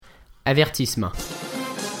Avertissement.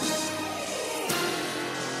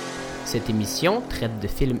 Cette émission traite de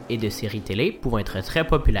films et de séries télé pouvant être très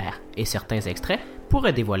populaires et certains extraits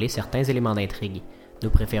pourraient dévoiler certains éléments d'intrigue. Nous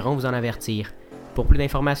préférons vous en avertir. Pour plus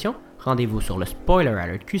d'informations, rendez-vous sur le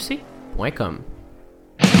spoileralertqc.com.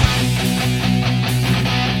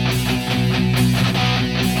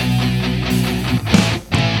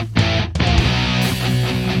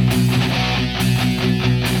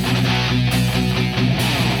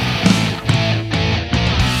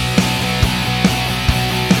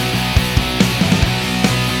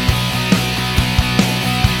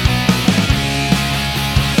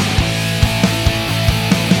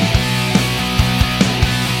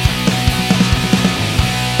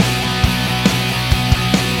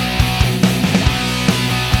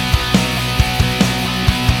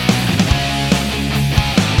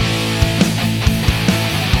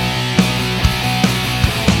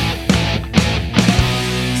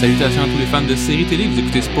 Salutations à tous les fans de séries télé, vous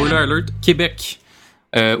écoutez Spoiler Alert Québec.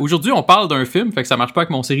 Aujourd'hui, on parle d'un film, fait que ça marche pas avec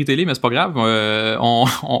mon série télé, mais c'est pas grave.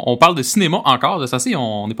 On parle de cinéma encore, de ça,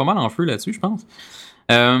 on est pas mal en feu là-dessus, je pense.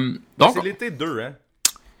 Donc, c'est l'été 2, hein?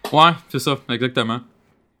 Ouais, c'est ça, exactement.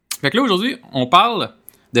 Fait que là, aujourd'hui, on parle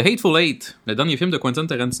de Hateful Eight, le dernier film de Quentin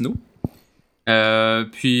Tarantino.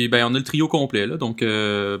 Puis, ben, on a le trio complet, là. Donc,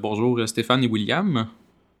 bonjour Stéphane et William.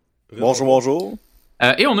 Bonjour, bonjour.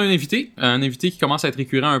 Et on a un invité qui commence à être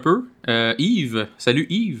récurrent un peu. Yves. Salut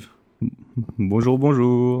Yves. Bonjour,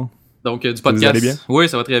 bonjour. Donc, du podcast. Vous allez bien? Oui,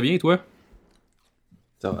 ça va très bien, et toi?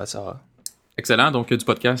 Ça va. Excellent. Donc, du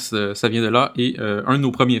podcast, ça vient de là. Et un de nos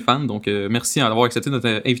premiers fans. Donc, merci d'avoir accepté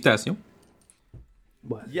notre invitation.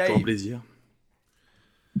 Ouais, c'est un plaisir.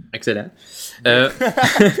 Excellent.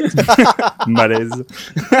 Malaise.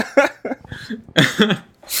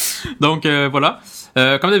 Donc, voilà.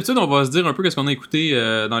 Comme d'habitude, on va se dire un peu qu'est-ce qu'on a écouté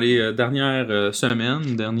dans les dernières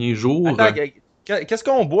semaines, derniers jours. Attends, qu'est-ce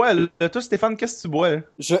qu'on boit, là? Toi, Stéphane, qu'est-ce que tu bois, là?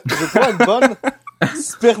 Je bois une bonne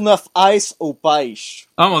Smirnoff Ice aux pêches.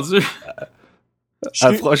 Ah, mon Dieu!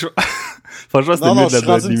 Franchement, c'était mieux de la je suis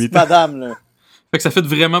rendu une petite madame, là. Fait que ça fait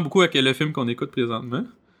vraiment beaucoup avec le film qu'on écoute présentement.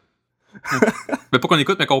 Mais pas qu'on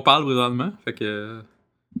écoute, mais qu'on parle présentement. Fait que...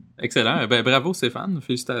 excellent. Ben, bravo, Stéphane.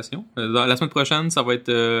 Félicitations. La semaine prochaine, ça va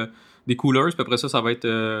être... des coolers, puis après ça, ça va être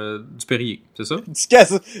du Perrier, c'est ça?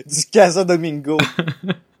 Du Casa Domingo.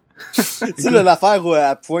 Tu sais, l'affaire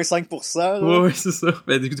à 0.5%. Oui, c'est ça.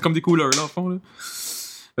 Ben, comme des coolers, là, en fond. Là.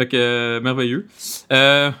 Fait que, merveilleux.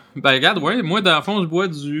 Ben, regarde, ouais, moi, dans le fond, je bois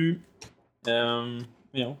du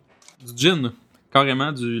gin.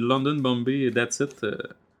 Carrément, du London Bombay et That's It.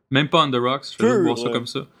 Même pas on the rocks, je vais boire ça comme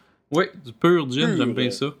ça. Oui, du pur gin, j'aime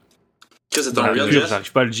bien ça. Qu'est-ce que c'est ton real pur, gin?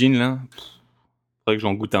 j'arrive pas le gin, là. Faudrait que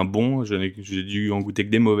j'en goûte un bon, j'ai dû en goûter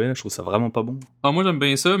que des mauvais, là. Je trouve ça vraiment pas bon. Ah, moi j'aime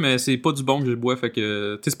bien ça, mais c'est pas du bon que je bois, fait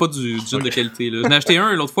que, tu sais, c'est pas du gin de qualité, là. J'en ai acheté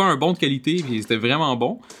un l'autre fois, un bon de qualité, puis c'était vraiment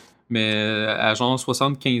bon, mais à genre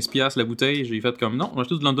 75$ la bouteille, j'ai fait comme, non, j'ai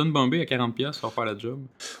acheté du London Bombay à 40$, ça va faire la job.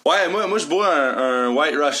 Ouais, moi je bois un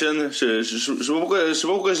White Russian, je sais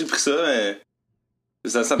pas pourquoi j'ai pris ça, mais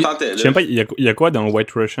ça me tentait, là. Je sais pas, il y a quoi dans le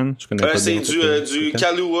White Russian? Je connais pas c'est bien, du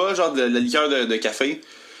Kahlua, genre de la liqueur de café.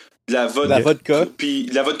 De la vodka. Puis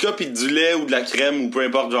de la vodka, puis du lait ou de la crème, ou peu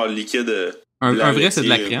importe, genre liquide. Un vrai, c'est de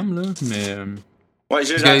la crème, là, mais... Ouais,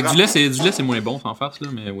 du lait, c'est moins bon, sans farce, là,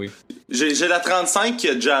 mais oui. J'ai la 35 qui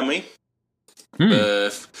a jammé.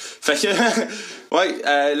 Fait que... ouais,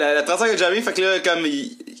 la 35 a jammé, fait que là, comme...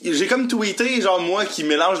 j'ai comme tweeté, genre, moi, qui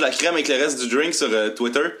mélange la crème avec le reste du drink sur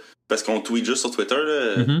Twitter. Parce qu'on tweet juste sur Twitter,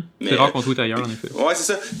 là. Mais, c'est rare qu'on tweet ailleurs, en effet. Ouais,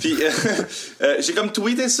 c'est ça. Puis j'ai comme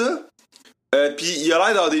tweeté ça. Pis il a l'air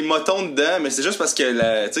d'avoir des motons dedans, mais c'est juste parce que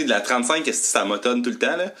la 35, ça motonne tout le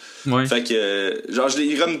temps, là. Ouais. Fait que, genre, je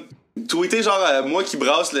l'ai comme tweeté, genre, moi qui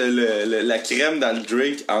brasse la crème dans le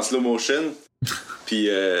drink en slow motion. Pis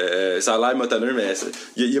ça a l'air motonneux, mais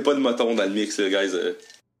il y a pas de moton dans le mix, là, guys.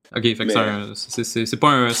 Ok, fait que c'est pas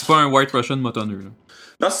un White Russian motonneux, là.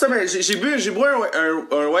 Non, c'est ça, mais j'ai bu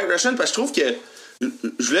un White Russian parce que je trouve que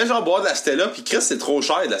je voulais, genre, boire de la Stella, pis Chris, c'est trop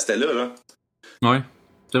cher, de la Stella, là. Ouais.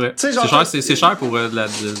 C'est vrai. C'est cher pour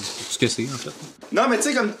ce que c'est, en fait. Non, mais tu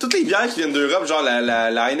sais, comme toutes les bières qui viennent d'Europe, genre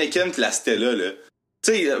la Heineken pis la Stella, là.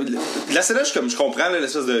 Tu sais, la Stella, je comprends, là,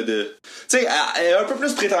 l'espèce de... Tu sais, elle est un peu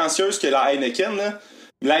plus prétentieuse que la Heineken, là.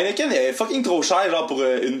 La Heineken, elle est fucking trop chère, genre, pour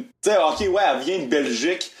une... Tu sais, ok, ouais, elle vient de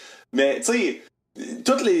Belgique, mais, tu sais...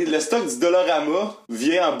 Tout le stock du Dollarama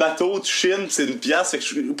vient en bateau de Chine, pis c'est une pièce.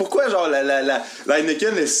 Pourquoi, genre, la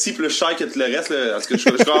Heineken est si plus chère que tout le reste, là? Parce que je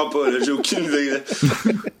comprends pas, là, j'ai aucune idée, là.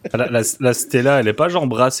 La Stella, elle est pas genre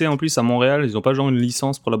brassée en plus à Montréal? Ils ont pas genre une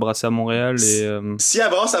licence pour la brasser à Montréal et... Si elle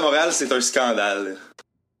brasse à Montréal, c'est un scandale.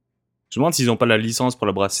 Je me demande s'ils ont pas la licence pour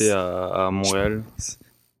le brasser à Montréal.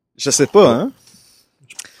 Je sais pas, hein.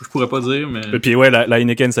 Je pourrais pas dire, mais... Et puis ouais, la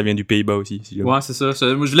Heineken, ça vient du Pays-Bas aussi. Si ouais, c'est ça.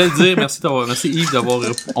 Moi, je voulais le dire. Merci Yves d'avoir...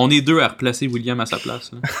 On est deux à replacer William à sa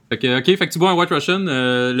place. Là. Fait que tu bois un White Russian.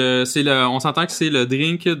 On s'entend que c'est le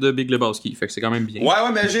drink de Big Lebowski. Fait que c'est quand même bien.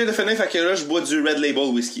 Ouais, mais j'ai de finir. Fait que là, je bois du Red Label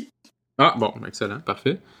Whisky. Ah, bon. Excellent.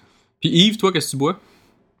 Parfait. Puis Yves, toi, qu'est-ce que tu bois?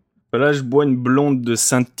 Là, je bois une blonde de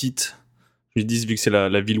Sainte-Tite. Je dis vu que c'est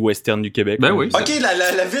la ville western du Québec. Ben oui. Ok,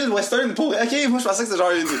 la ville western pour. Ok, moi je pensais que c'était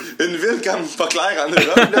genre une ville comme pas claire en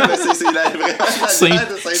Europe, là, mais c'est vraiment la ville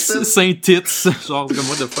de Saint-Tite. Saint-Tite, genre comme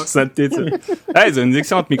moi de fuck. Sainte-Tite. Ah, ils ont une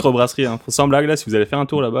excellente microbrasserie. Hein. Sans blague, là, si vous allez faire un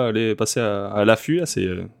tour là-bas, allez passer à l'affût. Là,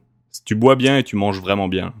 tu bois bien et tu manges vraiment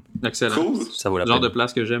bien. Excellent. Cool. Ça vaut la genre peine. de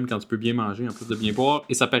place que j'aime quand tu peux bien manger en plus de bien boire.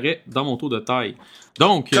 Et ça paraît dans mon tour de taille.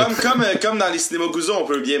 Donc. Comme dans les cinémas Gouzo, on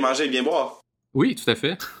peut bien manger et bien boire. Oui, tout à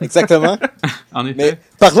fait. Exactement. En effet. Mais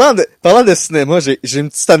parlant de cinéma, j'ai une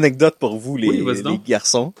petite anecdote pour vous, les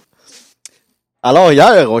garçons. Alors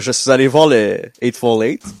hier, je suis allé voir le Hateful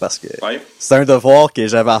Eight parce que c'est un devoir que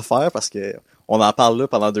j'avais à faire parce que on en parle là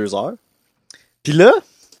pendant 2 heures. Puis là,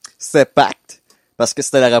 c'était pacte parce que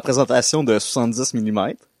c'était la représentation de 70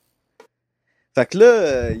 mm. Fait que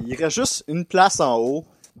là, il reste juste une place en haut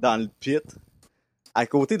dans le pit à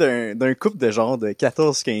côté d'un couple de genre de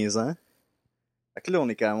 14-15 ans. Fait que là, on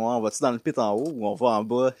est quand même, on va-tu dans le pit en haut ou on va en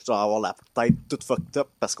bas, genre avoir la tête toute fucked up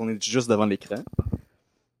parce qu'on est juste devant l'écran.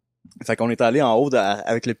 Fait qu'on est allé en haut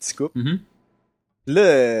avec le petit couple. Mm-hmm.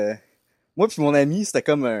 Là, moi pis mon ami, c'était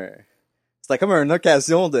comme une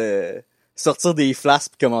occasion de sortir des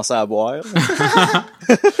flasques pis commencer à boire.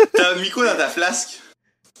 T'as mis quoi dans ta flasque?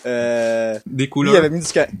 Des couleurs. Lui,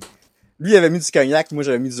 il avait mis du cognac, moi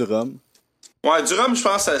j'avais mis du rhum. Ouais, du rhum, je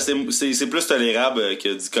pense c'est plus tolérable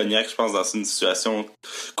que du cognac, je pense, dans une situation.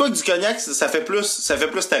 Quoi que du cognac, ça fait plus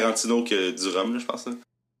Tarantino que du rhum, là, je pense. Là.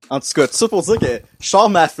 En tout cas, tout ça pour dire que je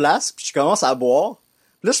sors ma flasque, puis je commence à boire.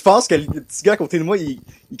 Puis là, je pense que le petit gars à côté de moi, il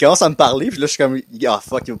commence à me parler, puis là, je suis comme,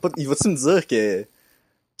 fuck, il va-tu me dire que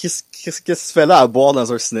qu'est-ce que tu fais là à boire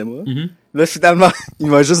dans un cinéma? Mm-hmm. Là, finalement,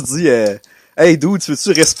 il m'a juste dit, hey dude, tu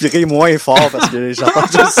veux-tu respirer moins fort parce que j'entends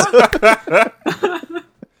juste ça?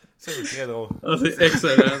 Ça, c'est très drôle. Ah, c'est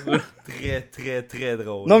excellent. Très, très, très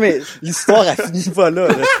drôle. Non, mais l'histoire, elle finit pas là.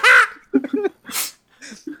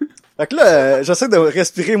 Fait que là, j'essaie de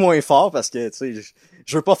respirer moins fort parce que, tu sais,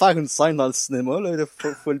 je veux pas faire une scène dans le cinéma, là,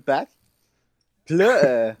 full pack. Pis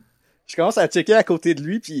là, je commence à checker à côté de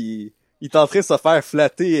lui, pis il est en train de se faire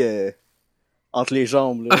flatter entre les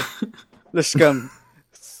jambes, là. Là, je suis comme,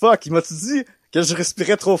 fuck, il m'a-tu dit que je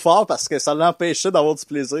respirais trop fort parce que ça l'empêchait d'avoir du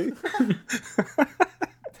plaisir?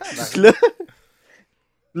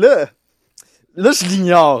 Là, je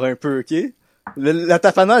l'ignore un peu, ok? Le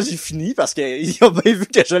tapanage est fini parce qu'il a bien vu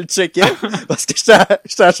que je le checkais parce que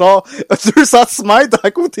j'étais à genre 2 cm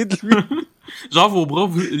à côté de lui. Genre vos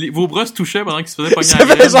bras se touchaient pendant qu'il se faisait pogner la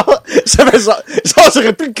J'avais genre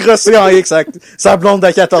j'aurais pu le crosser en X avec sa blonde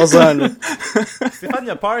de 14 ans, là. Stéphane, il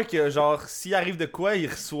a peur que, genre, s'il arrive de quoi, ils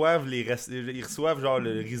reçoivent genre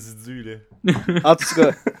le résidu, là. En tout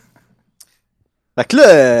cas. Fait que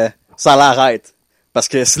là, ça l'arrête. Parce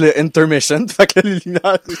que c'est le intermission, fait que les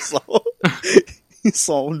lumières, ils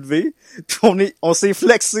sont levés, puis on s'est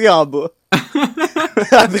flexé en bas.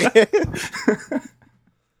 Après.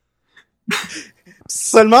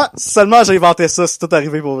 Seulement j'ai inventé ça, c'est tout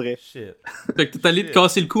arrivé pour vrai. Shit. Fait que t'es allé te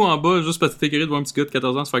casser le cou en bas juste parce que t'es écœuré de voir un petit gars de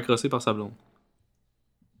 14 ans se faire crosser par sa blonde.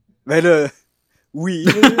 Ben là, oui.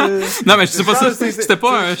 Non, mais je sais pas ça, c'était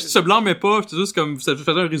pas je te blâmais pas, c'était juste comme, ça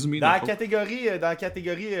faisait un résumé. Dans la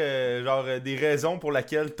catégorie, genre, des raisons pour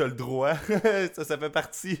lesquelles t'as le droit, ça fait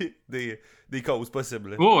partie des causes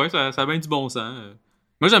possibles. Ouais, ça a bien du bon sens.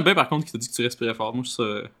 Moi, j'aime bien, par contre, qu'il t'a dit que tu respirais fort. Moi, je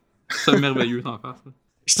trouve ça merveilleux d'en faire, ça.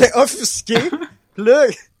 J'étais offusqué, là,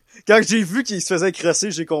 quand j'ai vu qu'il se faisait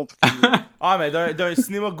crosser, j'ai compris. Ah, mais d'un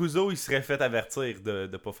cinéma Gouzo, il serait fait avertir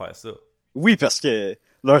de pas faire ça. Oui, parce que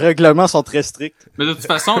leurs règlements sont très stricts. Mais de toute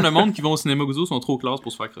façon, le monde qui va au cinéma Gouzo sont trop classe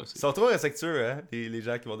pour se faire crosser. Ils sont trop respectueux, hein, les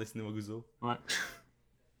gens qui vont des cinémas Gouzo. Ouais.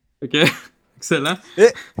 Ok, excellent.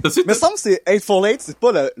 Me semble que c'est Hateful Eight, c'est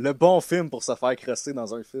pas le bon film pour se faire crosser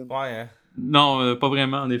dans un film. Ouais, hein. Non, pas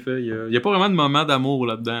vraiment, en effet. Il y a pas vraiment de moment d'amour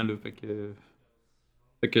là-dedans, là. Fait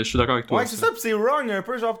que je suis d'accord avec toi. Ouais, c'est ça, pis c'est wrong un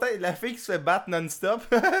peu, genre peut-être la fille qui se fait battre non-stop.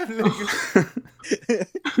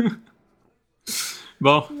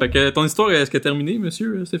 Bon, fait que ton histoire, est-ce qu'elle est terminée,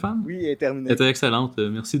 monsieur Stéphane? Oui, elle est terminée. Elle était excellente.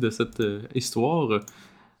 Merci de cette histoire.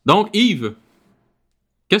 Donc, Yves,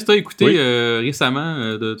 qu'est-ce que tu as écouté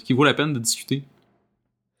récemment qui vaut la peine de discuter?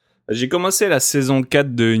 J'ai commencé la saison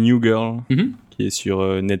 4 de New Girl, Mm-hmm. qui est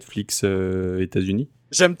sur Netflix États-Unis.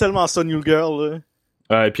 J'aime tellement ça, New Girl, là.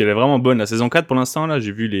 Ouais, et puis elle est vraiment bonne. La saison 4, pour l'instant, là,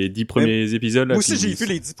 j'ai vu les 10 premiers épisodes. Là, moi aussi, j'ai vu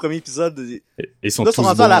les 10 premiers épisodes. Ils sont là, tous sont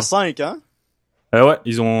rendus bons, à la hein. 5, hein? Ouais,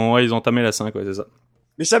 ils ont tamé la 5, ouais, c'est ça.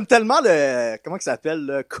 Mais j'aime tellement le... Comment que ça s'appelle,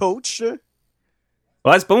 le coach, là?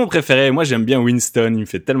 Ouais, c'est pas mon préféré. Moi, j'aime bien Winston. Il me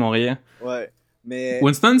fait tellement rire. Ouais. Mais...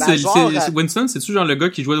 Winston, Winston, c'est-tu genre le gars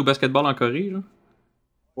qui jouait au basketball en Corée, là?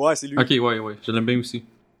 Ouais, c'est lui. Ok, ouais. Je l'aime bien aussi.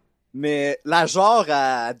 Mais la genre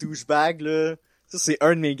à douchebag, là... Ça, c'est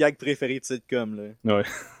un de mes gags préférés de sitcom, là. Ouais.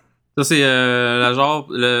 Ça, c'est la genre...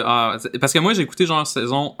 parce que moi, j'ai écouté genre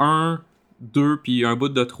saison 1, 2, puis un bout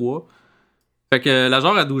de 3. Fait que la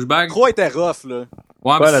genre à douchebag... 3 était rough, là.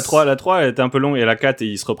 Ouais, la 3 elle était un peu longue, et la 4,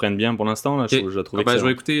 ils se reprennent bien pour l'instant, là. Okay. Je la trouve je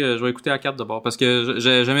vais écouter la 4 d'abord, parce que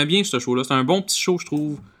j'aimais bien ce show-là. C'est un bon petit show, je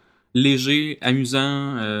trouve. Léger,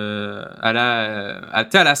 amusant, à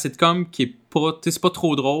la sitcom qui est pas, c'est pas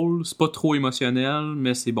trop drôle, c'est pas trop émotionnel,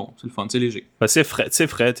 mais c'est bon, c'est le fun, c'est léger. Bah, c'est frais,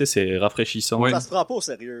 c'est rafraîchissant. Ouais. Ça se prend pas au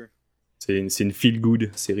sérieux. C'est une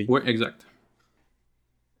feel-good série. Ouais, exact.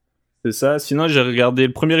 C'est ça. Sinon, j'ai regardé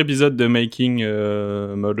le premier épisode de Making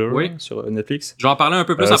Murder sur Netflix. Je vais en parler un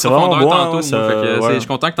peu plus en c'est profondeur bon, tantôt. Ouais, je suis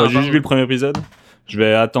content que t'en parles. J'ai juste vu le premier épisode. Je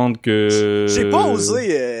vais attendre que... J'ai pas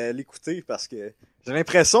osé l'écouter parce que j'ai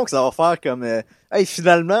l'impression que ça va faire comme... hey,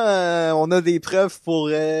 finalement, on a des preuves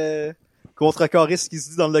pour contrecarrer ce qui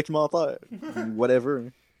se dit dans le documentaire. Ou whatever.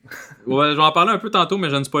 Ouais, je vais en parler un peu tantôt, mais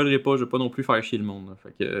je ne spoilerai pas. Je vais pas non plus faire chier le monde. Là.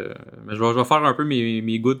 Fait que, mais je vais faire un peu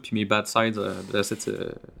mes good puis mes bad sides de cette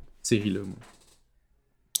série-là. Moi.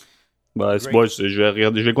 Bah,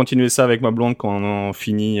 je vais continuer ça avec ma blonde quand on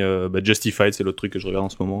finit Justified, c'est l'autre truc que je regarde en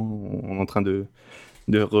ce moment. On est en train de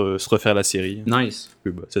se refaire la série. Nice.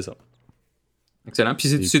 Puis, c'est ça. Excellent. Puis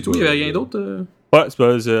c'est tout, il n'y avait rien d'autre Ouais,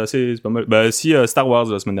 c'est pas mal. Bah si, Star Wars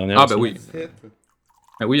la semaine dernière. Ah bah oui.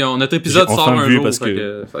 Ah oui, notre épisode sort un jour. Parce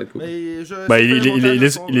que... ça va être cool.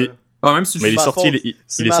 Même si il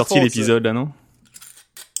est sorti l'épisode là, non?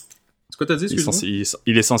 C'est quoi t'as dit,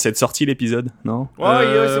 il est censé être sorti l'épisode, non?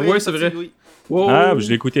 Ouais, c'est vrai. Oui. Wow. Ah, je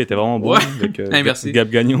l'ai écouté, il était vraiment bon. Ouais. Avec, merci. Gab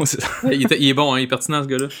Gagnon. Il est bon, hein, il est pertinent ce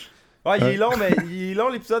gars-là. Ouais, il est long, mais il est long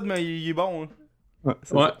l'épisode, mais il est bon. Hein.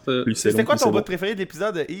 C'était quoi ton bout préféré de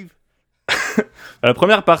l'épisode, Yves? La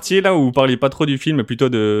première partie là où vous parliez pas trop du film mais plutôt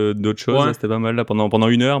d'autres choses, là, c'était pas mal là pendant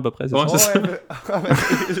 1 heure à peu près. C'est ça.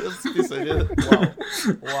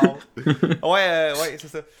 Wow. Ouais, c'est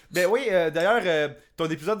ça. Ben oui, d'ailleurs, ton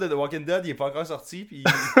épisode de The Walking Dead, il est pas encore sorti, puis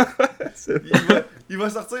il va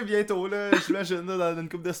sortir bientôt là. J'imagine là, dans une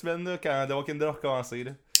couple de semaines là, quand The Walking Dead va recommencer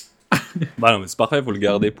là. Bah non, mais c'est parfait, faut le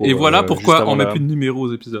garder pour. Et voilà pourquoi on met plus de numéros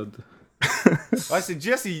aux épisodes. Ouais, c'est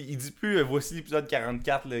Jess, il dit plus voici l'épisode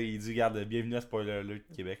 44 là, il dit regarde bienvenue à Spoiler Alert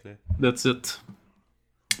Québec là. That's it.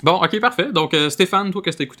 Bon, ok, parfait. Donc Stéphane, toi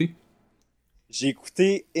qu'est-ce que t'as écouté? J'ai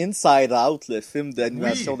écouté Inside Out, le film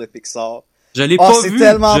d'animation de Pixar. Je l'ai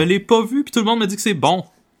pas vu, puis tout le monde me dit que c'est bon.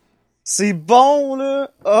 C'est bon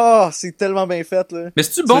là. C'est tellement bien fait là. Mais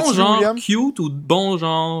c'est-tu bon genre William? Cute ou bon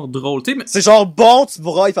genre drôle? Mais... C'est genre bon, tu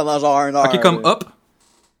brailles pendant genre 1 heure. Ok, comme Up.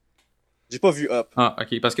 J'ai pas vu Up. Ah,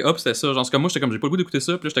 ok, parce que Up c'était ça. Genre, c'est comme moi, j'étais comme, j'ai pas le goût d'écouter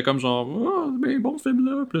ça. Puis là, j'étais comme genre, c'est bien bon ce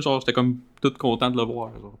film-là. Puis là, genre, j'étais comme tout content de le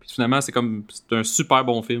voir. Genre. Puis finalement, c'est un super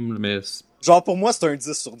bon film, mais. Genre, pour moi, c'est un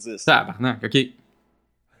 10 sur 10. Tabarnak, ok. Hey,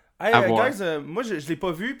 guys, moi, je l'ai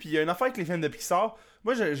pas vu. Puis il y a une affaire avec les films de Pixar.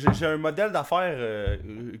 Moi, j'ai un modèle d'affaires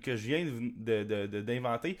que je viens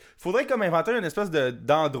d'inventer. Faudrait comme inventer une espèce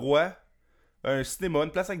d'endroit. Un cinéma,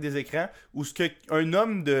 une place avec des écrans où un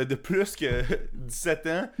homme de plus que 17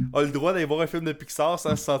 ans a le droit d'aller voir un film de Pixar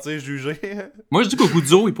sans se sentir jugé. Moi, je dis qu'au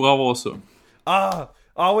Guzzo, il pourrait avoir ça. Ah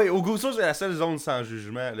oui, au Guzzo, c'est la seule zone sans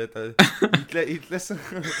jugement. Là, il te laisse...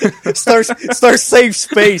 c'est un safe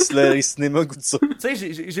space, là, les cinémas Guzzo. Tu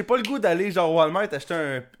sais, j'ai pas le goût d'aller genre Walmart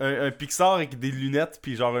acheter un Pixar avec des lunettes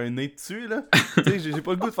puis genre un nez dessus, là. Tu sais, j'ai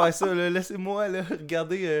pas le goût de faire ça, là. Laissez-moi, là,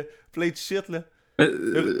 regarder play de shit, là.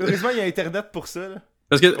 Heureusement, il y a Internet pour ça, là.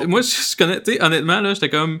 Parce que moi, je connais, tu sais, honnêtement, là, j'étais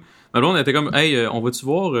comme... Ma blonde était comme, hey, on va-tu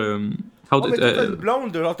voir... mais t'as une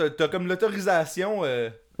blonde, genre, t'as comme l'autorisation...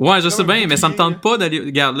 Ouais, je sais bien, mais ça me tente pas d'aller...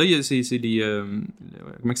 Regarde, là, c'est les...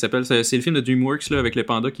 comment ça s'appelle? C'est le film de DreamWorks, là, avec les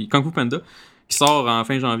pandas, Kung Fu Panda, qui sort en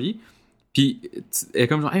fin janvier. Puis, elle est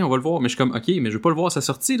comme genre, hey, on va le voir. Mais je suis comme, ok, mais je veux pas le voir à sa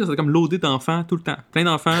sortie, là. C'est comme loadé d'enfants tout le temps. Plein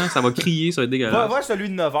d'enfants, ça va crier, ça va être dégueulasse. Va voir celui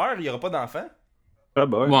de 9h, il y aura pas d'enfants. Ah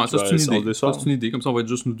bah ouais, ça c'est une idée. Ça c'est une idée, comme ça on va être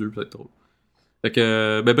juste nous deux, peut-être trop. Fait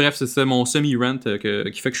que, bref, c'est mon semi-rant qui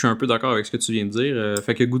fait que je suis un peu d'accord avec ce que tu viens de dire.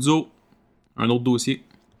 Fait que Guzzo, un autre dossier.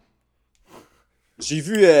 J'ai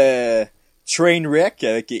vu Trainwreck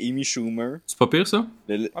avec Amy Schumer. C'est pas pire ça?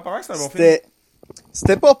 Apparemment c'est un bon film.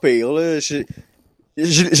 C'était pas pire, là.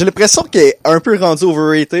 J'ai l'impression qu'il est un peu rendu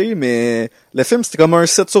overrated, mais le film c'était comme un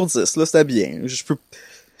 7 sur 10, là, c'était bien.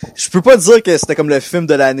 Je peux pas dire que c'était comme le film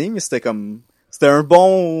de l'année, mais c'était un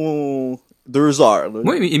bon 2 heures, là.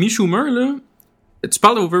 Oui, mais Amy Schumer, là, tu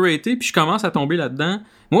parles d'overrated, puis je commence à tomber là-dedans.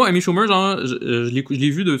 Moi, Amy Schumer, genre, je l'ai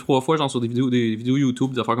vu 2-3 fois, genre, sur des vidéos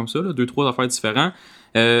YouTube, des affaires comme ça, là, 2-3 affaires différentes.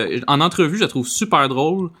 En entrevue, je la trouve super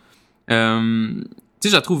drôle. Tu sais,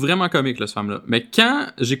 je la trouve vraiment comique, là, cette femme-là. Mais quand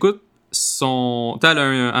j'écoute elle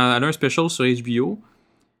a un special sur HBO,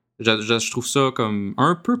 je trouve ça comme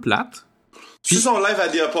un peu plate. Puis son live à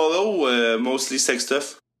The Apollo ou mostly sex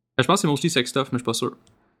stuff? Je pense que c'est mostly sex stuff, mais je suis pas sûr.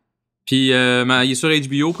 Puis il est sur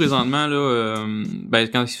HBO présentement, là.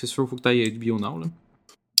 Quand il fait sûr, il faut que tu ailles à HBO Now, là.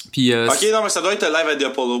 Puis, ok, non, mais ça doit être live à The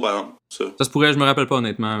Apollo, par exemple. Ça se pourrait, je me rappelle pas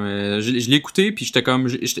honnêtement, mais je l'ai écouté, puis j'étais comme.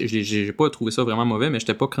 J'ai pas trouvé ça vraiment mauvais, mais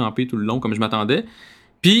j'étais pas crampé tout le long comme je m'attendais.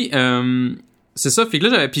 Puis, c'est ça, fait que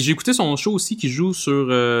là, puis j'ai écouté son show aussi qui joue sur.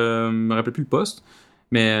 Je me rappelle plus le poste.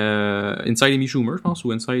 Mais Inside Amy Schumer, je pense,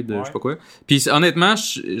 ou Inside, je sais pas quoi. Puis honnêtement,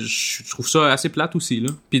 je trouve ça assez plate aussi, là.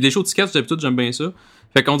 Puis des shows de sketch, d'habitude, j'aime bien ça.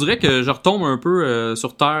 Fait qu'on dirait que je retombe un peu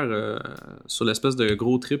sur terre sur l'espèce de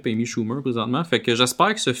gros trip Amy Schumer présentement. Fait que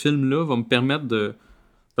j'espère que ce film-là va me permettre de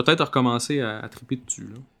peut-être recommencer à triper dessus,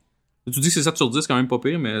 là. Tu dis que c'est 7 sur 10, quand même pas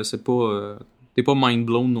pire, mais c'est pas... t'es pas mind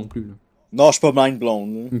blown non plus, là. Non, je suis pas mind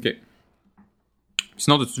blown, là. Ok.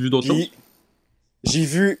 Sinon, as-tu vu d'autres choses? J'ai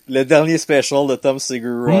vu le dernier special de Tom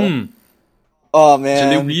Segura. Oh,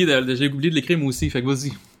 man. J'ai oublié de l'écrire, moi aussi, fait que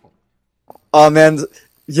vas-y. Oh, man.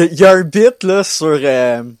 Il y a un bit, là, sur...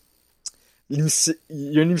 il y a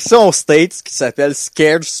une émission aux States qui s'appelle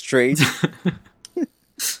Scared Straight. Pis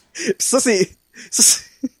ça,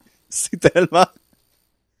 c'est tellement...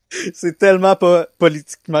 C'est tellement pas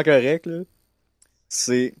politiquement correct, là.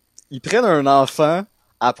 Ils prennent un enfant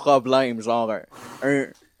à problème, genre un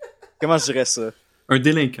comment je dirais ça? Un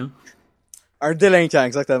délinquant. Un délinquant,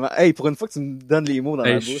 exactement. Hey, pour une fois que tu me donnes les mots dans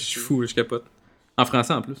la bouche. Je suis fou, je capote. En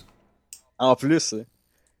français, en plus. En plus,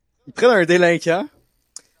 ils prennent un délinquant,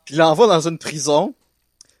 puis ils l'envoient dans une prison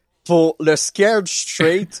pour le scared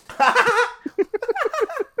straight.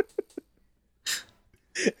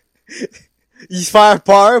 Il fait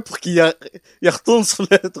peur pour qu'il retourne sur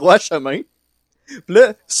le droit chemin. Puis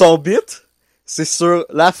là, son bit, c'est sur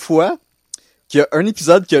la foi qu'il y a un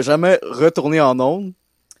épisode qui a jamais retourné en ondes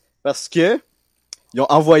parce que ils ont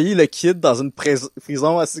envoyé le kid dans une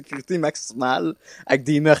prison à sécurité maximale avec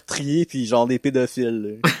des meurtriers puis genre des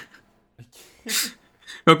pédophiles.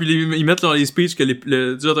 Ouais, puis ils mettent dans les speeches que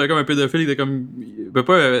genre t'avais comme un pédophile, il était comme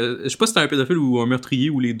je sais pas si c'était un pédophile ou un meurtrier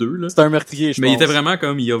ou les deux là. C'était un meurtrier, je pense. Mais il était vraiment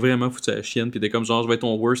comme il a vraiment foutu la chienne, puis il était comme genre je vais être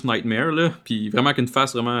ton worst nightmare là, puis vraiment qu'une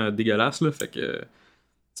face vraiment dégueulasse là, fait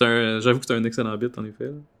que j'avoue que c'était un excellent bit en effet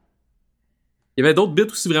là. Il y avait d'autres bits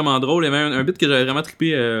aussi vraiment drôles. Il y avait un bit que j'avais vraiment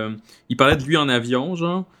trippé. Il parlait de lui en avion,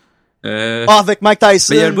 genre. Avec Mike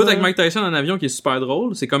Tyson. Mais il y a le bout avec Mike Tyson en avion qui est super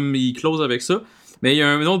drôle. C'est comme il close avec ça. Mais il y a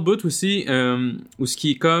un autre bout aussi où ce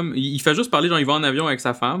qui est comme... Il fait juste parler, genre il va en avion avec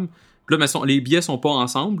sa femme. Puis là, mais les billets sont pas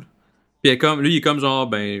ensemble. Puis lui, il est comme genre,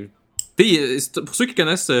 ben... Pour ceux qui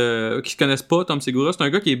connaissent pas Tom Segura, c'est un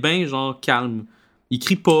gars qui est bien genre calme. Il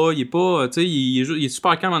crie pas, il est pas... Tu sais, il est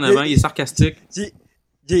super calme en avant, il est sarcastique.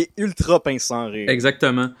 Il est ultra pince sans rire.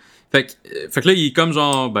 Exactement. Fait que là, il est comme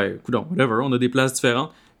genre, ben, coudonc, whatever, on a des places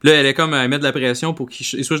différentes. Puis là, elle est comme à mettre de la pression pour qu'il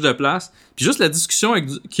switch de place. Puis juste la discussion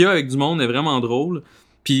qu'il y a avec du monde est vraiment drôle.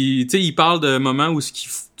 Puis, tu sais, il parle de moments où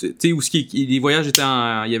les voyages étaient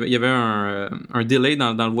il y avait un delay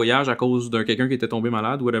dans le voyage à cause d'un quelqu'un qui était tombé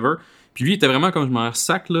malade, whatever. Puis lui, il était vraiment comme je m'en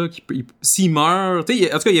sac, là, s'il meurt. Tu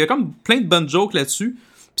sais, en tout cas, il y avait comme plein de bonnes jokes là-dessus.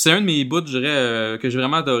 Puis c'est un de mes bouts, je dirais, que j'ai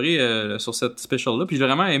vraiment adoré sur cette special-là. Puis j'ai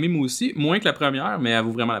vraiment aimé moi aussi, moins que la première, mais elle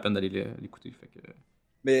vaut vraiment la peine d'aller l'écouter. Fait que...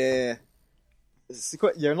 Mais... C'est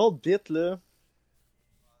quoi? Il y a un autre bit, là.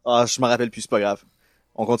 Ah, je m'en rappelle plus, c'est pas grave.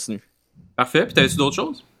 On continue. Parfait. Puis t'avais-tu d'autres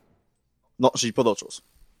choses? Non, j'ai pas d'autres choses.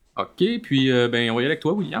 Ok, puis ben on va y aller avec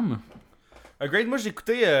toi, William. Great, moi j'ai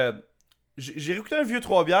écouté... j'ai réécouté un vieux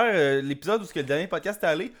 3 bières, l'épisode où le dernier podcast est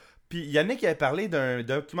allé. Puis Yannick avait parlé d'un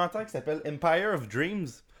documentaire qui s'appelle Empire of Dreams.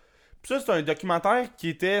 Puis ça, c'est un documentaire qui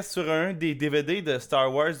était sur un des DVD de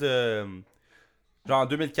Star Wars, genre en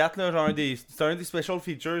 2004, là, genre c'est un des special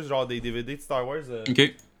features, genre des DVD de Star Wars.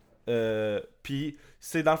 Ok. Puis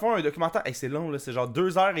c'est dans le fond un documentaire, c'est long, là, c'est genre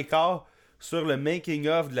 2h15 sur le making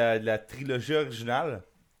of de la trilogie originale.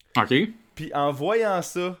 Ok. Puis en voyant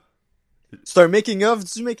ça... C'est un making of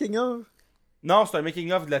du making of? Non, c'est un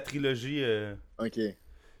making of de la trilogie. Ok.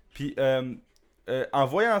 Puis, en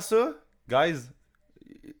voyant ça, guys,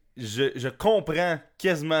 je comprends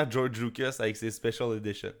quasiment George Lucas avec ses Special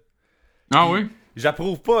Editions. Ah oui?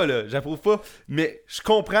 J'approuve pas, mais je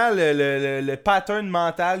comprends le pattern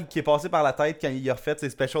mental qui est passé par la tête quand il a refait ses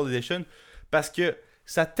Special Edition, parce que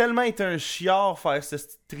ça a tellement été un chiard faire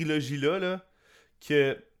cette trilogie-là, là,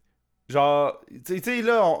 que, genre, tu sais,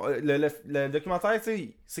 là, le documentaire, tu sais,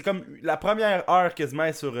 c'est comme la première heure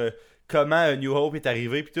quasiment sur comment A New Hope est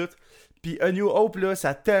arrivé, pis tout. Puis A New Hope, là, ça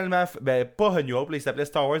a tellement... Ben, pas A New Hope, là, il s'appelait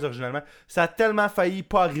Star Wars originalement. Ça a tellement failli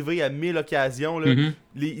pas arriver à 1000 occasions, là. Mm-hmm.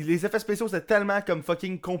 Les effets spéciaux, c'était tellement comme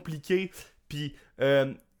fucking compliqué. Puis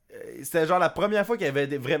c'était genre la première fois qu'il y avait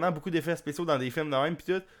vraiment beaucoup d'effets spéciaux dans des films de même,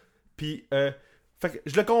 puis tout. Puis, fait que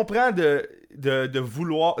je le comprends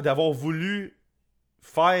d'avoir voulu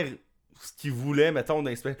faire ce qu'il voulait, mettons,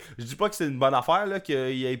 je dis pas que c'est une bonne affaire, là, qu'il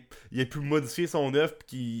ait pu modifier son œuvre pis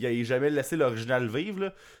qu'il ait jamais laissé l'original vivre,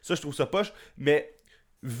 là. Ça, je trouve ça poche. Mais,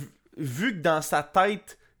 vu que dans sa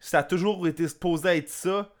tête, ça a toujours été supposé être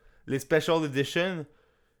ça, les Special Edition,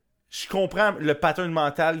 je comprends le pattern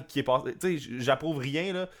mental qui est passé. Tu sais, j'approuve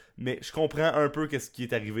rien, là, mais je comprends un peu ce qui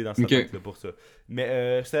est arrivé dans sa tête, là, pour ça.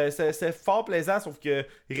 Mais, c'est fort plaisant, sauf que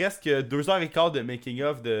il reste que 2h15 de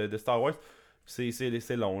making-of de Star Wars.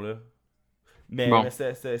 C'est long, là. Mais, bon. mais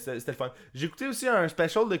c'était le fun. J'ai écouté aussi un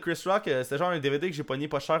special de Chris Rock. C'était genre un DVD que j'ai pogné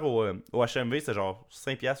pas cher au HMV. C'était genre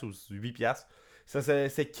 5$ ou 8$.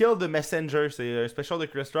 C'est Kill the Messenger. C'est un special de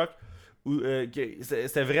Chris Rock.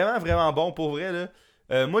 C'était vraiment, vraiment bon pour vrai,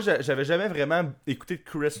 là. Moi, j'avais jamais vraiment écouté de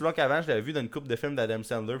Chris Rock avant. Je l'avais vu dans une couple de films d'Adam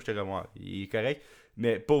Sandler. J'étais comme, ouais, il est correct.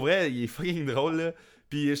 Mais pour vrai, il est fucking drôle, là.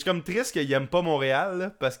 Puis je suis comme triste qu'il aime pas Montréal, là,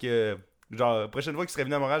 parce que, genre, la prochaine fois qu'il serait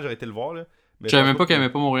venu à Montréal, j'aurais été le voir, là. Je savais même pas qu'il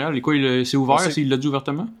aimait pas Montréal. Et quoi, c'est ouvert, s'il l'a dit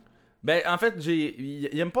ouvertement? Ben, en fait,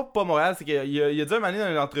 il aime pas Montréal. C'est qu'il a dit un moment donné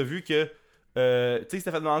dans une entrevue que, tu sais, il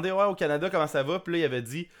s'était fait demander, ouais, au Canada, comment ça va? Puis là, il avait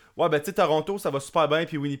dit, ouais, ben, tu sais, Toronto, ça va super bien.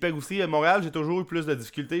 Puis Winnipeg aussi. Montréal, j'ai toujours eu plus de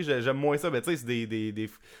difficultés. J'aime moins ça. Ben, tu sais, c'est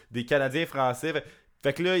des Canadiens français.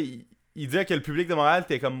 Fait que là, il disait que le public de Montréal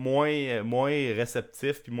était comme moins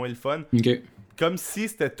réceptif. Puis moins le fun. OK. Comme si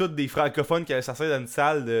c'était tous des francophones qui allaient s'asseoir dans une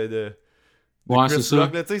salle de ouais, c'est ça. Là,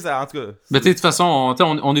 en tout cas, ben, tu sais, de toute façon,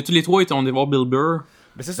 on est tous les trois et on est voir Bill Burr.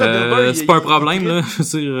 Mais c'est ça, Bill Burr, c'est pas un problème, là.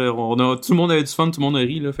 Tout le monde avait du fun, tout le monde a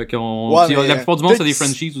ri, là. Fait qu'on. Ouais, la plupart du monde, c'est des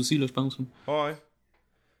Frenchies aussi, là, je pense. Ouais.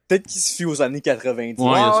 Peut-être qu'il se fie aux années 90.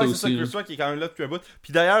 Ouais, c'est aussi, ça, Chris Rock qui est quand même là depuis un bout.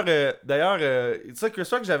 Puis d'ailleurs, ça, Chris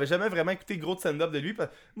Rock, j'avais jamais vraiment écouté gros de stand-up de lui.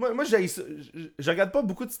 Moi je regarde pas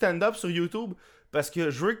beaucoup de stand-up sur YouTube parce que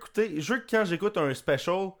je veux que quand j'écoute un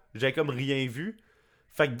special, j'ai comme rien vu.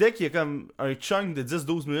 Fait que dès qu'il y a comme un chunk de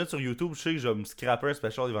 10-12 minutes sur YouTube, je sais que je vais me scraper un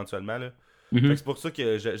special éventuellement, là. Fait que c'est pour ça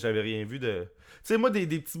que j'avais rien vu de... Tu sais, moi, des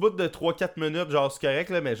petits bouts de 3-4 minutes, genre, c'est correct,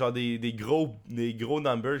 là, mais genre des gros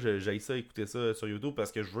numbers, j'ai ça, écouter ça sur YouTube,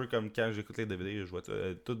 parce que je veux, comme quand j'écoute les DVD, je vois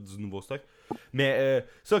tout du nouveau stock. Mais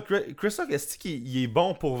ça, Chris Rock, est-ce qu'il est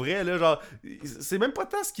bon pour vrai, là, genre, c'est même pas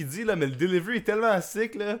tant ce qu'il dit, là, mais le delivery est tellement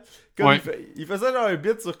sick, là, comme ouais. il faisait genre un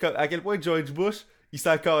bit sur à quel point George Bush, il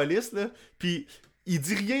s'en calisse, là, pis il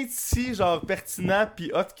dit rien d'ici, genre, pertinent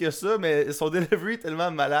pis hot que ça, mais son delivery est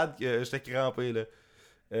tellement malade que j'étais crampé, là.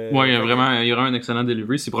 Ouais, il y a vraiment un excellent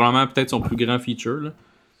delivery. C'est probablement peut-être son plus grand feature, là.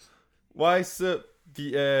 Ouais, c'est ça.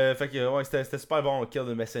 Pis, fait que, ouais, c'était super bon, Kill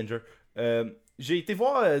the Messenger. J'ai été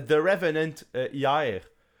voir The Revenant hier.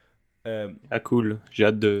 Ah, cool. J'ai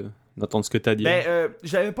hâte d'entendre ce que t'as dit. Ben,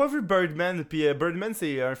 j'avais pas vu Birdman. Puis Birdman,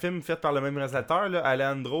 c'est un film fait par le même réalisateur, là.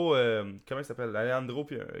 Alejandro, comment il s'appelle? Alejandro,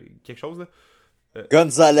 puis quelque chose, là.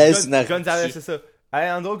 Gonzalez, c'est ça.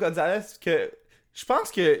 Alejandro Gonzalez, que je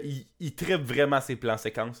pense qu'il trippe vraiment ses plans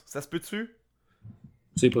séquences. Ça se peut-tu?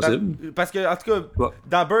 C'est possible. Parce que, en tout cas,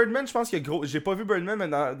 dans Birdman, je pense qu'il y a gros. J'ai pas vu Birdman, mais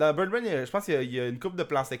dans Birdman, je pense qu'il y a une couple de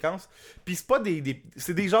plans séquences. Puis c'est pas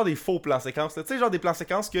c'est des genres des faux plans séquences. Tu sais, genre des plans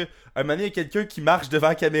séquences que, un moment donné, il y a quelqu'un qui marche devant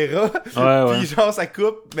la caméra. Puis genre, ça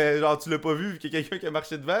coupe, mais genre, tu l'as pas vu qu'il y a quelqu'un qui a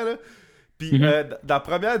marché devant, là. Puis dans la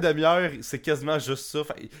première demi-heure, c'est quasiment juste ça.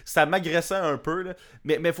 Enfin, ça m'agressait un peu, là.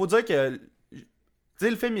 Mais faut dire que, tu sais,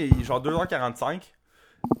 le film, il est genre 2h45.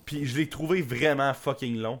 Puis je l'ai trouvé vraiment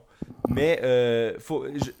fucking long. Mais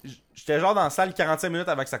j'étais genre dans la salle 45 minutes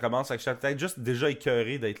avant que ça commence. Fait que j'étais peut-être juste déjà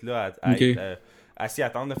écœuré d'être là à s'y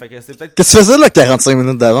attendre. Fait que c'est peut-être... Qu'est-ce que tu faisais là 45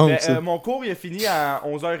 minutes d'avance? Mon cours, il a fini à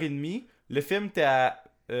 11h30. Le film était à...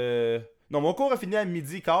 Non, mon cours a fini à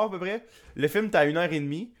 12h15 à peu près. Le film était à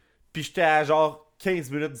 1h30. Puis j'étais à genre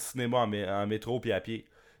 15 minutes du cinéma en métro puis à pied.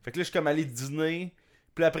 Fait que là, je suis comme allé dîner.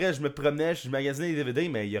 Puis après, je me promenais, je magasinais les DVD,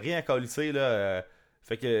 mais il y a rien à colisser, là.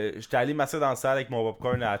 Fait que j'étais allé m'asseoir dans la salle avec mon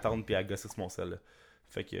popcorn à attendre puis à gosser sur mon sel, là.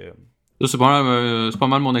 Fait que... Ça, c'est pas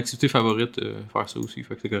mal mon activité favorite, faire ça aussi,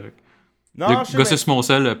 fait que c'est correct. Non, gosser sur mon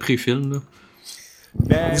sel pré-film, là.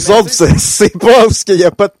 Vous autres, c'est pas parce qu'il y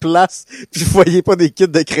a pas de place, puis vous voyez pas des kids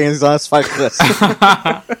de 15 ans se faire crosser.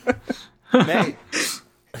 Mais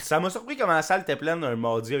ça m'a surpris comment la salle était pleine un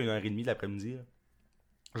mardi à 1h30 de l'après-midi.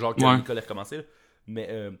 Là. Genre que l'école a recommencé. Là.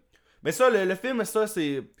 Mais ça, le film, ça,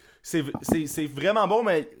 c'est vraiment bon,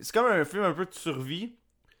 mais c'est comme un film un peu de survie.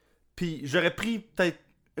 Puis j'aurais pris peut-être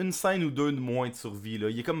une scène ou deux de moins de survie. Là.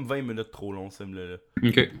 Il est comme 20 minutes trop long, ce film-là.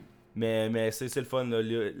 Ok. Mais c'est le fun. Là.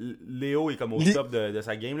 Léo est comme au top de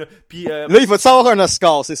sa game. Là, puis, là il va-tu avoir un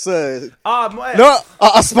Oscar, c'est ça? Ah, ouais. Là,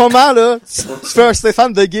 à ce moment, là, tu fais un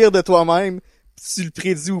Stéphane de Guire de toi-même, tu le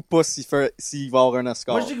prédis ou pas s'il va avoir un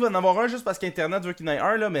Oscar. Moi, je dis qu'il va en avoir un juste parce qu'Internet veut qu'il y en ait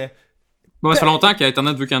un, là, mais... Bon, ça fait longtemps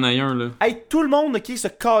qu'Internet veut qu'il y en ait un, là. Hey, tout le monde, ok, se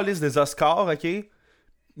calisse des Oscars, ok?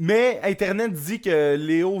 Mais Internet dit que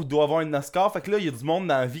Léo doit avoir un Oscar, fait que là, il y a du monde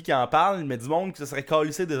dans la vie qui en parle, mais du monde qui se serait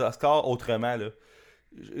calissé des Oscars autrement, là.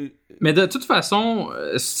 Mais de toute façon,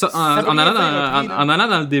 en allant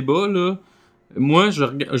dans le débat, là, moi,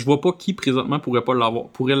 je vois pas qui présentement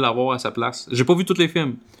pourrait l'avoir à sa place. J'ai pas vu tous les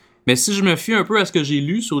films. Mais si je me fie un peu à ce que j'ai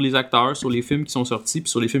lu sur les acteurs, sur les films qui sont sortis, puis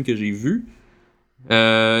sur les films que j'ai vus, ça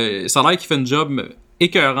a l'air qu'il fait une job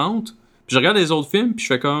écœurante. Puis je regarde les autres films, puis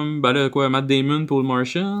je fais comme, ben là, quoi, Matt Damon pour le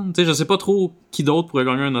Martian. Tu sais, je sais pas trop qui d'autre pourrait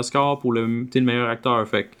gagner un Oscar pour le meilleur acteur.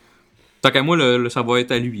 Fait que, tant qu'à moi, ça va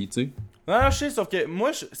être à lui, tu sais. Non, je sais, sauf que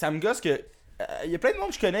moi, ça me gosse que. Y a plein de monde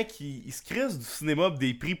que je connais qui se crissent du cinéma,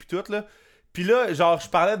 des prix, pis tout, là. Pis là, genre, je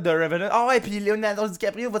parlais de Revenant. Ah ouais, pis Leonardo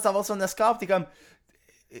DiCaprio va savoir son Oscar, pis t'es comme.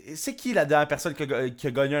 C'est qui la dernière personne qui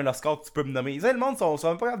a gagné un Oscar que tu peux me nommer? Le monde sont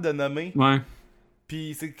même pas capables de nommer. Ouais.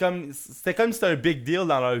 Pis c'était comme si c'était un big deal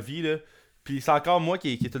dans leur vie, là. Pis c'est encore moi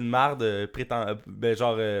qui est une marde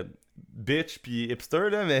genre bitch pis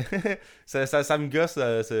hipster, là, mais ça me gosse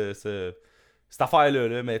cette affaire-là,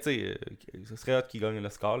 là, mais tu sais, ce serait hot qu'il gagne le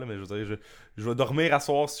score, là, mais je veux dire, je vais dormir à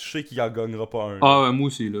soir si je sais qu'il en gagnera pas un. Ah, ouais, moi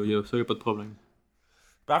aussi, là, ça y a pas de problème.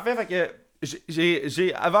 Parfait, fait que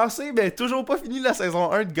j'ai avancé, mais toujours pas fini la saison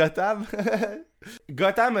 1 de Gotham.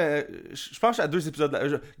 Gotham, je pense que je suis à 2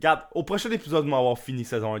 épisodes. Regarde, au prochain épisode, je vais avoir fini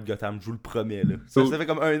saison 1 de Gotham, je vous le promets, là. Ça fait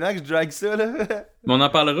comme 1 an que je drague ça, là. Mais on en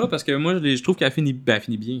parlera parce que moi, je trouve qu'elle finit bien.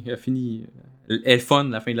 Elle est fun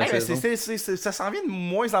la fin de la saison. Ça s'en vient de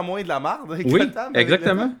moins en moins de la merde. Oui, Gotham,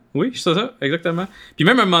 exactement. Oui, c'est ça, exactement. Puis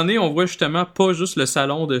même à un moment donné, on voit justement pas juste le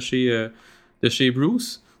salon de chez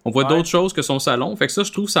Bruce. On voit d'autres choses que son salon. Fait que ça,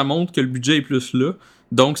 je trouve, ça montre que le budget est plus là.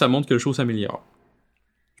 Donc, ça montre que le show s'améliore.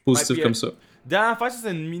 Positif comme ça. Dernière fois, c'est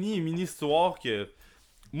une mini histoire que...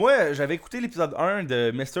 Moi, j'avais écouté l'épisode 1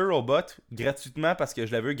 de Mr. Robot gratuitement parce que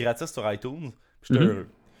je l'avais eu gratis sur iTunes. J'étais heureux.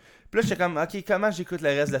 Puis là, j'étais comme, ok, comment j'écoute le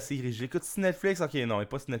reste de la série? Je l'écoute sur Netflix? Ok, non, elle est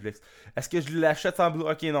pas sur Netflix. Est-ce que je l'achète en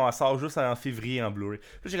Blu-ray? Ok, non, elle sort juste en février en Blu-ray.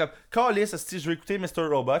 Puis là, j'étais comme, calisse, je vais écouter Mr.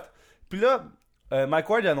 Robot. Puis là, Mike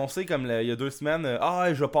Ward a annoncé comme il y a 2 semaines,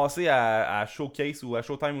 je vais passer à Showcase ou à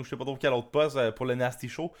Showtime ou je sais pas trop quel autre poste pour le Nasty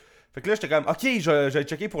Show. Fait que là, j'étais comme, ok, je vais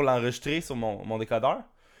checker pour l'enregistrer sur mon décodeur,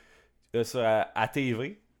 à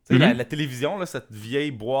TV. Tu sais, la télévision, là, cette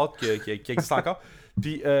vieille boîte qui existe encore.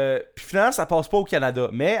 Puis finalement, ça passe pas au Canada.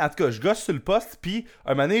 Mais en tout cas, je gosse sur le poste, puis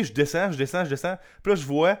un moment donné, je descends. Puis là, je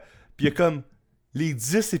vois, puis il y a comme les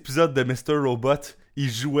 10 épisodes de Mr. Robot. Ils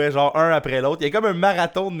jouaient genre un après l'autre. Il y a comme un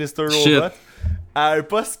marathon de Mr. Robot à un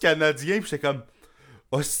poste canadien, puis j'étais comme,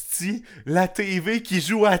 hostie, la TV qui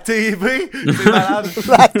joue à TV! C'est malade!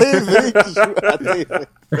 La TV qui joue à TV!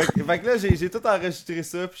 Fait que là, j'ai tout enregistré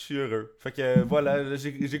ça, puis je suis heureux. Fait que voilà,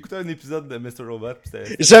 j'ai écouté un épisode de Mr. Robot.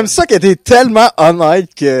 J'aime ça qu'elle était tellement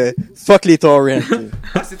honnête que fuck les torrents.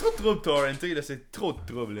 C'est trop de trouble, torrenté, là, c'est trop de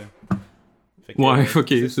trouble, là. Fait que, ouais,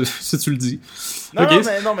 ok, si tu le dis. Non, okay.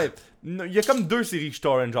 non, mais il y a comme 2 séries que je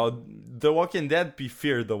torrent, genre The Walking Dead puis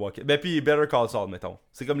Fear the Walking Dead. Ben, puis Better Call Saul, mettons.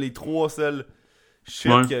 C'est comme les 3 seuls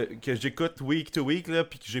shit que j'écoute week to week, là,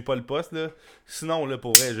 puis que j'ai pas le poste, là. Sinon, là,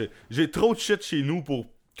 pour vrai, j'ai trop de shit chez nous pour,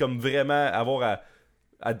 comme, vraiment avoir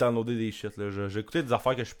à downloader des shit, là. J'ai écouté des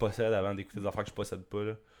affaires que je possède avant d'écouter des affaires que je possède pas,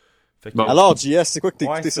 là. Fait que, bon. Alors, JS, c'est quoi que t'as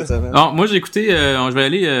écouté cette semaine? Non, moi, j'ai écouté, je vais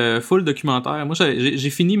aller full documentaire. Moi, j'ai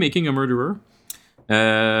fini Making a Murderer.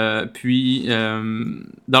 Puis,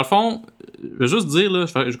 dans le fond, je vais juste dire, là,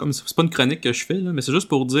 comme c'est pas une chronique que je fais, là, mais c'est juste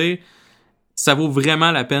pour dire, ça vaut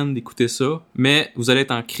vraiment la peine d'écouter ça, mais vous allez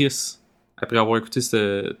être en crise après avoir écouté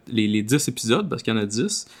les 10 épisodes, parce qu'il y en a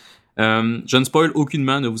 10. Je ne spoil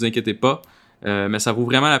aucunement, ne vous inquiétez pas, mais ça vaut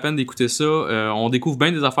vraiment la peine d'écouter ça. On découvre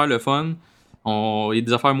bien des affaires le fun. Il y a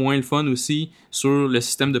des affaires moins le fun aussi sur le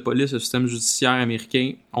système de police, le système judiciaire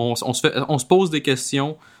américain. On se pose des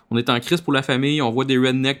questions. On est en crise pour la famille, on voit des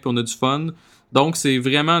rednecks puis on a du fun. Donc, c'est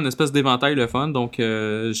vraiment une espèce d'éventail le fun. Donc,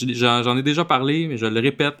 j'en ai déjà parlé, mais je le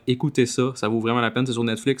répète, écoutez ça. Ça vaut vraiment la peine. C'est sur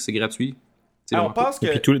Netflix, c'est gratuit. On pense que...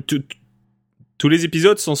 Et puis tous les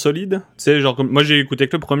épisodes sont solides. Tu sais, genre, moi j'ai écouté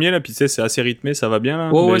que le premier, là, puis tu sais, c'est assez rythmé, ça va bien,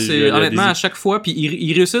 là. Ouais, c'est honnêtement, à chaque fois, puis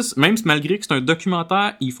ils réussissent, même malgré que c'est un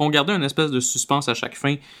documentaire, ils font garder une espèce de suspense à chaque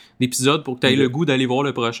fin d'épisode pour que tu aies le goût d'aller voir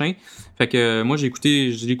le prochain. Fait que moi, je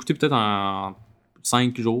l'ai écouté peut-être en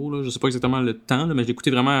 5 jours, là. Je sais pas exactement le temps, là, mais je l'ai écouté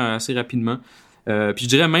vraiment assez rapidement. Puis je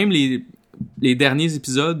dirais même les derniers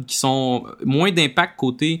épisodes qui sont moins d'impact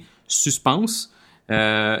côté suspense,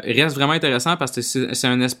 restent vraiment intéressants parce que c'est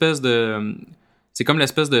une espèce de... C'est comme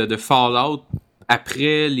l'espèce de fallout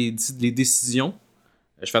après les décisions.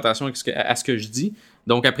 Je fais attention à ce que je dis.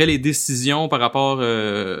 Donc, après les décisions par rapport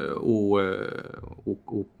aux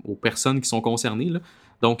personnes qui sont concernées. Là.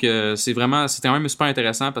 Donc, c'est quand même super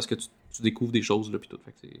intéressant parce que tu découvres des choses. Là, puis tout.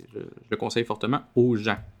 Fait que je le conseille fortement aux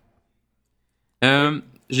gens.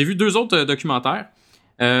 J'ai vu 2 autres documentaires.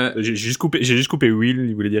 J'ai juste coupé Will,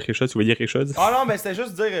 il voulait dire quelque chose. Tu voulais dire quelque chose? Ah non, mais c'était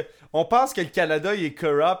juste dire, on pense que le Canada il est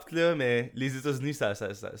corrupt, là, mais les États-Unis, ça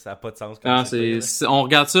a pas de sens. On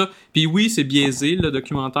regarde ça. Puis oui, c'est biaisé, le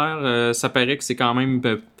documentaire. Ça paraît que c'est quand même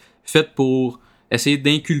fait pour essayer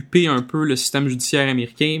d'inculper un peu le système judiciaire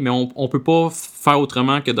américain, mais on peut pas faire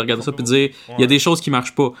autrement que de regarder ça et dire, il y a des choses qui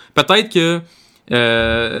marchent pas. Peut-être que, tu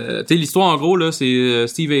sais, l'histoire en gros, là, c'est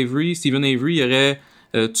Stephen Avery, il aurait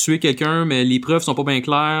tuer quelqu'un, mais les preuves sont pas bien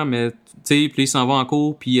claires, mais tu sais, puis il s'en va en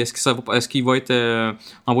cours, puis est-ce qu'il va être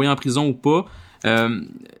envoyé en prison ou pas?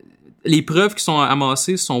 Les preuves qui sont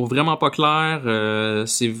amassées sont vraiment pas claires.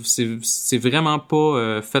 C'est vraiment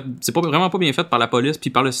pas fait. C'est vraiment pas bien fait par la police puis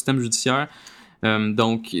par le système judiciaire.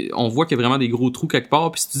 Donc, on voit qu'il y a vraiment des gros trous quelque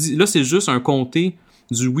part. Puis si tu dis, là, c'est juste un comté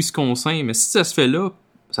du Wisconsin, mais si ça se fait là,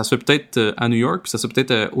 ça se fait peut-être à New York, puis ça se fait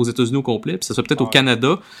peut-être aux États-Unis au complet, puis ça se fait peut-être au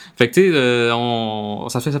Canada. Fait que, tu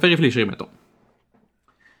sais, ça fait réfléchir, mettons.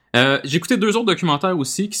 J'ai écouté 2 autres documentaires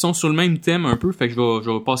aussi qui sont sur le même thème un peu, fait que je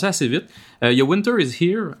vais passer assez vite. Il y a Winter is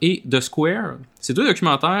Here et The Square. C'est 2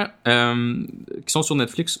 documentaires qui sont sur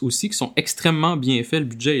Netflix aussi, qui sont extrêmement bien faits. Le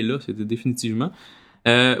budget est là, c'est définitivement.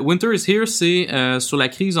 Winter is Here, c'est sur la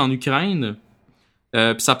crise en Ukraine.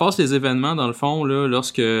 Puis ça passe les événements, dans le fond, là,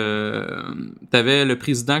 lorsque t'avais le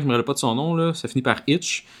président, je me rappelle pas de son nom, là, ça finit par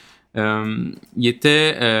Hitch.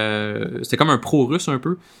 C'était comme un pro-russe un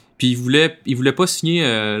peu. Puis il voulait pas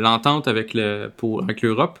signer l'entente avec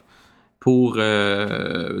l'Europe pour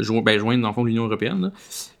joindre dans le fond l'Union européenne. Là.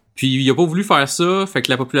 Puis il a pas voulu faire ça, fait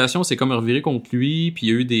que la population s'est comme revirée contre lui. Puis il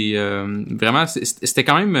y a eu des vraiment, c'était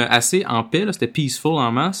quand même assez en paix, là, c'était peaceful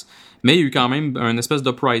en masse. Mais il y a eu quand même un espèce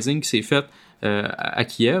d'uprising qui s'est fait à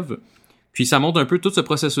Kiev. Puis ça montre un peu tout ce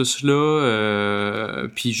processus-là,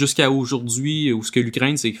 puis jusqu'à aujourd'hui, où ce que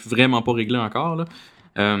l'Ukraine, c'est vraiment pas réglé encore, là.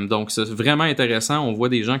 Donc c'est vraiment intéressant. On voit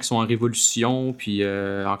des gens qui sont en révolution, puis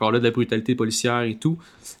encore là de la brutalité policière et tout.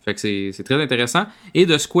 Fait que c'est très intéressant. Et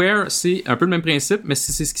The Square, c'est un peu le même principe, mais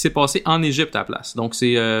c'est ce qui s'est passé en Égypte à la place. Donc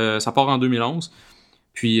ça part en 2011.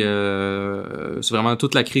 Puis c'est vraiment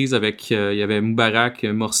toute la crise avec il y avait Moubarak,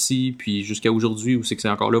 Morsi, puis jusqu'à aujourd'hui où c'est que c'est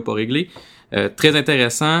encore là pas réglé. Très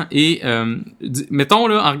intéressant. Et mettons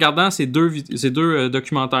là, en regardant ces deux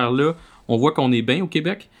documentaires là, on voit qu'on est bien au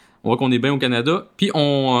Québec. On voit qu'on est bien au Canada, puis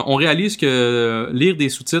on réalise que lire des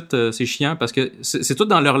sous-titres, c'est chiant parce que c'est tout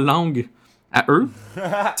dans leur langue à eux. Tu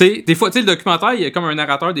sais, des fois, tu sais, le documentaire, il y a comme un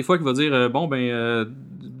narrateur des fois qui va dire je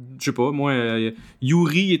sais pas, moi,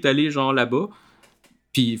 Yuri est allé genre là-bas.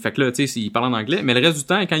 Puis fait que là, tu sais, il parle en anglais, mais le reste du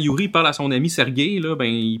temps, quand Yuri parle à son ami Sergei, là, ben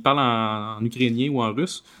il parle en ukrainien ou en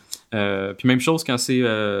russe. Puis même chose quand c'est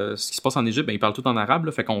ce qui se passe en Égypte, ben il parle tout en arabe,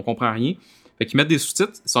 là, fait qu'on comprend rien. Fait qu'ils mettent des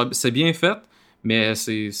sous-titres, c'est bien fait. Mais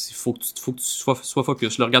faut que tu sois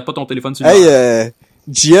focus. Ne regarde pas ton téléphone sur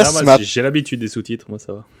j'ai l'habitude des sous-titres, moi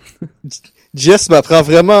ça va. JS m'apprend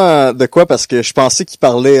vraiment de quoi parce que je pensais qu'il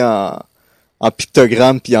parlait en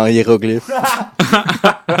pictogramme puis en hiéroglyphe.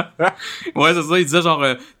 Ouais, c'est ça, il disait genre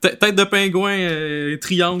tête de pingouin,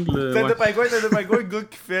 triangle. Tête de pingouin, gars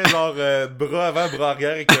qui fait genre bras avant, bras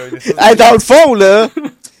arrière avec un hey, dans le fond là,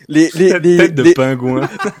 les tête de pingouin.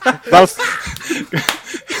 Dans le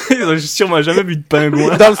j'ai sûrement jamais vu de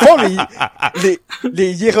pingouin. Dans le fond,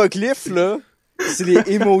 les hiéroglyphes, là, c'est les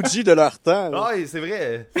emojis de leur temps. Là. Ah, oui, c'est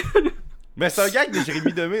vrai. Mais c'est un gag de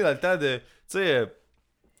Jérémy Demé dans le temps de... Tu sais,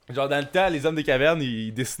 genre dans le temps, les hommes des cavernes,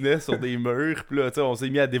 ils dessinaient sur des murs. Puis là, tu sais, on s'est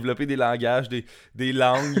mis à développer des langages, des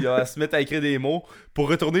langues, à se mettre à écrire des mots pour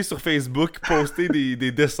retourner sur Facebook, poster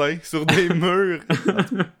des dessins sur des murs.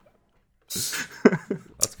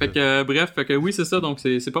 Fait que oui, c'est ça. Donc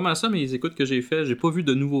c'est pas mal ça mes écoutes que j'ai fait. J'ai pas vu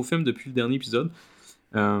de nouveaux films depuis le dernier épisode.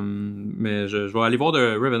 Mais je vais aller voir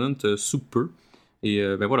The Revenant sous peu. Et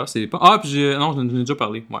ben voilà, c'est pas... Ah, puis non, j'en ai déjà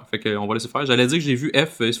parlé. Ouais, fait qu'on va laisser faire. J'allais dire que j'ai vu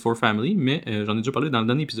F is for Family, mais j'en ai déjà parlé dans le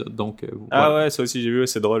dernier épisode, donc... Ah ouais, ça aussi j'ai vu,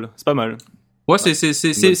 c'est drôle. C'est pas mal. Ouais,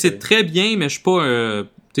 c'est très bien, mais je suis pas...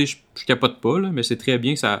 tu sais, je capote pas, là, mais c'est très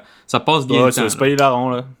bien, ça passe bien le temps. C'est pas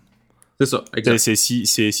hilarant, là. C'est ça, exact. C'est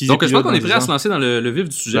 6 donc, je pense qu'on est prêt à se lancer dans le vif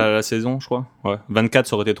du sujet. La saison, je crois. Ouais. 24,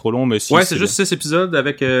 ça aurait été trop long, mais 6... Ouais, c'est juste 6 épisodes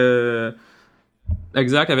avec...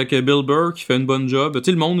 Exact, avec Bill Burr qui fait une bonne job. Tu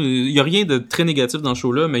sais, le monde, il y a rien de très négatif dans ce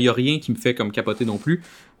show-là, mais il y a rien qui me fait comme capoter non plus.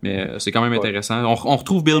 Mais c'est quand même intéressant. On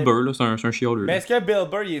retrouve Bill Burr, là, c'est un chialeux. Mais est-ce que Bill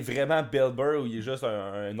Burr, il est vraiment Bill Burr ou il est juste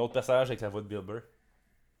un autre personnage avec la voix de Bill Burr?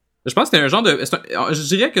 Je pense que c'est un genre de... je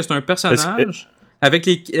dirais que c'est un personnage avec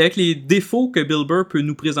les défauts que Bill Burr peut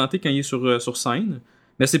nous présenter quand il est sur scène,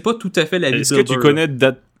 mais c'est pas tout à fait la vie de Bill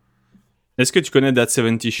Burr. Est-ce que tu connais That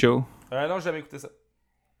 70 Show? Non, j'ai jamais écouté ça.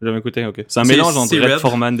 Jamais écouté, ok. C'est un mélange entre Red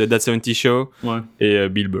Foreman de That 70 Show et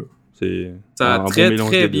Bill Burr. Ça a très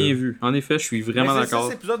très bien vu. En effet, je suis vraiment d'accord.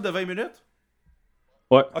 C'est 6 épisodes de 20 minutes?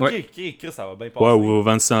 Ouais. Ok, Chris, ça va bien passer. Ouais, ou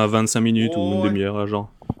 25 minutes ou une demi-heure,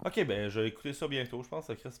 genre. Ok, ben je vais écouter ça bientôt, je pense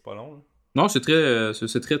que Chris, c'est pas long. Là. Non, c'est très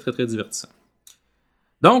très très divertissant.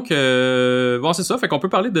 Donc, bon, c'est ça, fait qu'on peut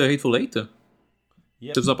parler de Hateful Eight.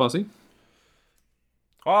 Qu'est-ce que vous en pensez?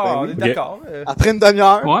 On est d'accord. Après une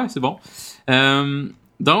demi-heure. Ouais, c'est bon.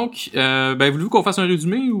 Donc, voulez-vous qu'on fasse un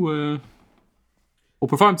résumé ou... On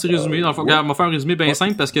peut faire un petit résumé. Dans le fond, regarde, on va faire un résumé bien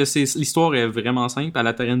simple parce que l'histoire est vraiment simple. À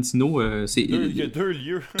la Tarantino, il y a 2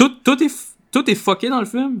 lieux. Tout est fucké dans le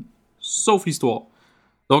film, sauf l'histoire.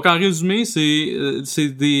 Donc, en résumé, c'est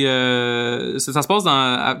des... ça se passe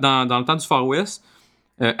dans le temps du Far West.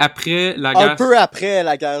 Après la guerre... Un peu après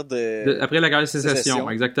la guerre de... Après la guerre de sécession,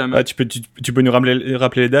 exactement. Ah, tu peux nous rappeler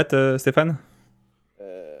les dates, Stéphane?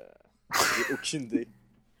 J'ai aucune idée.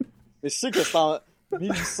 Mais je sais que c'est en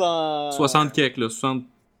 1800... 60 quelques, là.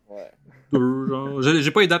 62, genre.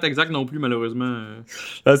 J'ai pas les dates exactes non plus, malheureusement.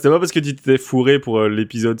 Ah, c'était pas parce que tu t'étais fourré pour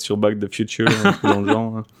l'épisode sur Back to the Future, dans le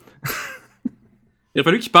genre. Hein. Il a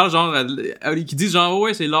fallu qu'ils parlent, genre, qu'ils disent, genre,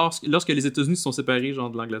 ouais, c'est lorsque les États-Unis se sont séparés, genre,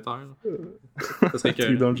 de l'Angleterre. Ça serait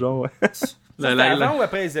que... dans le genre, ouais. Avant ou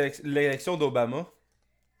après l'élection d'Obama?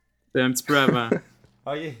 C'est un petit peu avant.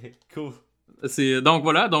 Ok, cool. Donc,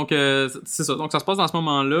 voilà, c'est ça. Donc, ça se passe dans ce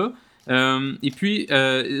moment-là. Et puis,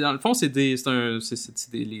 dans le fond, c'est des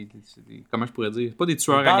comment je pourrais dire? Pas des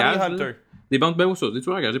tueurs à gages. Des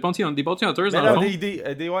tueurs à gages. Des bounty hunters, dans le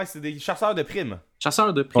fond. C'est des chasseurs de primes.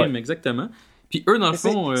 Chasseurs de primes, exactement. Puis eux, dans le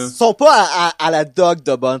fond... Ils sont pas à la dog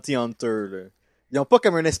de Bounty Hunter, là. Ils ont pas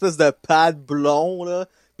comme une espèce de pad blond, là.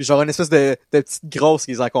 Puis genre une espèce de petite grosse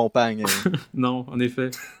qui les accompagne. Non, en effet.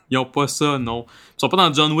 Ils ont pas ça, non. Ils sont pas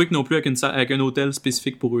dans John Wick non plus avec un hôtel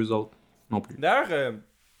spécifique pour eux autres. Non plus. D'ailleurs,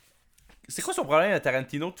 c'est quoi son problème à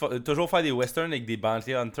Tarantino de toujours faire des westerns avec des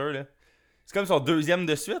Bounty Hunters, là? C'est comme son 2e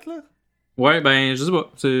de suite, là? Ouais, ben, je sais pas.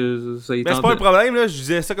 C'est pas un problème, là. Je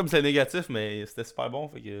disais ça comme c'est négatif, mais c'était super bon,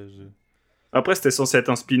 fait que... Après, c'était censé être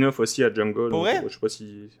un spin-off aussi à Django. Pour vrai? Je sais pas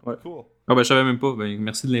si... Ouais. Cool. Ah ben, je savais même pas. Ben,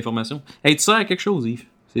 merci de l'information. Hey, tu sers à quelque chose, Yves.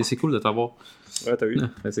 C'est cool de t'avoir. Ouais, t'as vu?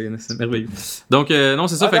 C'est merveilleux. Donc, non,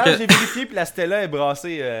 c'est ça. Fait que... J'ai vérifié, puis la Stella est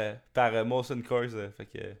brassée par Molson Coors. Fait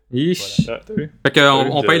que... Voilà. T'as vu? Fait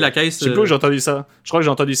qu'on paye la caisse... Je sais pas où j'ai entendu ça. Je crois que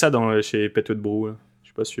j'ai entendu ça chez Petwood Brew. Là. Je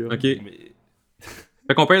suis pas sûr. Ok. Mais...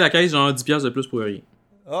 Fait qu'on paye la caisse genre 10$ de plus pour rien.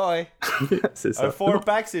 Ah ouais. C'est ça. Un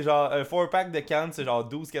 4-pack, c'est genre... Un 4-pack de cannes, c'est genre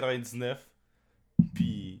 12,99$.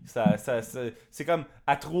 Puis c'est comme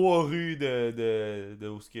à 3 rues de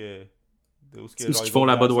où ce que... Où ce qu'ils font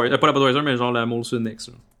la Budweiser. Pas la Budweiser, mais genre la Molson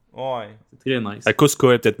X. Ouais. C'est très nice. À Costco,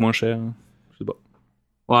 elle est peut-être moins cher. Hein. Je sais pas.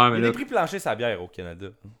 Ouais, mais il y a des prix planchers sa bière au Canada.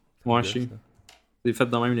 Ouais, je sais. C'est fait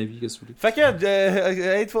dans même la vie, qu'est-ce que tu veux. Fait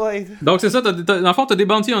que, Hateful Eight. Donc c'est ça, dans le fond, t'as des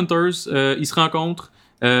Bounty Hunters, ils se rencontrent,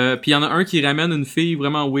 puis il y en a un qui ramène une fille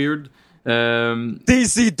vraiment weird.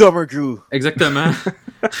 Daisy Domergue. Exactement.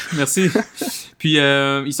 Merci. Puis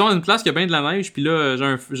ils sont dans une place qui a bien de la neige, puis là,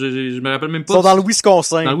 je me rappelle même pas. Ils sont dans le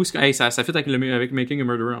Wisconsin. Dans le Wisconsin. Hey, ça fit avec Making a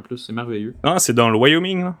Murderer en plus, c'est merveilleux. Ah, c'est dans le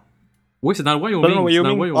Wyoming, là? Oui, c'est dans le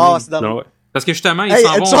Wyoming. Ah, c'est dans le... Parce que justement, ils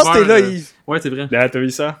s'en vont chance vers... t'es là, Yves. Ouais, c'est vrai. Là, t'as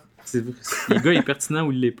vu ça? Le gars est pertinent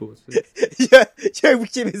ou il l'est pas. Il y a un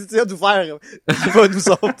Wikipédia ouvert qui va nous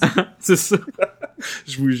autres. C'est ça.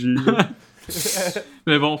 Je vous jure.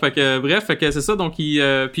 Mais bon, fait que c'est ça. Donc, puis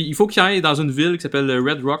il faut qu'il aille dans une ville qui s'appelle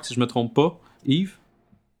Red Rock, si je me trompe pas. Yves?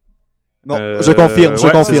 Non, je confirme.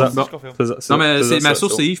 Non, mais ma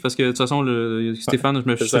source, c'est Yves, parce que de toute façon, Stéphane, je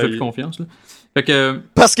me suis fait plus confiance. Là. Fait que...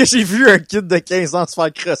 Parce que j'ai vu un kid de 15 ans se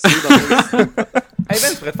faire crosser dans le... Hey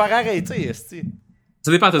Ben, tu pourrais te faire arrêter, esti. Ça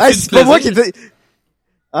dépend, t'as-tu du plaisir? Moi qui...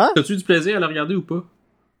 Hein? T'as-tu du plaisir à le regarder ou pas?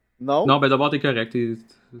 Non. Non, ben d'abord, t'es correct.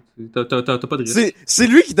 T'as pas de risque. C'est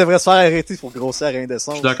lui qui devrait se faire arrêter pour grossière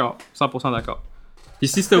indécence. Je suis d'accord. 100% d'accord. Pis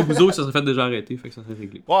si c'était au Gouzeau, ça serait fait déjà arrêter, fait que ça serait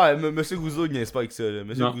réglé. Ouais, Monsieur Gouzeau, il niaise pas avec ça, là.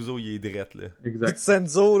 Monsieur Gouzeau, il est drette, là. Exact.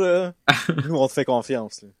 Senzo, là, nous, on te fait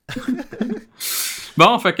confiance, là.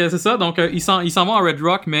 Bon, fait que c'est ça. Donc, ils s'en vont à Red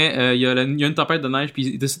Rock, mais il y a une tempête de neige, puis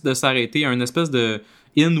ils décident de s'arrêter à une espèce de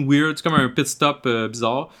inn weird. C'est comme un pit stop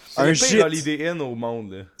bizarre. C'est un shit. Holiday Inn au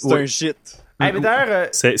monde, là. C'est un shit. Hey, mais d'ailleurs...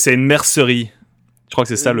 C'est une mercerie. Je crois que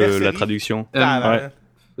c'est ça la traduction. Ouais.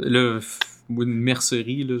 Une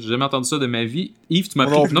mercerie, là. J'ai jamais entendu ça de ma vie. Yves, tu m'as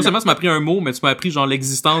appris... Non seulement tu m'as appris un mot, mais tu m'as appris genre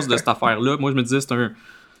l'existence de cette affaire-là. Moi, je me disais c'est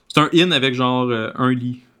un inn avec genre un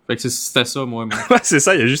lit. Fait que c'était ça, moi. Ouais, c'est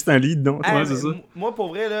ça, il y a juste un lit dedans. Ouais, c'est ça. Moi, pour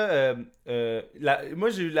vrai, là, moi,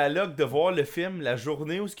 j'ai eu la luck de voir le film la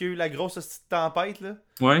journée où il y a eu la grosse petite tempête, là.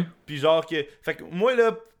 Ouais. Puis genre que... Fait que moi,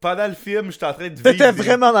 là, pendant le film, j'étais en train de vivre... T'étais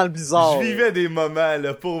vraiment dans le bizarre. Je vivais des moments,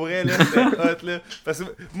 là. Pour vrai, là, c'était hot, là. Parce que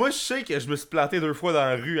moi, je sais que je me suis planté 2 fois dans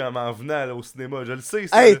la rue en m'en venant, là, au cinéma. Je le sais,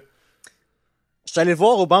 ça, hey! Là. Je suis allé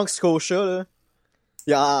voir au Banque Scotia, là.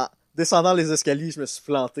 Puis en descendant les escaliers, je me suis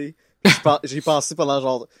planté. J'ai pensé pendant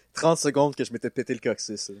genre 30 secondes que je m'étais pété le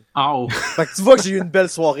coccyx. Oh. Fait que tu vois que j'ai eu une belle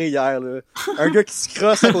soirée hier, là. Un gars qui se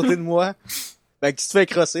crosse à côté de moi. Ben, qui se fait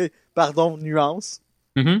crosser. Pardon, nuance.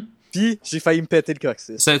 Mm-hmm. Puis, j'ai failli me péter le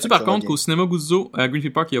coccyx. Savais-tu par contre qu'au cinéma Guzzo, à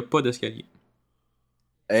Greenfield Park, il n'y a pas d'escalier?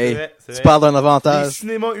 Hey, c'est vrai. parles d'un avantage. Les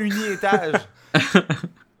cinémas uni-étage.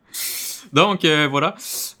 Donc, voilà.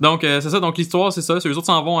 Donc, c'est ça. Donc, l'histoire, c'est ça. Eux autres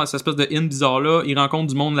s'en vont à cette espèce de inn bizarre-là. Ils rencontrent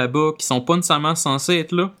du monde là-bas qui sont pas nécessairement censés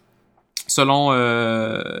être là. Selon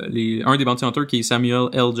un des bounty hunters qui est Samuel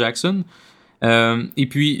L. Jackson. Et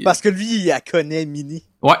puis... Parce que lui, il connaît Minnie.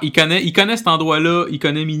 Ouais, il connaît cet endroit-là, il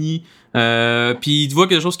connaît Minnie. Puis il voit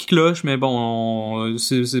quelque chose qui cloche, mais bon,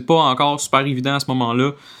 c'est pas encore super évident à ce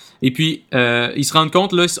moment-là. Et puis, ils se rendent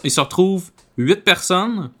compte, là, ils se retrouvent 8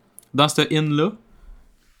 personnes dans ce inn-là.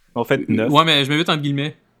 En fait, 9. Ouais, mais je mets 8 entre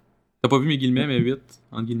guillemets. T'as pas vu mes guillemets, mais 8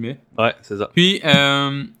 entre guillemets. Ouais, c'est ça. Puis,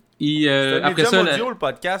 c'est après ça... audio, le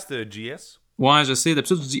podcast JS. Ouais, je sais.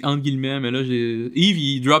 D'habitude, je dis entre guillemets, mais là, Yves,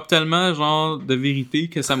 il drop tellement, genre, de vérité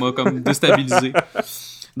que ça m'a comme déstabilisé.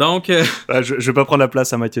 Donc... je vais pas prendre la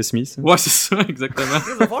place à Matthew Smith. Ouais, c'est ça, exactement.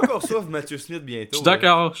 On va encore ça Matthew Smith bientôt.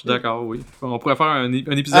 Je suis d'accord, oui. On pourrait faire un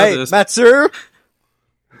épisode... Hey, Mathieu!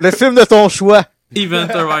 Le film de ton choix! Event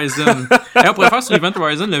Horizon. Et on pourrait faire sur Event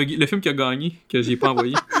Horizon le film qui a gagné, que j'ai pas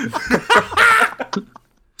envoyé.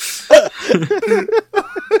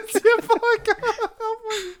 C'est pas encore...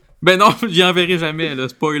 Ben non, j'y enverrai jamais, là.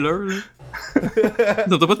 Spoiler, là.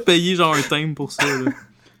 T'as pas de payer genre un thème pour ça, là.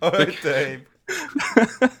 Un thème.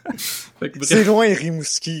 C'est loin,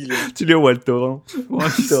 Rimouski, là. Tu l'es au Waltoran. Ouais,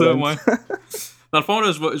 c'est ça, ouais. Dans le fond,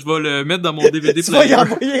 là, je vais le mettre dans mon DVD tu vas y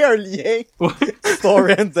envoyer un lien. Ouais.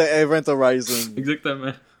 Torrent de Event Horizon.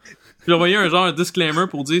 Exactement. Puis j'ai envoyé un disclaimer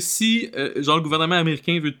pour dire si genre le gouvernement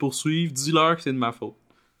américain veut te poursuivre, dis-leur que c'est de ma faute.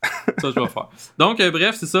 Ça, je vais faire. Donc,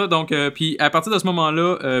 bref, c'est ça. Donc, puis à partir de ce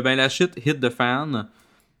moment-là, ben la shit hit the fan.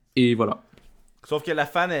 Et voilà. Sauf que la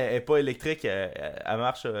fan est pas électrique, elle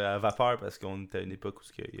marche à vapeur parce qu'on est à une époque où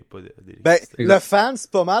il n'y a pas d'électricité. Ben, le fan,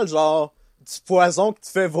 c'est pas mal genre du poison que tu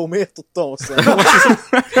fais vomir tout ton sang.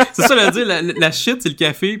 C'est ça, dire la shit, c'est le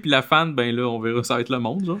café, puis la fan, ben là, on verra, ça va être le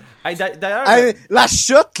monde, genre. Hey, d'ailleurs... Hey, la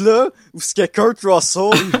shot, là, où ce que Kurt Russell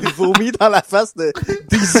il vomit dans la face de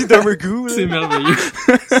Daisy Domergue, là. C'est merveilleux.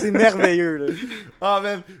 C'est merveilleux, là. Ah,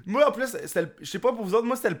 même. Moi, en plus, je sais pas pour vous autres,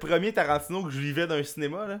 moi, c'était le premier Tarantino que je vivais dans un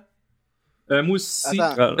cinéma, là. Moi aussi.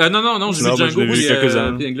 Non, j'ai vu Django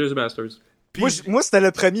quelques-uns. et Inglourious Basterds. Puis, moi, c'était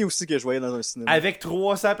le premier aussi que je voyais dans un cinéma. Avec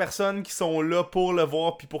 300 personnes qui sont là pour le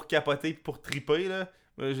voir, puis pour capoter, puis pour triper, là.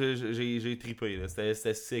 J'ai trippé, là.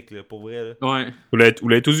 C'était sick, là, pour vrai, là. Ouais. Vous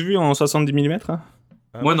l'avez tous vu en 70 mm, hein?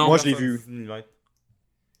 Moi, non. Moi, je l'ai vu.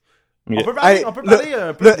 Okay. On peut parler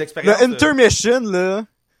un peu de l'expérience. Le intermission, là,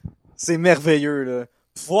 c'est merveilleux, là.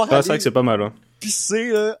 Pouvoir c'est vrai que c'est pas mal, hein. Pisser,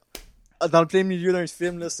 là, dans le plein milieu d'un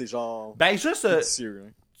film, là, c'est genre... Ben, juste... vicieux,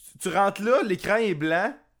 hein. Tu rentres là, l'écran est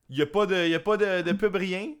blanc, y a pas de pub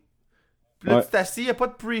rien. Puis là, tu t'assis, y'a pas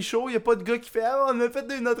de pre-show, y'a pas de gars qui fait « Ah, on a fait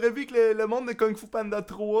une entrevue avec le monde de Kung Fu Panda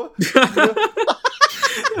 3. »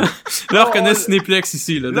 Là, on reconnaît Cinéplex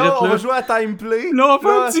ici, là. Là, on va jouer à Time Play. Là, on fait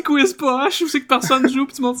un petit quiz poche, où c'est que personne joue,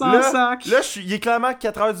 pis tu montes ça en sac. Là, il est clairement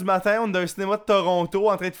 4h du matin, on est dans un cinéma de Toronto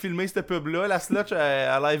en train de filmer cette pub-là. La slotch, elle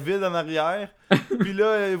a l'air vide en arrière. Puis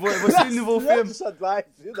là, voici le nouveau film. Ça devait être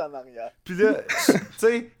vide en arrière. Puis là, tu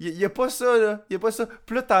sais, il y a pas ça, là. Il y a pas ça.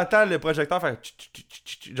 Puis là, t'entends le projecteur faire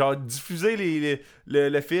genre diffuser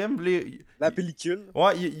le film. La pellicule.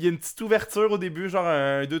 Ouais, il y a une petite ouverture au début, genre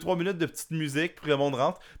 2-3 minutes de petite musique pour que le monde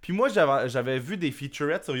rentre. Puis moi, j'avais vu des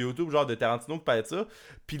featurettes sur YouTube, genre de Tarantino qui parlait de ça.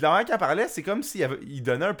 Puis la manière qu'il parlait, c'est comme s'il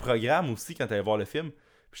donnait un programme aussi quand t'allais voir le film.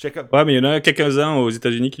 Comme... Ouais, mais il y en a quelques-uns aux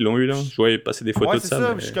États-Unis qui l'ont eu, là. Je voyais passer des photos ouais, de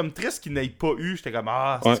ça. Mais... je suis comme triste qu'ils n'aient pas eu. J'étais comme,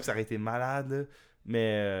 c'est que ça aurait été malade, là.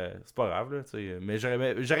 Mais c'est pas grave, là. T'sais. Mais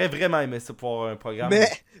j'aurais vraiment aimé ça pour avoir un programme. Mais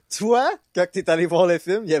toi, quand t'es allé voir le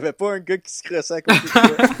film, il y avait pas un gars qui se crossait à côté de toi.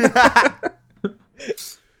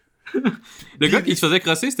 Le gars qui se faisait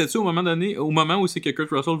crosser, c'était-tu au moment où c'est que Kurt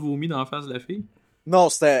Russell vomit dans la face de la fille? Non,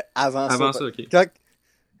 c'était avant ça. Avant ça, ok. Quand...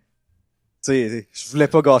 Tu sais, je voulais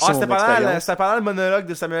pas gâcher mon expérience. C'était pendant le monologue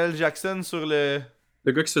de Samuel L. Jackson sur le...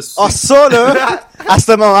 Le gars qui se fait... Ah, ça, là! À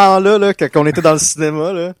ce moment-là, là, quand on était dans le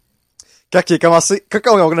cinéma, là, quand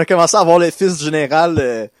on a commencé à voir le fils du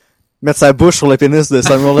général mettre sa bouche sur le pénis de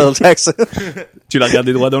Samuel L. Jackson. Tu l'as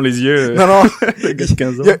regardé droit dans les yeux. Non. Le gars de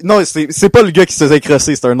 15 ans. Non, c'est pas le gars qui se faisait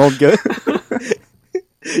crosser, c'est un autre gars.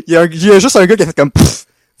 il y a juste un gars qui a fait comme,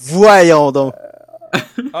 voyons donc.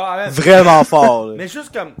 Vraiment fort, là. Mais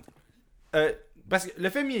juste comme... parce que le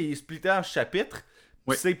film il est splitté en chapitres.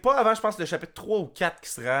 Oui. C'est pas avant, je pense, le chapitre 3 ou 4 qui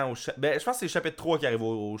se rend au chapitre. Ben, je pense que c'est le chapitre 3 qui arrive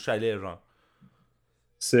au chalet, genre.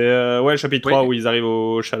 C'est le chapitre 3 où ils arrivent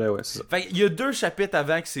au chalet, ouais, c'est ça. Fait il y a 2 chapitres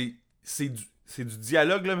avant que c'est du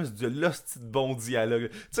dialogue, là, mais c'est de l'hostie de bon dialogue.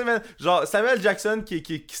 Tu sais, genre, Samuel Jackson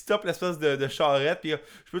qui stoppe l'espèce de charrette, pis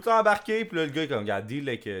je peux t'embarquer, pis là, le gars, comme, regarde, deal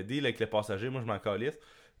avec les passagers, moi, je m'en calisse.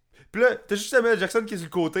 Pis là, t'as juste Samuel Jackson qui est sur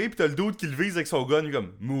le côté, pis t'as le dude qui le vise avec son gun,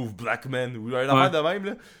 comme Move Black Man, ou un affaire de même,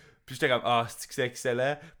 là. Pis j'étais comme, c'est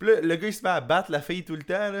excellent. Pis là, le gars il se met à battre la fille tout le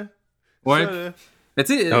temps, là. Ouais. Ça, là. Mais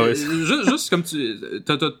tu sais, juste comme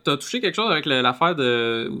t'as touché quelque chose avec l'affaire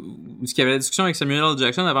de où il y avait la discussion avec Samuel L.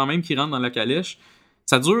 Jackson avant même qu'il rentre dans la calèche.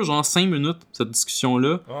 Ça dure genre 5 minutes, cette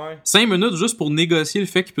discussion-là. Ouais. 5 minutes juste pour négocier le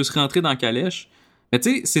fait qu'il puisse rentrer dans la calèche. Mais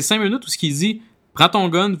tu sais, c'est 5 minutes où ce qu'il dit, prends ton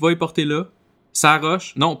gun, va y porter là. Ça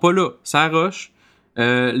roche. Non, pas là. Ça roche.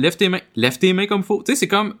 Lève tes mains comme faut. Tu sais, c'est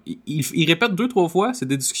comme... Il répète 2-3 fois. C'est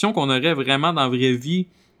des discussions qu'on aurait vraiment dans la vraie vie.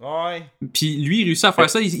 Ouais. Puis lui, il réussit à faire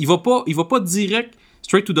ça. Il va pas direct,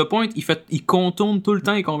 straight to the point. Il contourne tout le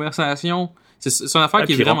temps les conversations. C'est une affaire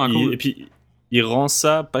qui est vraiment cool. Et puis, il rend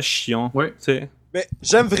ça pas chiant. Ouais. T'sais. Mais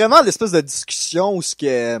j'aime vraiment l'espèce de discussion où ce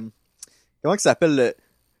que... Comment ça s'appelle le...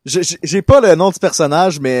 J'ai pas le nom du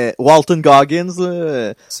personnage, mais Walton Goggins,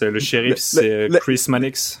 là... C'est le shérif, Chris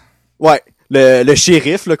Mannix. Ouais, le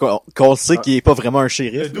shérif, là, qu'on sait qu'il est pas vraiment un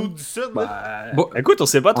shérif. Le dude du sud, là. Bon, écoute, on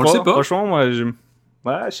sait pas trop. On le sait pas. Franchement,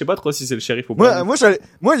 moi, je sais pas trop si c'est le shérif ou pas. Moi,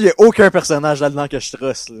 il y a aucun personnage là-dedans que je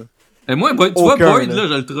truste, là. Moi, tu vois, Boyd, là,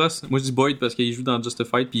 je le truste. Moi, je dis Boyd parce qu'il joue dans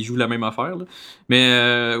Justified puis il joue la même affaire, là.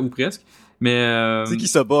 Mais, ou presque. Mais, c'est qui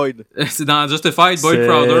ça, Boyd? C'est dans Justified, Boyd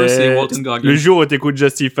Crowder, c'est Walton Goggins. Le jour où t'écoutes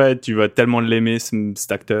Justified, tu vas tellement l'aimer,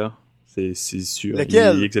 cet acteur. C'est sûr.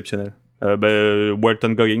 Lequel? Il est exceptionnel.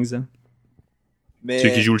 Walton Goggins. Hein. Mais...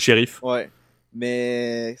 Celui qui joue le shérif. Ouais.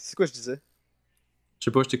 Mais, c'est quoi je disais? Je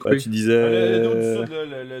sais pas, je t'ai coupé. Ouais, tu disais... Le dos du sud,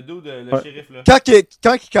 là, le dos de le shérif, là.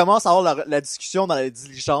 Quand il commence à avoir la discussion dans la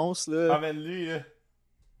diligence, là... Amène-lui, là.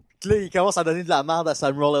 Pis là, il commence à donner de la merde à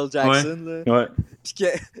Samuel L. Jackson, là. Ouais. Pis que...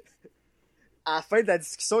 À la fin de la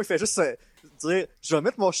discussion, il fait juste dire « Je vais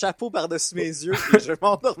mettre mon chapeau par-dessus mes yeux et je vais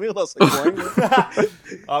m'endormir dans ce coin, là. »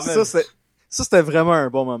 Ça, c'était vraiment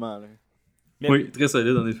un bon moment, là. Oui, très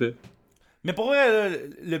solide, en effet. Mais pour vrai,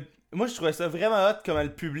 là, moi, je trouvais ça vraiment hot comment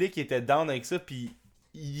le public était down avec ça, pis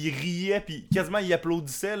il riait, pis quasiment il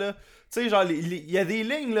applaudissait, là. Tu sais, genre, il y a des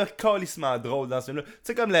lignes, là, calissement drôles dans ce film-là. Tu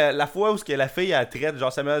sais, comme la fois où la fille, elle traite,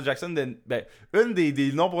 genre, Samuel Jackson de... Ben, une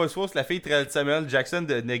des nombreuses fois où la fille traite Samuel Jackson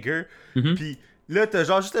de nigger. Mm-hmm. Pis là, t'as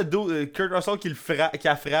genre juste Kurt Russell qui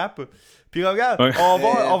la frappe. Pis regarde, ouais. on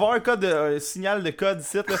va avoir un signal de code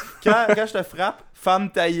ici, là. Quand je te frappe,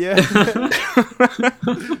 femme ta gueule.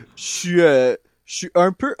 Je suis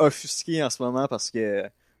un peu offusqué en ce moment parce que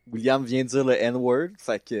William vient de dire le N-word,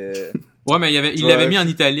 fait que... Ouais, mais il l'avait mis en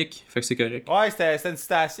italique, fait que c'est correct. Ouais, c'était une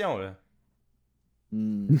citation, là.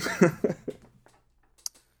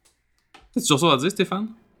 T'as toujours ça à dire, Stéphane?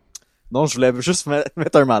 Non, je voulais juste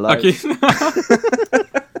mettre un malaise. Ok.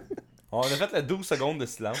 On a fait la 12 secondes de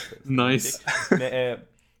silence. Nice. Mais,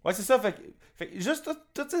 ouais, c'est ça, fait que juste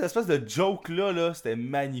toute cette espèce de joke-là, c'était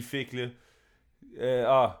magnifique,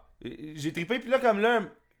 là. J'ai trippé, puis là, comme là...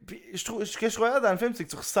 Puis ce que je trouvais dans le film, c'est que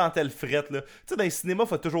tu ressentais le fret, là. Tu sais, dans les cinémas,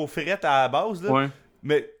 faut toujours fret à la base, là. Ouais.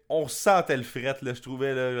 Mais on sentait le fret, là, je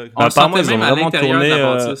trouvais, là. On le apparemment, sentait ils ont même à vraiment l'intérieur tourné, de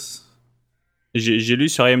la bâtisse. J'ai lu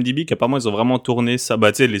sur IMDb qu'apparemment ils ont vraiment tourné ça.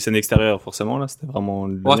 Bah, tu sais, les scènes extérieures, forcément, là, c'était vraiment.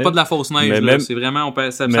 C'est pas de la fausse neige, là. C'est vraiment.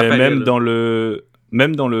 Ça paraît, même là.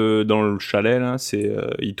 dans le chalet, là,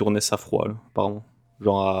 ils tournaient ça froid, là, apparemment.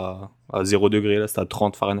 Genre à 0 degré, là, c'était à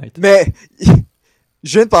 30 Fahrenheit. Mais,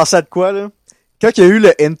 je viens de penser à de quoi, là? Quand il y a eu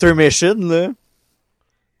le intermission, là.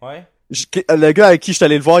 Ouais. Le gars avec qui je suis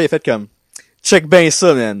allé le voir, il a fait comme, check ben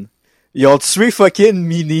ça, man. Ils ont tué fucking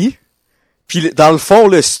Minnie. Pis dans le fond,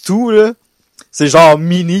 le stew, là, c'est genre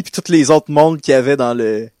Minnie pis tous les autres mondes qu'il y avait dans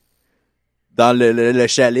le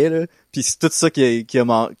chalet, là. Pis c'est tout ça qu'ils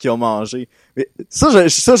ont mangé. Mais ça,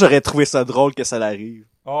 j'aurais trouvé ça drôle que ça l'arrive.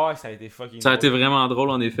 Oh, ça a été fucking Ça a été vraiment drôle,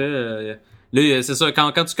 en effet. Là, c'est ça,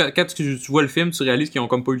 quand tu vois le film, tu réalises qu'ils ont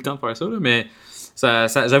comme pas eu le temps de faire ça, là, mais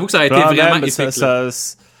j'avoue que ça a été vraiment épique.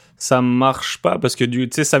 Ça marche pas parce que tu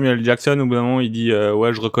sais, Samuel Jackson au bout d'un moment il dit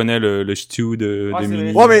ouais, je reconnais le stew de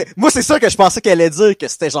Minnie. Ouais, mais moi c'est ça que je pensais qu'elle allait dire, que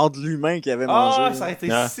c'était genre de l'humain qui avait mangé. Ah, ça a été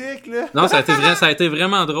sick, là. Non, ça a été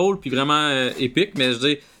vraiment drôle puis vraiment épique, mais je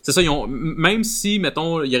dis, c'est ça, même si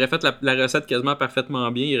mettons il aurait fait la recette quasiment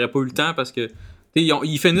parfaitement bien, il aurait pas eu le temps parce que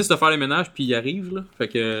ils finissent de faire le ménage puis ils arrivent là, fait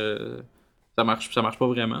que ça marche pas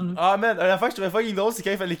vraiment. Là. Ah, man, la fois que je trouvais fucking drôle, c'est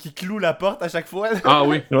quand il fallait qu'il cloue la porte à chaque fois. Là. Ah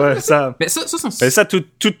oui. Ouais, ça. Mais ça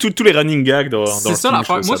tous les running gags dans c'est ça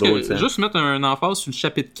l'affaire. Moi, juste mettre un emphase sur le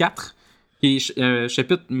chapitre 4, qui est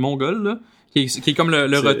chapitre mongol, là, qui est comme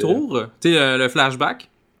le retour, tu sais, le flashback.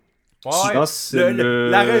 Ouais. Non, c'est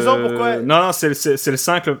la raison pourquoi. Non, c'est le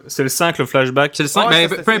 5, le flashback. C'est le 5, mais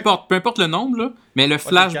peu importe le nombre, là, mais le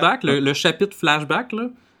flashback, le chapitre flashback, là,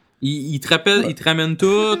 il te ramène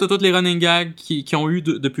toutes les running gags qui ont eu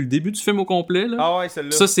depuis le début du film au complet, là. Ah ouais,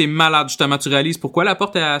 celle-là. Ça, c'est malade, justement. Tu réalises pourquoi la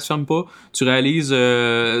porte, elle se ferme pas. Tu réalises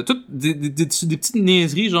toutes des petites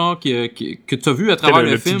niaiseries, genre, que tu as vu à travers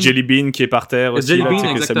le film. Le petit Jelly Bean qui est par terre aussi, Jelly Bean, que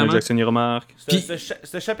exactement. Samuel Jackson y remarque.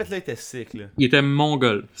 Ce chapitre-là était sick, là. Il était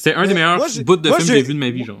mongol. C'était un des meilleurs bouts de film que j'ai vu de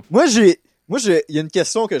ma vie, genre. Moi, il y a une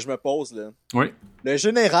question que je me pose, là. Oui. Le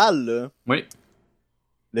général, là. Oui.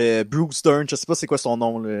 Le Bruce Dern, je sais pas c'est quoi son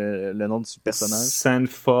nom, le nom du personnage.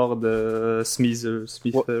 Sanford Smithers,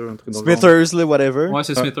 un truc dans Smithers, là, whatever. Ouais,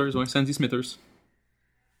 c'est Smithers, ouais. Sandy Smithers.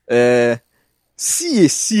 S'il est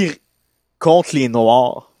si contre les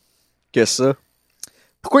Noirs que ça,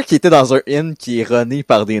 pourquoi qu'il était dans un inn qui est runné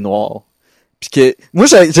par des Noirs? Puis que, moi,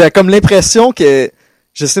 j'ai comme l'impression que,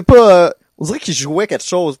 je sais pas, on dirait qu'il jouait quelque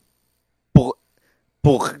chose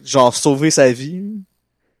pour genre, sauver sa vie.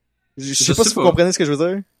 Je sais pas si vous comprenez ce que je veux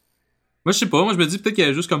dire. Moi, je sais pas. Moi, je me dis peut-être qu'il y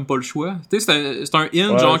a juste comme pas le choix. Tu sais, c'est un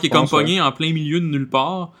inn, genre, qui est comme pogné en plein milieu de nulle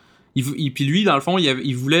part. Puis lui, dans le fond,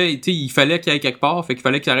 il voulait, tu sais, il fallait qu'il aille quelque part, fait qu'il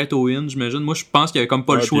fallait qu'il arrête au inn, j'imagine. Moi, je pense qu'il y avait comme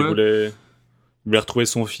pas le choix. Il voulait retrouver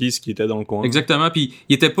son fils qui était dans le coin. Exactement. Puis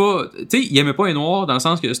il était pas, tu sais, il aimait pas les Noirs dans le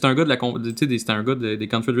sens que c'était un gars c'était un gars des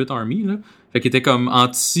Confederate Army, là. Fait qu'il était comme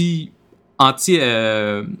anti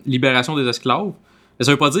libération des esclaves. Mais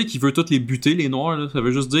ça veut pas dire qu'il veut tous les buter, les Noirs, là. Ça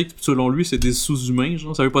veut juste dire que, selon lui, c'est des sous-humains,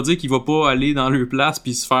 genre. Ça veut pas dire qu'il va pas aller dans leur place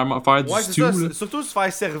pis se faire du stew, là. Surtout se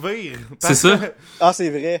faire servir. C'est ça. Ah, c'est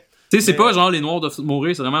vrai. Tu sais, c'est pas genre les Noirs doivent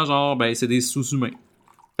mourir, c'est vraiment genre, ben, c'est des sous-humains.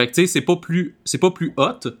 Fait que, tu sais, c'est pas plus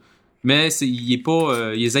hot, mais il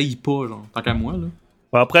les haït pas, genre, tant qu'à moi, là.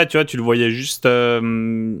 Après, tu vois, tu le voyais juste,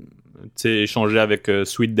 tu sais, échanger avec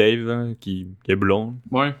Sweet Dave, hein, qui est blond.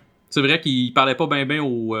 Ouais. C'est vrai qu'il parlait pas bien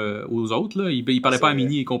aux autres, là. Il parlait pas à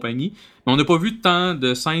Minnie et compagnie. Mais on n'a pas vu tant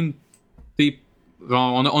de scènes.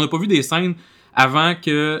 Genre, on n'a pas vu des scènes avant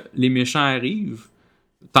que les méchants arrivent.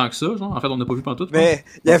 Tant que ça, genre. En fait, on n'a pas vu pantoute. Mais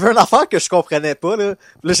il y avait une affaire que je comprenais pas, là.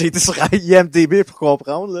 Là, j'ai été sur IMDb pour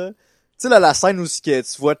comprendre, là. Tu sais, là, la scène où tu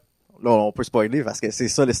vois. Là, on peut spoiler parce que c'est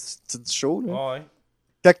ça le style du show, là. Ouais.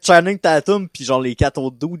 Quand Channing Tatum pis genre les 3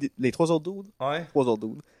 autres dudes. 3 autres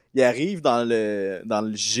dudes. Il arrive dans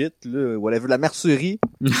le gîte, là, whatever, la mercerie.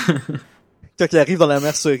 Quand il arrive dans la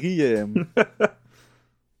mercerie...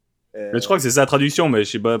 Mais je crois que c'est ça la traduction, mais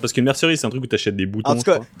je sais pas, parce qu'une mercerie, c'est un truc où t'achètes des boutons. En tout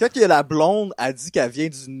cas, quand il y a la blonde, elle dit qu'elle vient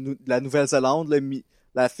de la Nouvelle-Zélande, là,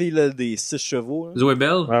 la fille là, des 6 chevaux. Là. Zoé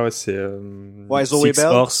Bell? Ouais, c'est... Zoé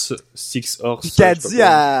Bell. Six Horse. Puis qu'elle dit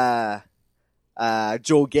à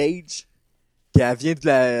Joe Gage qu'elle vient de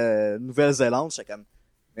la Nouvelle-Zélande, c'est comme...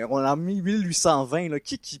 Mais on a mis 1820, là.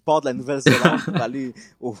 Qui part de la Nouvelle-Zélande pour aller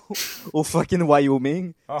au fucking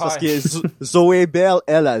Wyoming? Parce que Zoé Bell,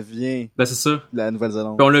 elle vient. Ben, c'est ça. De la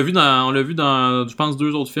Nouvelle-Zélande. Puis on l'a vu dans, je pense,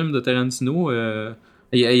 2 autres films de Tarantino. Elle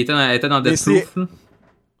était dans Death Proof, là.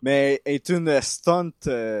 Mais elle est une stunt,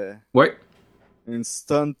 ouais. Une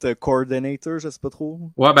stunt coordinator, je sais pas trop.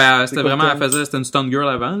 Ouais, ben, c'était vraiment, c'était une stunt girl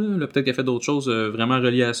avant, là. Peut-être qu'elle fait d'autres choses vraiment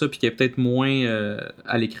reliées à ça, puis qu'elle est peut-être moins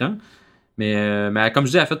à l'écran. Mais comme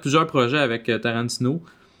je dis, elle a fait plusieurs projets avec Tarantino.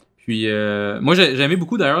 Puis moi j'ai aimé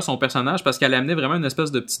beaucoup d'ailleurs son personnage parce qu'elle amenait vraiment une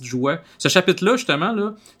espèce de petite joie. Ce chapitre-là justement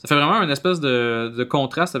là, ça fait vraiment une espèce de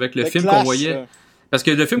contraste avec le film qu'on voyait. Parce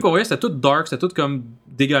que le film qu'on voyait c'était tout dark, c'était tout comme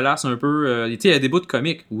dégueulasse un peu. Tu sais, il y a des bouts de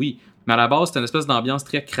comiques, oui, mais à la base c'était une espèce d'ambiance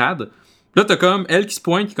très crade. Puis là t'as comme elle qui se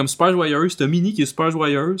pointe, qui est comme super joyeuse, t'as Minnie qui est super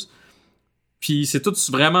joyeuse. Puis c'est tout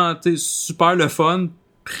vraiment super le fun,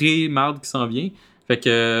 pré-marde qui s'en vient. Fait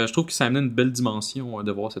que je trouve que ça amène une belle dimension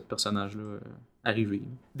de voir cette personnage-là arriver.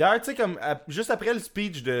 D'ailleurs, tu sais, comme juste après le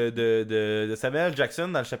speech de Samuel Jackson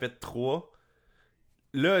dans le chapitre 3,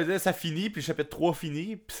 là ça finit, puis le chapitre 3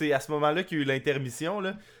 finit, puis c'est à ce moment-là qu'il y a eu l'intermission,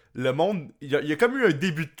 là. Le monde, il y a comme eu un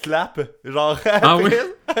début de clap, genre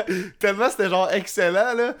tellement c'était genre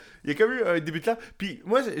excellent, là. Il y a comme eu un début de clap. Puis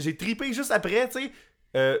moi, j'ai trippé juste après, tu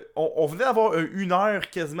sais. On venait d'avoir 1 heure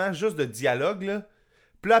quasiment juste de dialogue, là.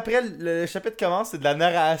 Puis là, après, le chapitre commence, c'est de la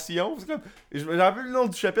narration. C'est comme... J'ai un peu le nom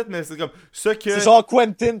du chapitre, mais c'est comme... C'est genre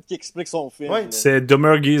Quentin qui explique son film. Ouais. C'est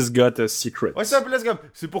Domergue's Got a Secret. Ouais, c'est un peu là, c'est comme...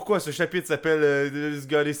 C'est pourquoi ce chapitre s'appelle This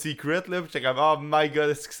Got a Secret, là. Puis j'étais comme, oh my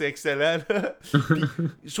god, est-ce que c'est excellent, là. Puis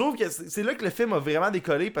je trouve que c'est là que le film a vraiment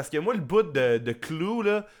décollé, parce que moi, le bout de Clou,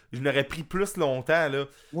 là, je l'aurais pris plus longtemps, là.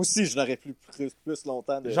 Moi aussi, je l'aurais pris plus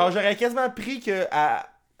longtemps. Genre, j'aurais quasiment pris que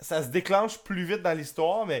ça se déclenche plus vite dans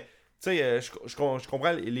l'histoire, mais... Tu sais, je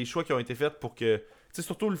comprends les choix qui ont été faits pour que... Tu sais,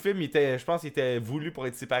 surtout le film, je pense qu'il était voulu pour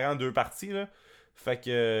être séparé en 2 parties, là. Fait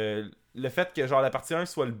que le fait que, genre, la partie 1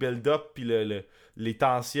 soit le build-up, puis les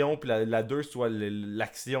tensions, puis la 2 soit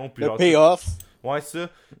l'action, puis le payoff. Ouais, ça.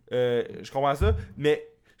 Je comprends ça. Mais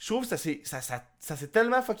je trouve que ça s'est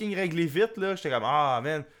tellement fucking réglé vite, là. J'étais comme, ah,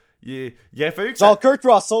 man, il aurait fallu que genre, Kurt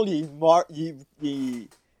Russell, il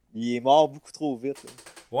est mort beaucoup trop vite, là.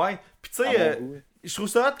 Ouais. Puis tu sais... je trouve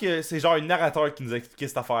ça hot que c'est genre un narrateur qui nous a expliqué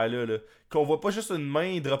cette affaire-là. Là. Qu'on voit pas juste une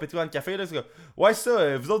main dropper tout dans le café. Là. C'est comme, ouais,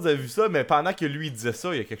 ça, vous autres, vous avez vu ça, mais pendant que lui il disait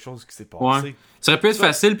ça, il y a quelque chose qui s'est passé. Ouais. Ça aurait pu être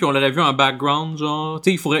facile, puis on l'aurait vu en background, genre.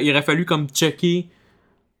 Tu sais, il aurait fallu comme checker.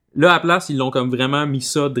 Là, à la place, ils l'ont comme vraiment mis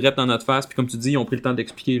ça direct dans notre face, puis comme tu dis, ils ont pris le temps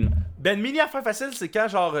d'expliquer. Là. Ben, mini affaire facile, c'est quand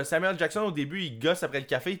genre Samuel Jackson au début, il gosse après le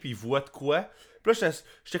café, puis il voit de quoi. Puis là,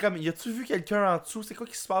 j'étais comme, y a-tu vu quelqu'un en dessous? C'est quoi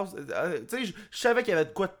qui se passe? Tu sais, je savais qu'il y avait de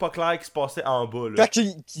quoi de pas clair qui se passait en bas, là. Quand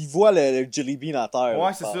il voit le jelly bean à terre. Ouais,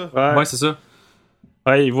 là, c'est ça. Ouais, c'est ça.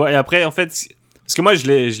 Ouais, il voit. Et après, en fait, parce que moi, je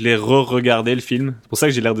l'ai re-regardé le film. C'est pour ça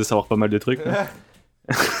que j'ai l'air de savoir pas mal de trucs.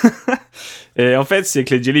 Et en fait, c'est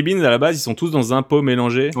que les jelly beans, à la base, ils sont tous dans un pot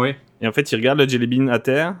mélangé. Oui. Et en fait, il regarde le jelly bean à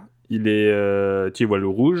terre. Il voit le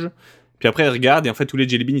rouge. Puis après, il regarde, et en fait, tous les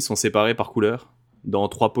jelly beans, ils sont séparés par couleur. Dans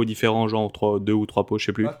 3 pots différents, genre 2 ou 3 pots, je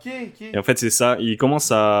sais plus. Ok. Et en fait, c'est ça. Il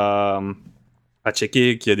commence à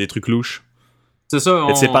checker qu'il y a des trucs louches. C'est ça.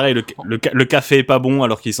 C'est pareil, le café est pas bon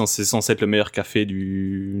alors qu'il est censé être le meilleur café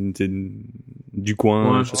du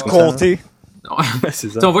coin. Ouais. Chose comme Compté. C'est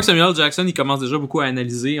ça. On voit que Samuel Jackson, il commence déjà beaucoup à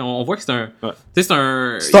analyser. On voit que c'est un... Ouais. C'est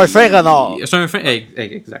un fin renard. C'est un fin...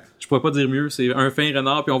 exact. Je pourrais pas dire mieux. C'est un fin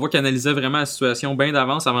renard. Puis on voit qu'il analysait vraiment la situation bien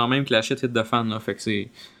d'avance avant même que la shit hit de fan. Là. Fait que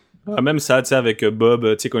c'est... Même ça, tu sais, avec Bob,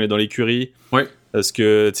 tu sais, quand on est dans l'écurie. Ouais. Parce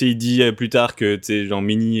que, tu sais, il dit plus tard que, tu sais, genre,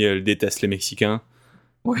 Minnie, elle déteste les Mexicains.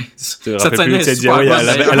 Ouais. Cette scène est super bonne.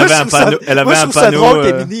 Elle avait un panneau. C'est drôle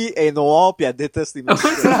que Minnie est noire puis elle déteste les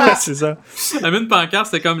Mexicains. C'est ça. Elle avait une pancarte,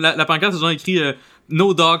 c'était comme, la pancarte, c'est genre écrit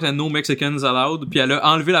No dogs and no Mexicans allowed. Puis elle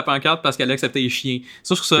a enlevé la pancarte parce qu'elle acceptait les chiens.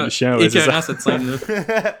 Ça, je trouve ça écœurant, cette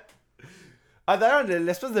scène-là. Ah, d'ailleurs,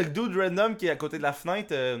 l'espèce de dude random qui est à côté de la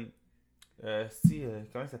fenêtre...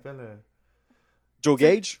 comment il s'appelle? Joe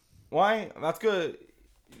Gage? Ouais, en tout cas,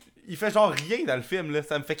 il fait genre rien dans le film, là.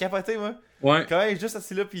 Ça me fait capoter, moi. Ouais. Quand il est juste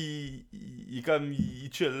assis là, pis il est comme, il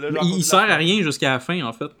chill, là. Genre, il sert à rien jusqu'à la fin,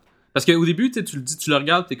 en fait. Parce qu'au début, tu le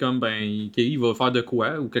regardes, t'es comme, ben, il va faire de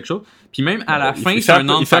quoi, ou quelque chose. Puis même à la fin, c'est un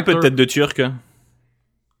non-factor. Il fait un peu de tête de turc.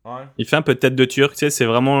 Ouais. Il fait un peu de tête de turc, tu sais, c'est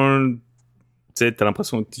vraiment... Tu sais, t'as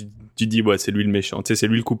l'impression que tu dis, ouais, c'est lui le méchant, tu sais, c'est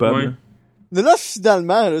lui le coupable. Ouais. Mais là,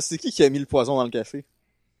 finalement, là, c'est qui a mis le poison dans le café?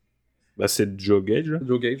 Bah, c'est Joe Gage, là.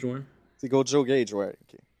 Joe Gage, ouais. C'est Joe Gage, ouais,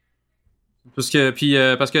 ok. Parce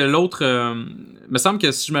que l'autre, me semble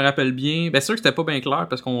que si je me rappelle bien, ben c'est sûr que c'était pas bien clair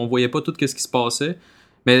parce qu'on voyait pas tout ce qui se passait.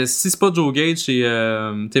 Mais si c'est pas Joe Gage, c'est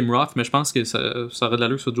Tim Roth, mais je pense que ça aurait de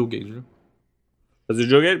l'allure que c'est Joe Gage. Là. C'est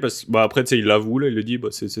Joe Gage parce que, bah, après, tu sais, il l'avoue, là, il le dit, bah,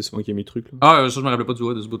 c'est moi qui ai mis le truc, là. Ah, ça, je me rappelais pas du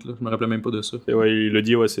de ce bout-là. Je me rappelais même pas de ça. Et ouais, il le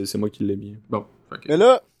dit, ouais, c'est moi qui l'ai mis. Bon, ok. Mais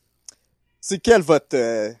là, c'est quel votre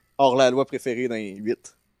hors-la-loi préféré dans les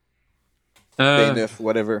 8? Dans les 9,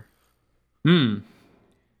 whatever. Moi,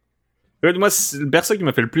 le perso qui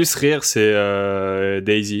m'a fait le plus rire, c'est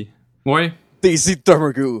Daisy. Ouais. Daisy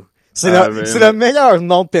Domergue. C'est le meilleur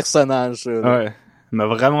nom de personnage. Ouais, il m'a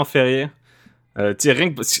vraiment fait rire. Tu sais,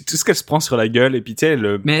 rien que tout ce qu'elle se prend sur la gueule, et puis tu sais,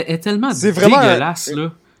 Mais elle est tellement dégueulasse,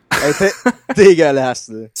 là. Elle était dégueulasse,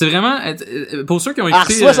 là. C'est vraiment... Pour ceux qui ont écouté...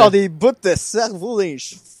 Elle reçoit genre des bouts de cerveau dans les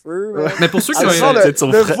cheveux. Ouais. Mais pour ceux qui ont...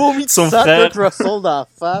 le vomi de sang de Kurt Russell dans la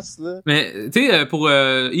face, là. Mais, tu sais, pour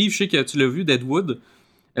Yves, je sais que tu l'as vu, Deadwood.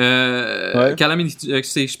 Calamity...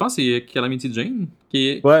 je pense que c'est Calamity Jane. Qui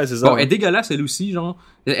est... Ouais, c'est ça. Bon, elle est dégueulasse, elle aussi, genre.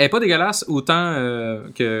 Elle est pas dégueulasse autant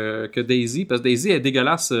que Daisy, parce que Daisy est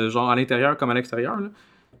dégueulasse, genre, à l'intérieur comme à l'extérieur, là.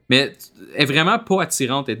 Mais elle est vraiment pas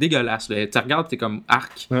attirante, elle est dégueulasse. Là. Tu regardes, t'es comme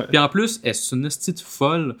arc. Ouais. Puis en plus, elle est une petite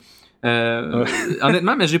folle.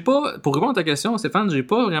 Honnêtement, mais j'ai pas... Pour répondre à ta question, Stéphane, j'ai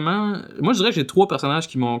pas vraiment... Moi, je dirais que j'ai 3 personnages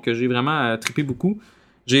que j'ai vraiment trippé beaucoup.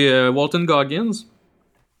 J'ai Walton Goggins,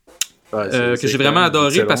 que j'ai vraiment adoré,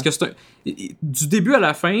 excellent. Parce que du début à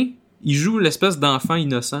la fin, il joue l'espèce d'enfant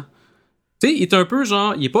innocent. Tu sais, il est un peu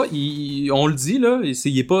genre... Il est pas... on le dit, là,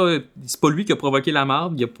 c'est pas lui qui a provoqué la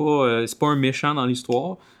merde, c'est pas un méchant dans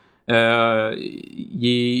l'histoire.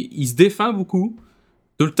 Il se défend beaucoup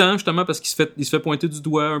tout le temps, justement, parce qu'il se fait pointer du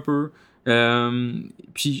doigt un peu.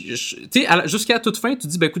 Puis, tu sais, jusqu'à toute fin, tu te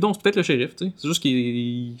dis, ben, coudonc, c'est peut-être le shérif, tu sais. C'est juste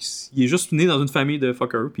qu'il est juste né dans une famille de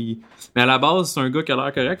fuckers. Mais à la base, c'est un gars qui a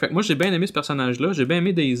l'air correct. Fait que moi, j'ai bien aimé ce personnage-là. J'ai bien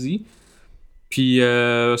aimé Daisy. Puis,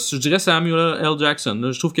 je dirais Samuel L. Jackson.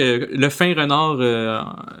 Là. Je trouve que le fin renard,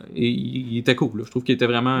 il était cool. Là. Je trouve qu'il était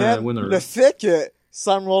vraiment winner. Le fait que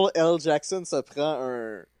Samuel L. Jackson se prend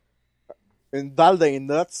une balle dans les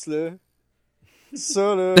nuts, là,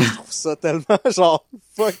 ça, là, je trouve ça tellement, genre,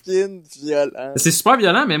 fucking violent. C'est super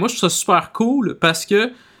violent, mais moi, je trouve ça super cool parce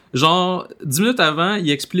que, genre, 10 minutes avant,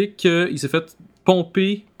 il explique qu'il s'est fait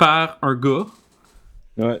pomper par un gars.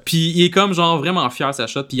 Ouais. Puis il est comme, genre, vraiment fier de sa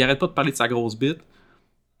shot, puis il arrête pas de parler de sa grosse bite.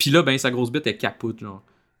 Puis là, ben, sa grosse bite, elle capote, genre.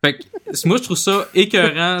 Fait que, moi, je trouve ça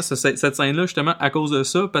écœurant, cette scène-là, justement, à cause de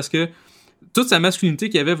ça, parce que toute sa masculinité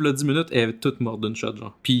qu'il y avait, v'là 10 minutes, elle est toute morte d'une shot,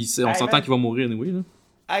 genre. Puis on s'entend qu'il va mourir, anyway, là.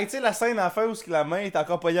 Hey, tu sais, la scène à la fin où la main est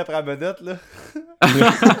encore poignée après la vedette, là.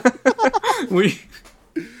 Oui.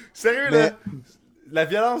 Sérieux, là, la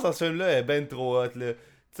violence dans ce film-là est ben trop hot, là.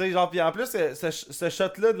 Tu sais, genre, pis en plus, ce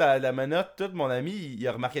shot-là de la menotte, tout, mon ami, il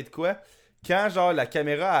a remarqué de quoi? Quand, genre, la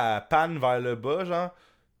caméra, elle panne vers le bas, genre,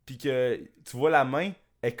 pis que tu vois la main,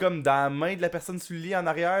 elle est comme dans la main de la personne sur le lit en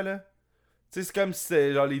arrière, là. Tu sais, c'est comme si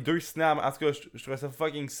c'était, genre, les deux snaps. En tout cas, je trouvais ça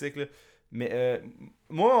fucking sick, là. Mais,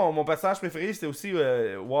 moi, mon personnage préféré, c'était aussi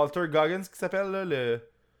Walter Goggins, qui s'appelle, là,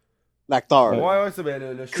 l'acteur. Ouais, c'est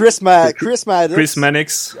ben, le Chris Maddox. Chris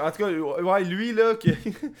Mannix. En tout cas, ouais, lui, là, qui...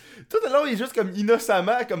 tout à l'heure, il est juste comme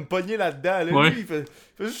innocemment, comme pogné là-dedans, là. Ouais. Lui, il fait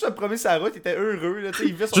juste se promener sa route, il était heureux, là, tu sais,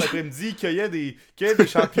 il vivait son après-midi, il cueillait des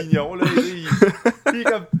champignons, là, il est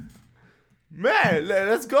comme... Man,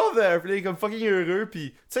 let's go there! Puis il est comme fucking heureux,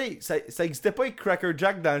 puis tu sais, ça existait pas avec Cracker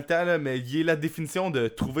Jack dans le temps, là, mais il est la définition de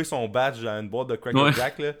trouver son badge dans une boîte de Cracker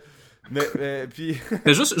Jack, là. Mais puis...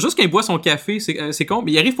 Mais juste quand il boit son café, c'est con,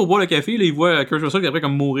 mais il arrive pour boire le café, là, il voit Kurt Russell qui est après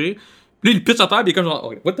comme mourir, puis là, il pitch à terre, puis il est comme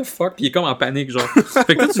genre, what the fuck, puis il est comme en panique, genre.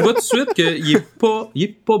 Fait que là, tu vois tout de suite qu'il est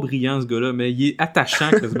pas brillant, ce gars-là, mais il est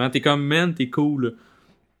attachant, quasiment. T'es comme, man, t'es cool.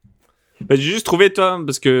 Bah, j'ai juste trouvé, toi,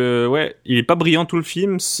 parce que, ouais, il est pas brillant tout le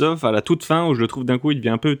film, sauf à la toute fin où je le trouve d'un coup, il devient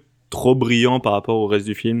un peu trop brillant par rapport au reste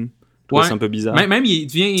du film. Ouais. C'est un peu bizarre. Même il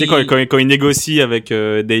devient... Tu sais, quand il négocie avec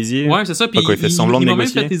Daisy. Ouais, c'est ça, puis quand il fait semblant de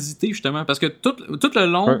négocier. Il m'a même fait hésiter, justement, parce que tout le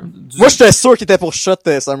long... Ouais. Moi, j'étais sûr qu'il était pour shot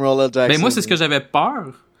Samuel L. Jackson. Ben, moi, c'est ce que j'avais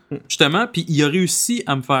peur, justement, puis il a réussi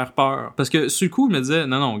à me faire peur. Parce que, sur le coup, je me disais,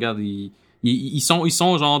 non, regarde, ils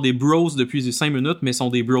sont genre des bros depuis 5 minutes, mais ils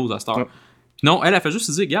sont des bros à cette heure. Ouais. Non, elle a fait juste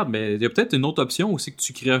se dire, regarde, mais il y a peut-être une autre option aussi que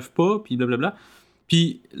tu crèves pas, puis blablabla.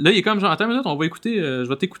 Puis là, il est comme genre, attends une minute, on va écouter, je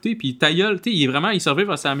vais t'écouter, puis ta gueule, tu sais, il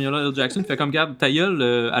survive à Samuel L. Jackson, il fait comme, regarde, ta gueule,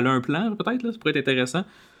 elle a un plan, peut-être, là, ça pourrait être intéressant.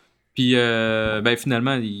 Puis, ben,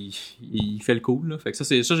 finalement, il fait le cool, là. Fait que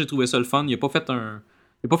ça, j'ai trouvé ça le fun. Il a pas fait un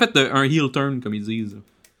heel turn, comme ils disent.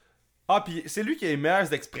 Ah, puis c'est lui qui a les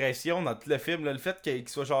meilleures expressions dans tout le film, là, le fait qu'il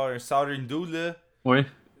soit genre un Southern dude, là. Ouais.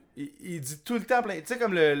 Il dit tout le temps plein. Tu sais,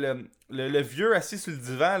 comme le vieux assis sur le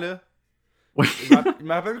divan, là. Oui. Il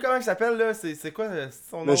me rappelle plus comment il s'appelle, là. C'est quoi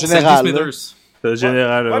son nom? Le général. Le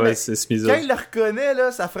général, ouais, c'est Smithers. Quand il le reconnaît,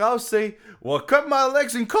 là, sa phrase, c'est well, cut my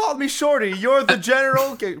legs and call me shorty. You're the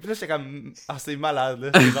general. Puis là, j'étais comme, c'est malade, là.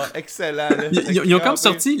 C'est genre excellent, là. Ils ont comme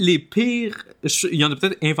sorti les pires. Ils en ont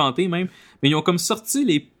peut-être inventé même. Mais ils ont comme sorti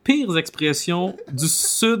les pires expressions du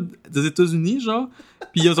sud des États-Unis, genre.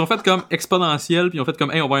 Puis ils ont fait comme exponentiel, puis ils ont fait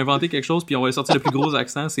comme, hey, on va inventer quelque chose, puis on va sortir le plus gros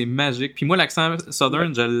accent, c'est magique. Puis moi, l'accent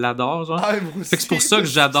southern, je l'adore, genre. Ah, fait que c'est pour ça que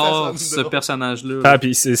j'adore ce personnage-là. Ah,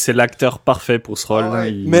 puis c'est l'acteur parfait pour ce rôle.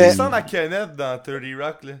 Ouais. Mais... Il sent la canette dans 30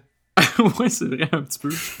 Rock, là. Ouais, c'est vrai, un petit peu.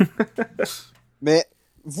 Mais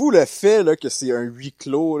vous, le fait là, que c'est un huis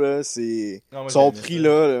clos, là, c'est son prix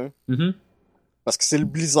là. Mm-hmm. Parce que c'est le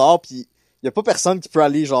blizzard, pis y a pas personne qui peut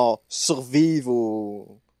aller, genre, survivre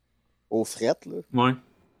au fret, là. Ouais.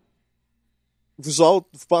 Vous autres,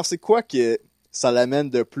 vous pensez quoi que ça l'amène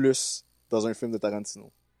de plus dans un film de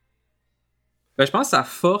Tarantino? Ben, je pense que ça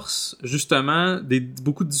force, justement,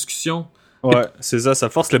 beaucoup de discussions. Ouais, c'est ça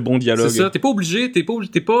force le bon dialogue. C'est ça, t'es pas obligé, t'es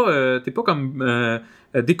pas comme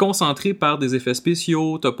déconcentré par des effets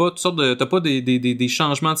spéciaux, t'as pas des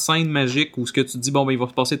changements de scène magiques où ce que tu te dis, bon, ben, il va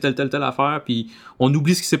se passer telle affaire, puis on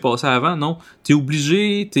oublie ce qui s'est passé avant. Non, t'es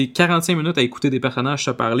obligé, t'es 45 minutes à écouter des personnages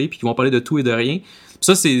se parler, puis qui vont parler de tout et de rien. Puis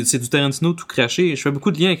ça, c'est du Tarantino tout craché. Je fais beaucoup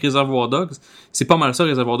de liens avec Reservoir Dogs. C'est pas mal ça,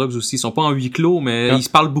 Reservoir Dogs aussi. Ils sont pas en huis clos, mais ils se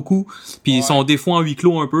parlent beaucoup. Puis ils sont des fois en huis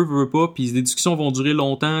clos un peu, veut pas. Puis les discussions vont durer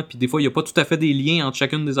longtemps. Puis des fois, il y a pas tout à fait des liens entre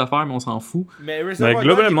chacune des affaires, mais on s'en fout. Mais Reservoir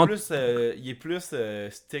globalement, il est plus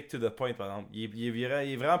stick to the point, par exemple. Il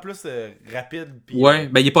est vraiment plus rapide. Puis, ouais,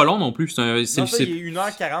 ben il est pas long non plus. Il est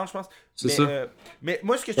 1h40, je pense. C'est ça. Mais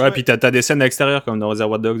moi, ce que je ouais, puis t'as des scènes à l'extérieur, comme dans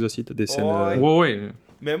Reservoir Dogs aussi. T'as des scènes... Ouais.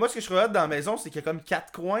 Mais moi, ce que je trouvais dans la maison, c'est qu'il y a comme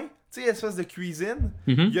 4 coins. Tu sais, espèce de cuisine.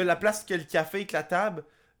 Mm-hmm. Il y a la place qui a le café avec la table.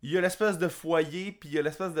 Il y a l'espèce de foyer. Puis il y a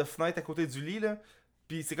l'espèce de fenêtre à côté du lit, là.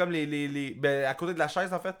 Puis c'est comme ben, à côté de la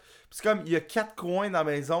chaise, en fait. Puis c'est comme, il y a 4 coins dans la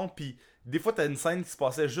maison. Puis des fois, t'as une scène qui se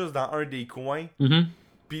passait juste dans un des coins. Mm-hmm.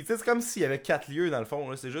 Puis tu sais, c'est comme s'il y avait 4 lieux, dans le fond.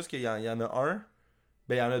 Là. C'est juste qu'il y en a un.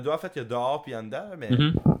 Ben, il y en a 2, en fait. Il y a dehors puis en dedans.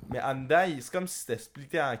 Mais en dedans, c'est comme si c'était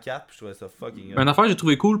splitté en 4. Puis je trouvais ça fucking... Une affaire que j'ai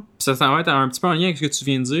trouvé cool, ça va être un petit peu en lien avec ce que tu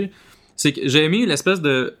viens de dire, c'est que j'ai aimé l'espèce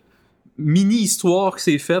de mini-histoire qui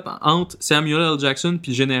s'est faite entre Samuel L. Jackson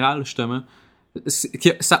puis le général, justement.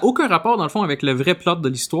 Ça n'a aucun rapport, dans le fond, avec le vrai plot de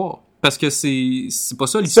l'histoire. Parce que c'est pas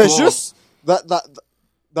ça, l'histoire. C'est juste...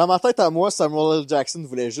 Dans ma tête à moi, Samuel L. Jackson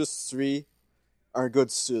voulait juste tuer un gars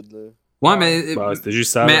du Sud, là. Ouais, mais... Bah, c'était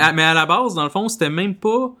juste ça. Mais à la base, dans le fond, c'était même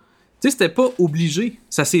pas... Tu sais, c'était pas obligé.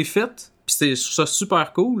 Ça s'est fait, pis je trouve ça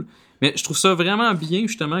super cool. Mais je trouve ça vraiment bien,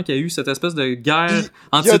 justement, qu'il y a eu cette espèce de guerre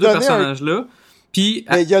entre ces deux personnages-là. Puis,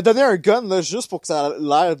 mais il a donné un gun, là, juste pour que ça ait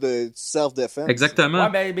l'air du self-defense. Exactement.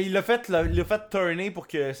 Ouais, mais il l'a fait turner pour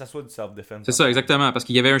que ça soit du self-defense. C'est ça, exactement. Parce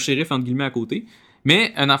qu'il y avait un shérif, entre guillemets, à côté.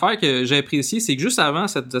 Mais une affaire que j'ai appréciée, c'est que juste avant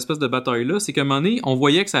cette espèce de bataille-là, c'est qu'à un moment donné, on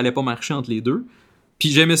voyait que ça allait pas marcher entre les deux. Puis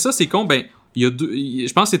j'aimais ça, c'est con, ben, il y a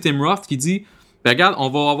je pense que c'est Tim Roth qui dit, ben regarde, on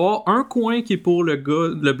va avoir un coin qui est pour le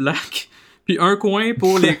gars, le black, puis un coin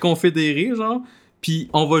pour les confédérés, genre, puis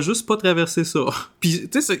on va juste pas traverser ça. Puis,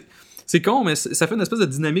 tu sais, c'est con, mais ça fait une espèce de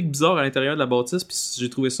dynamique bizarre à l'intérieur de la bâtisse, puis j'ai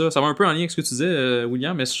trouvé ça va un peu en lien avec ce que tu disais,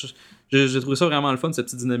 William, mais j'ai trouvé ça vraiment le fun, cette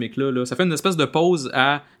petite dynamique-là. Là. Ça fait une espèce de pause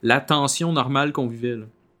à la tension normale qu'on vivait, là.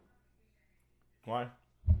 Ouais.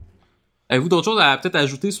 Avez-vous d'autres choses à peut-être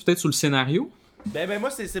ajouter, peut-être sur le scénario? Ben moi,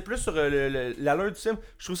 c'est plus sur l'allure du film.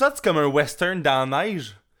 Je trouve ça comme un western dans la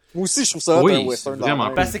neige. Moi aussi, je trouve ça un western dans la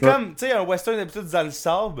neige. Parce que c'est comme, tu sais, un western d'habitude dans le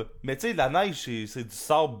sable, mais tu sais, la neige, c'est du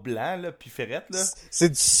sable blanc, là, pis ferrette, là. C'est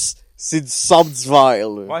du sable d'hiver,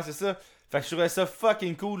 là. Ouais, c'est ça. Fait que je trouvais ça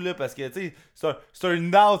fucking cool, là, parce que, tu sais, c'est un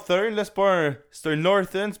northern, là, c'est un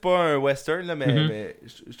northern, c'est pas un western, là, mais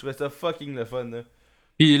je trouvais ça fucking le fun, là.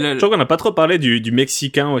 Je trouve qu'on a pas trop parlé du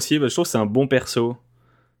Mexicain aussi, parce que je trouve que c'est un bon perso.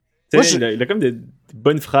 Moi, il a comme des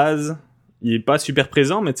bonnes phrases. Il est pas super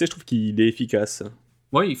présent, mais tu sais, je trouve qu'il est efficace.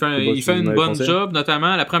 Oui, il fait une bonne job,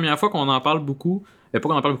 notamment la première fois qu'on en parle beaucoup. Pas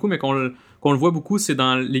qu'on en parle beaucoup, mais qu'on le voit beaucoup, c'est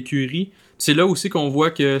dans l'écurie. C'est là aussi qu'on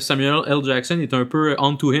voit que Samuel L. Jackson est un peu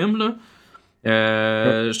onto him, là.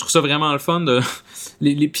 Je trouve ça vraiment le fun de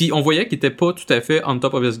puis on voyait qu'il était pas tout à fait on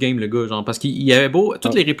top of his game, le gars, genre, parce qu'il y avait beau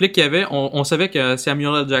toutes les répliques qu'il y avait, on savait que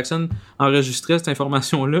Samuel L. Jackson enregistrait cette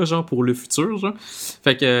information là, genre, pour le futur, genre.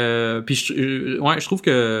 Fait que puis je trouve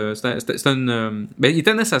que c'était une il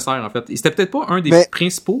était nécessaire, en fait. C'était peut-être pas un des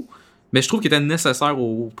principaux, mais je trouve qu'il était nécessaire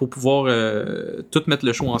pour pouvoir tout mettre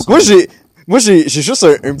le show ensemble. Moi j'ai juste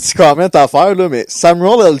un petit comment à faire, là, mais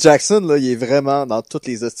Samuel L. Jackson, là, il est vraiment dans toutes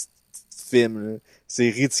les films, là. C'est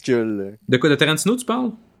ridicule, là. De quoi, de Tarantino, tu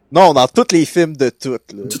parles? Non, dans tous les films de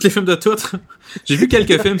toutes, là. Tous les films de toutes? J'ai vu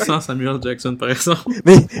quelques films sans Samuel Jackson, par exemple.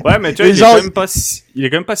 Ouais, mais tu vois, il est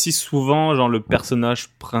quand même pas si souvent, genre, le personnage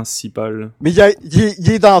principal. Mais il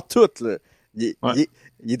est dans toutes, là. Il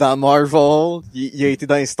est dans Marvel, il a été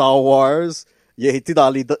dans les Star Wars, il a été dans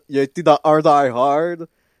Hard Die Hard.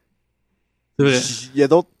 C'est vrai. Il y a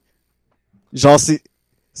d'autres... Genre,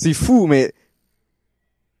 c'est fou, mais...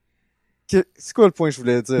 C'est quoi le point que je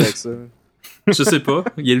voulais dire avec ça? Je sais pas.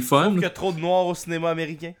 Il est le fun. Je trouve qu'il y a trop de noirs au cinéma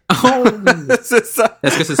américain. Oh! C'est ça.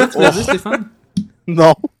 Est-ce que c'est ça que tu voulais dire, Stéphane?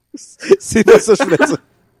 Non. C'est pas ça que je voulais dire.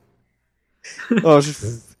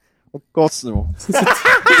 Continuons.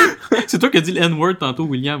 C'est toi qui as dit le N-word tantôt,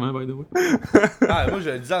 William, hein, by the way. Moi, je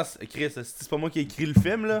le dis en Chris, c'est pas moi qui ai écrit le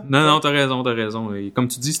film, là. Non, t'as raison. Et comme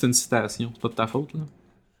tu dis, c'est une citation. C'est pas de ta faute, là.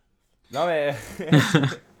 Non, mais...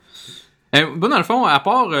 Moi, dans le fond, à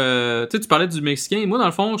part... tu parlais du Mexicain. Moi, dans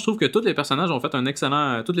le fond, je trouve que tous les personnages ont fait un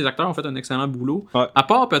excellent... Tous les acteurs ont fait un excellent boulot. Ouais. À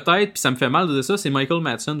part, peut-être, puis ça me fait mal de dire ça, c'est Michael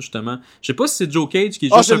Madsen, justement. Je sais pas si c'est Joe Cage qui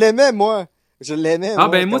est juste... je l'aimais, moi.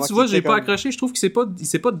 Moi, tu vois, j'ai pas accroché. Je trouve qu'il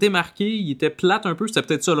s'est pas démarqué. Il était plate un peu. C'était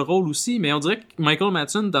peut-être ça le rôle aussi. Mais on dirait que Michael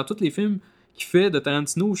Madsen, dans tous les films qu'il fait de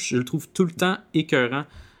Tarantino, je le trouve tout le temps écœurant.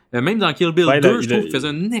 Même dans Kill Bill 2, je trouve qu'il faisait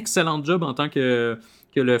un excellent job en tant que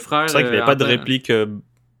le frère. C'est vrai qu'il n'y avait pas de réplique...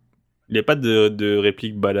 Il n'y a pas de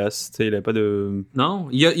réplique badass. Tu sais, il n'y a pas de... Non.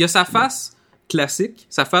 Il y a sa face classique.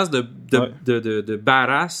 Sa face de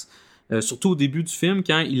badass. Surtout au début du film,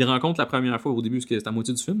 quand il rencontre la première fois, au début, parce que c'est à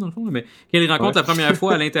moitié du film, dans le fond, mais quand il rencontre la première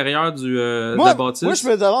fois à l'intérieur de la bâtisse. Moi, je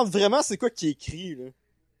me demande vraiment c'est quoi qui est écrit, là.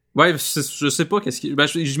 Ouais, je sais pas qu'est-ce qu'il...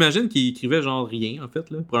 j'imagine qu'il écrivait genre rien, en fait,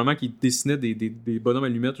 là. Probablement qu'il dessinait des bonhommes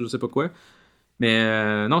allumettes, je sais pas quoi.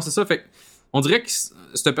 Mais non, c'est ça, fait on dirait que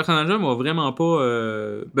ce personnage-là m'a vraiment pas...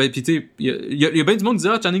 Pis tu sais, il y a bien du monde qui dit «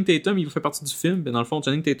 Ah, Channing Tatum, il fait partie du film. » Mais dans le fond,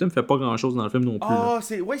 Channing Tatum fait pas grand-chose dans le film non plus.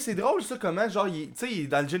 C'est drôle ça, comment, genre, tu sais, il est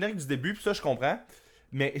dans le générique du début, pis ça, je comprends.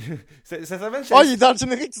 Mais, ça s'appelle... il est dans le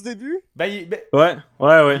générique du début? Ouais,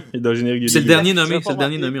 il est dans le générique du début. C'est le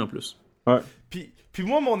dernier nommé, en plus. Ouais. Puis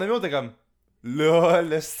moi, mon ami, on était comme... Là,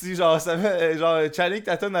 le style, genre, ça fait, genre, Channing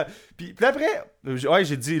Tatum. Puis après,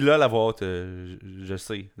 j'ai dit là la voix haute, je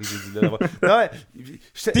sais. J'ai dit là la voix haute. Non, mais.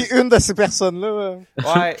 T'es une de ces personnes-là.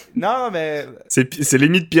 Ouais, non, mais. C'est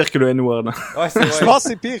limite pire que le N-word. Ouais, c'est vrai. Je pense que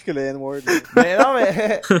c'est pire que le N-word. Mais non,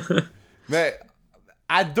 mais. Mais.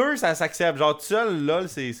 À deux, ça s'accepte. Genre, tout seul, lol,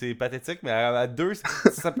 c'est pathétique, mais à deux,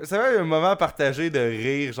 ça fait un moment partagé de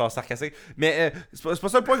rire, genre sarcastique. Mais c'est pas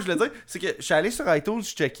ça le point que je voulais dire. C'est que je suis allé sur iTunes,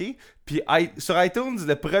 je checké, puis sur iTunes,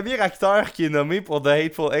 le premier acteur qui est nommé pour The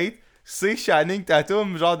Hateful Eight, c'est Channing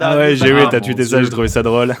Tatum, genre dans j'ai vu, t'as tweeté ça, j'ai trouvé ça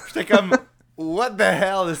drôle. J'étais comme, what the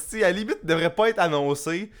hell, à la limite, devrait pas être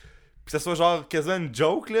annoncé, puis ça soit genre quasiment une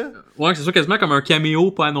joke, là. Ouais, que ça soit quasiment comme un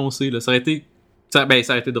caméo pas annoncé, là. Ça aurait été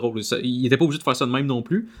drôle. Il était pas obligé de faire ça de même non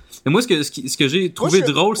plus. Mais moi, ce que j'ai trouvé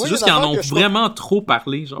drôle, c'est juste qu'ils en ont vraiment trop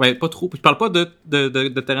parlé. Genre, pas trop. Je parle pas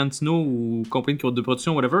de Tarantino ou compagnie de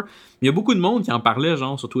production, whatever. Mais il y a beaucoup de monde qui en parlait,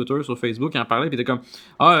 genre, sur Twitter, sur Facebook, qui en parlait, pis était comme,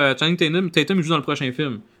 Channing Tatum, il joue dans le prochain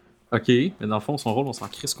film. Ok, mais dans le fond, son rôle, on s'en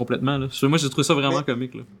crisse complètement, là. Moi, j'ai trouvé ça vraiment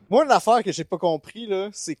comique, là. Moi, une affaire que j'ai pas compris, là,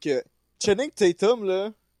 c'est que Channing Tatum, là,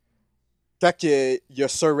 quand il y a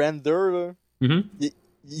Surrender, là,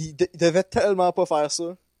 il devait tellement pas faire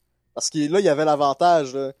ça. Parce que là, il y avait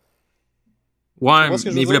l'avantage, là. Ouais, mais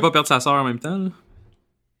il voulait pas perdre sa sœur en même temps, là.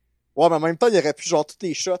 Ouais, mais en même temps, il aurait pu genre tous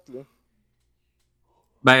les shots, là.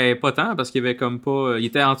 Ben, pas tant, parce qu'il y avait comme pas... Il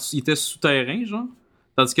était souterrain, genre.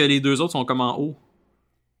 Tandis que les deux autres sont comme en haut.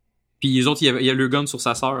 Puis les autres, il y a le gun sur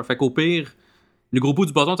sa sœur. Fait qu'au pire, le gros bout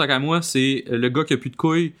du bâton, tant qu'à moi, c'est le gars qui a plus de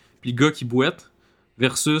couilles, puis le gars qui boite,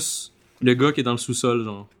 versus le gars qui est dans le sous-sol,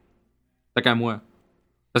 genre. Tant qu'à moi.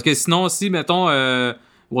 Parce que sinon, si, mettons,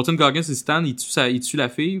 Walton Goggins et Stan, il tue la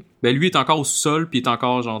fille, ben lui est encore au sous-sol, puis il est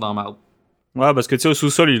encore, genre, dans marde. Ouais, parce que, tu sais, au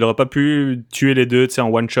sous-sol, il aurait pas pu tuer les deux, tu sais, en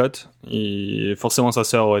one-shot. Et forcément, sa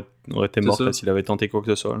sœur aurait été morte là, s'il avait tenté quoi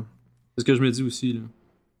que ce soit. C'est ce que je me dis aussi, là.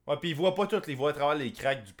 Ouais, puis il voit pas tout, il voit à travers les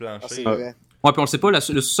cracks du plancher. C'est vrai. Ouais, puis on le sait pas, le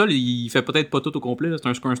sous-sol, il fait peut-être pas tout au complet, là. Ça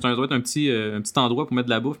doit être un petit endroit pour mettre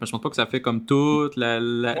de la bouffe, mais je pense pas que ça fait comme toute l'air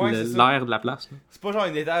de la place, là. C'est pas genre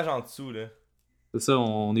un étage en dessous, là. C'est ça,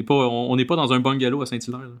 on n'est pas dans un bungalow à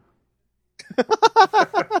Saint-Hilaire.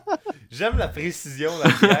 J'aime la précision dans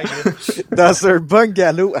le gag. Dans un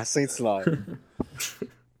bungalow à Saint-Hilaire.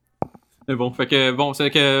 Mais bon, c'est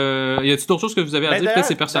que y a-t-il d'autres choses que vous avez à dire que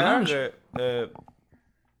ces personnages?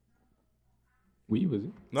 Oui,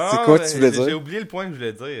 vas-y. Non, c'est quoi que tu voulais dire? J'ai oublié le point que je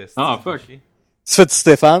voulais dire. Fuck. Tu fais du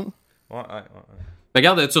Stéphane? Ouais.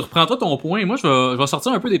 Regarde, tu reprends-toi ton point. Moi, je vais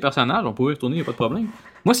sortir un peu des personnages. On pourrait y retourner, y a pas de problème.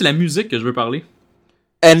 Moi, c'est la musique que je veux parler.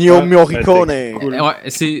 Ennio Morricone. Cool. Ouais,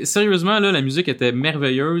 c'est sérieusement là, la musique était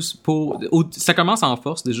merveilleuse. Ça commence en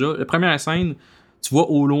force déjà. La première scène, tu vois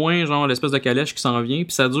au loin genre l'espèce de calèche qui s'en vient,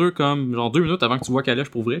 puis ça dure comme genre 2 minutes avant que tu vois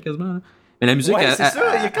calèche pour vrai quasiment. Là. Mais la musique, c'est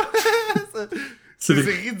ça. Il y a quand... c'est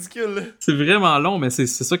ridicule. Là. C'est vraiment long, mais c'est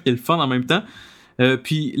ça qui est le fun en même temps.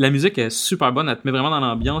 Puis la musique est super bonne, elle te met vraiment dans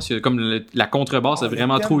l'ambiance. Il y a comme la contrebasse est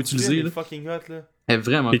vraiment trop utilisée. Là. Fucking hot, là. Elle est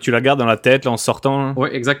vraiment. Et tu la gardes dans la tête là, en sortant. Oui,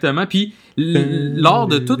 exactement. Puis l'art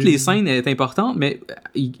de toutes les scènes est importante, mais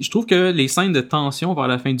je trouve que les scènes de tension vers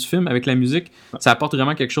la fin du film avec la musique, ça apporte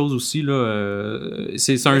vraiment quelque chose aussi là.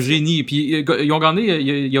 C'est un génie. Puis il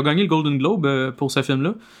a gagné le Golden Globe pour ce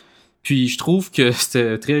film-là. Puis je trouve que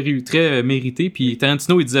c'était très mérité. Puis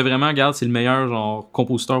Tarantino, il disait vraiment, regarde, c'est le meilleur genre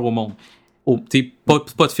compositeur au monde.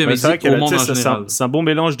 Pas de film, mais au monde en général. C'est un bon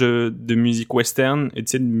mélange de musique western et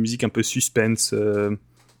de musique un peu suspense.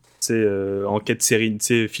 Enquête série,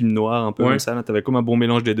 film noir, un peu comme ça. Là, t'avais comme un bon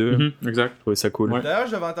mélange des deux. Exact. Je trouvais ça cool. Ouais. D'ailleurs,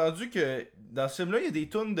 j'avais entendu que dans ce film-là, il y a des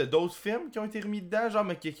tunes de d'autres films qui ont été remis dedans, genre,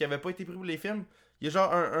 mais qui n'avaient pas été pris pour les films. Il y a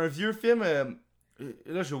genre un vieux film.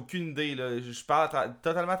 Là, j'ai aucune idée. Là. Je parle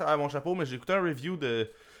totalement à travers mon chapeau, mais j'ai écouté un review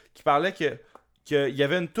qui parlait qu'il y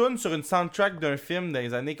avait une tune sur une soundtrack d'un film dans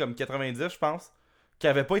les années comme 90, je pense, qui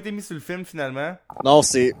avait pas été mis sur le film finalement. Non,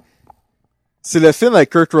 c'est le film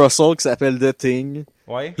avec Kurt Russell qui s'appelle The Thing.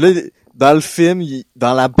 Ouais. Là, dans le film,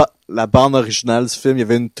 dans la bande originale du film, il y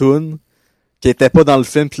avait une tune qui était pas dans le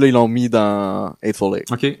film, puis là, ils l'ont mis dans Hateful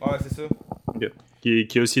Eight. OK. Ouais, c'est ça. Okay. Qui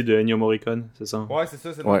est aussi de Ennio Morricone, c'est ça? Ouais, c'est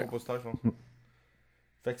ça, c'est le même compositeur, je pense.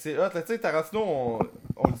 Fait que c'est hot, là, tu sais, Tarantino, on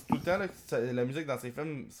le dit tout le temps, là, que la musique dans ses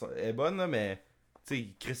films est bonne, là, mais, tu sais,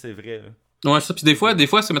 Chris, c'est vrai, là. Ouais, ça, pis des fois,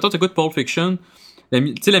 c'est, mettons, t'écoutes Pulp Fiction,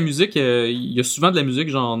 tu sais, la musique, il y a souvent de la musique,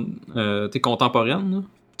 genre, contemporaine, là.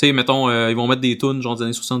 Tu sais, mettons, ils vont mettre des tunes, genre, des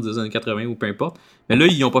années 70, des années 80, ou peu importe. Mais là,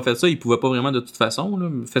 ils ont pas fait ça, ils pouvaient pas vraiment de toute façon, là.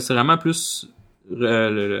 Fait c'est vraiment plus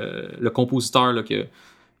le compositeur, là,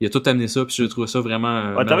 il a tout amené ça, puis je trouve ça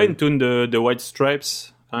vraiment... t'avais une tune de White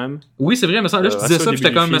Stripes, quand même. Oui, c'est vrai, mais ça, là, je disais ça, puis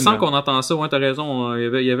j'étais comme, me semble qu'on entend ça, ouais, t'as raison.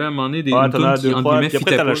 Il y avait à un moment donné des tunes qui, entre guillemets, puis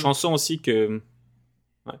après, t'as la chanson aussi que...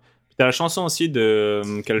 T'as la chanson aussi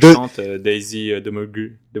qu'elle chante Daisy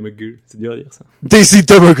Domergue. C'est dur à dire ça. Daisy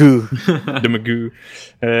Domergue. Domergue.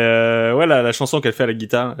 La chanson qu'elle fait à la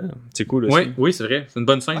guitare, c'est cool aussi. Oui, c'est vrai. C'est une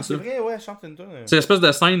bonne scène, ça. C'est vrai, ouais, chante une tune. C'est l'espèce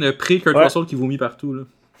de scène pré-Kurt Russell qui vomit partout, là.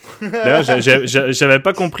 D'ailleurs, j'avais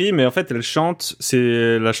pas compris, mais en fait, elle chante.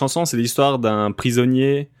 La chanson, c'est l'histoire d'un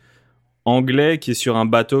prisonnier anglais qui est sur un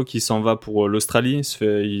bateau qui s'en va pour l'Australie.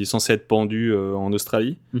 Il est censé être pendu en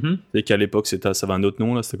Australie. Et qu'à l'époque, ça avait un autre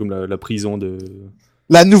nom, là. C'était comme la prison de...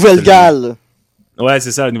 La Nouvelle-Galles. Ouais,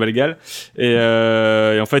 c'est ça, la Nouvelle-Galles. Et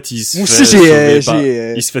en fait, il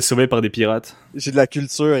se fait sauver par des pirates. J'ai de la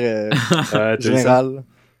culture générale.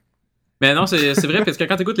 Mais non, c'est vrai, parce que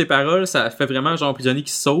quand t'écoutes les paroles, ça fait vraiment genre prisonnier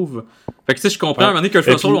qui se sauve. Fait que tu sais, je comprends à un moment donné que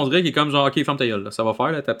le on dirait qu'il est comme genre, ok, ferme ta gueule, là. Ça va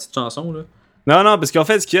faire, là, ta petite chanson, là. Non, parce qu'en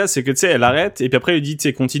fait, ce qu'il y a, c'est que, tu sais, elle arrête, et puis après, elle dit, tu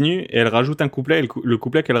sais, continue, et elle rajoute un couplet, et le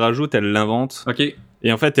couplet qu'elle rajoute, elle l'invente. Ok.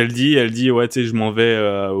 Et en fait, elle dit, ouais, tu sais, je m'en vais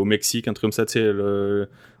au Mexique, un truc comme ça, tu sais,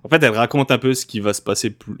 en fait, elle raconte un peu ce qui va se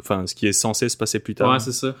passer ce qui est censé se passer plus tard. Ouais,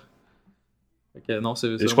 c'est ça. Ok, non, c'est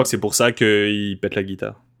et je crois que c'est pour ça qu'il pète la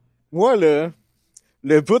guitare. Moi,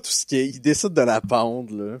 le bout où il décide de la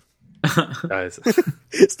pendre, là. Ouais, ça.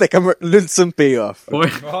 C'était comme l'ultime payoff. Ouais.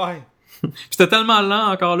 C'était tellement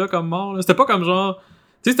lent encore là comme mort, là. C'était pas comme genre...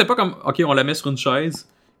 Tu sais, c'était pas comme, ok, on la met sur une chaise,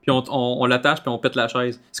 puis on l'attache, puis on pète la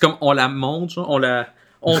chaise. C'est comme, on la monte, genre,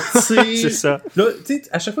 on tire. C'est ça. Là, tu sais,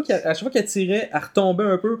 à chaque fois qu'elle tirait, elle retombait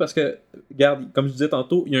un peu, parce que, regarde, comme je disais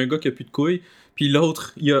tantôt, il y a un gars qui a plus de couilles, puis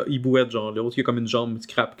l'autre, il bouette, genre. L'autre, il a comme une jambe qui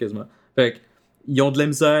crappe quasiment. Fait que, ils ont de la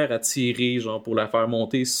misère à tirer, genre, pour la faire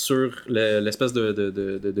monter sur l'espèce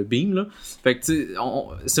de beam, là. Fait que, tu sais,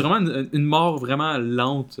 c'est vraiment une mort vraiment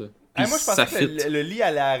lente. Moi, je pensais que le lit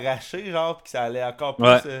allait arracher, genre, pis que ça allait encore plus...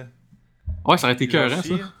 Ouais, ça aurait été écœurant,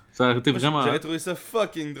 ça. Ça aurait été vraiment... J'aurais trouvé ça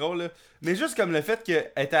fucking drôle, là. Mais juste comme le fait qu'elle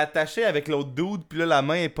était attachée avec l'autre dude, pis là, la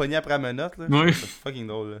main est pognée après la menotte, là. Oui. C'est fucking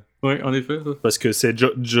drôle, là. Oui, en effet. Ça. Parce que c'est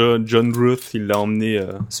John Ruth, il l'a emmené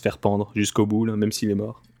se faire pendre jusqu'au bout, là, même s'il est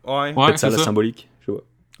mort. Ouais. Peut-être ça, la symbolique, je vois.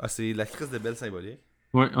 Ah, c'est la crise de belle symbolique.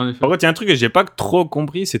 Ouais, en effet. Par contre, il y a un truc que j'ai pas trop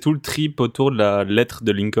compris, c'est tout le trip autour de la lettre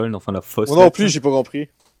de Lincoln, enfin la fausse lettre. Moi non plus, j'ai pas compris.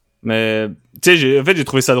 Mais, tu sais, en fait, j'ai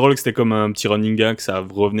trouvé ça drôle que c'était comme un petit running gag, que ça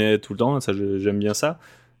revenait tout le temps, ça, j'aime bien ça.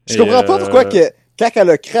 Je comprends pas pourquoi quand elle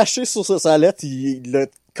a craché sur sa lettre, il l'a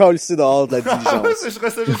collé dehors de la diligence. Je trouvais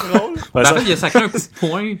ça juste drôle. En fait, il a sacré un coup de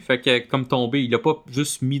poing, fait que comme tombé, il a pas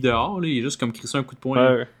juste mis dehors, là, il a juste comme crissé un coup de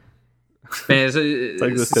poing. Ouais. Mais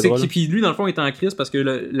c'est puis lui, dans le fond, il est en crise parce que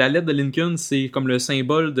la lettre de Lincoln, c'est comme le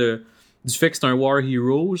symbole du fait que c'est un war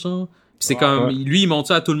hero, genre. Puis c'est comme, lui, il montre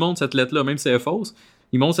ça à tout le monde, cette lettre-là, même si elle est fausse.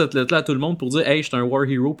 Il montre cette lettre-là à tout le monde pour dire, hey, je suis un war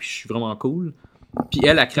hero, puis je suis vraiment cool. Puis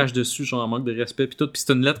elle crache dessus, genre en manque de respect, puis tout. Puis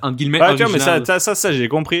c'est une lettre entre guillemets originale. Mais ça j'ai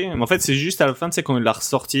compris. Mais en fait, c'est juste à la fin, tu sais, quand il l'a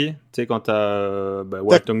ressorti, tu sais, quand t'as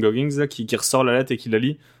Walton Goggins là, qui ressort la lettre et qui la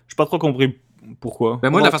lit. J'ai pas trop compris pourquoi. Ben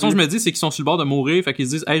moi, la façon que je me dis, c'est qu'ils sont sur le bord de mourir, fait qu'ils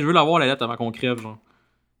se disent, hey, je veux l'avoir la lettre avant qu'on crève, genre.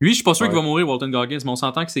 Lui, je suis pas sûr qu'il va mourir, Walton Goggins, mais on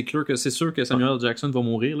s'entend que c'est sûr que Samuel Jackson va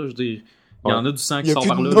mourir, là. Je veux dire, il y en a du sang qui sort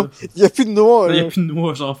par là. Il y a plus de noix, là. Il y a plus de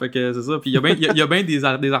noix, genre, fait que c'est ça. Puis il y a bien des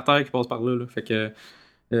artères qui passent par là, fait que.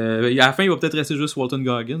 À la fin, il va peut-être rester juste Walton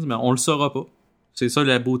Goggins, mais on le saura pas. C'est ça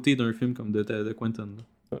la beauté d'un film comme de Quentin.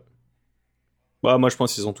 Bah, moi, je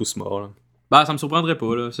pense qu'ils sont tous morts, là. Bah, ça me surprendrait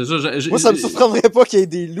pas, là. C'est ça, moi, ça me surprendrait pas qu'il y ait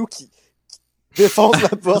des loups qui défoncent la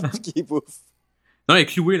porte et qui bouffent. Non, elle est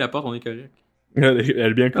clouée, la porte, on est correct. Elle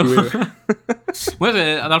est bien clouée, ouais. Moi,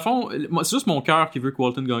 dans le fond, c'est juste mon cœur qui veut que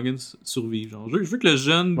Walton Goggins survive. Genre. Je veux que le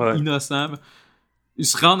jeune innocent, il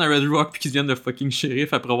se rende à Red Rock puis qu'il devienne le fucking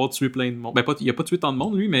shérif après avoir tué plein de monde. Ben, il a pas tué tant de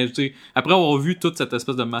monde, lui, mais après avoir vu toute cette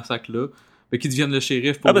espèce de massacre-là, qu'il devienne le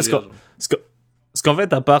shérif pour parce qu'en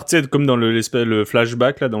fait, à part, tu sais, comme dans le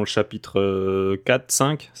flashback, là, dans le chapitre 4,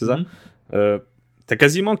 5, c'est ça? T'as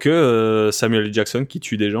quasiment que Samuel L. Jackson qui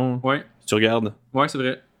tue des gens. Ouais. Si tu regardes. Ouais, c'est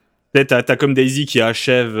vrai. T'as comme Daisy qui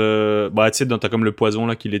achève... tu sais, t'as comme le poison,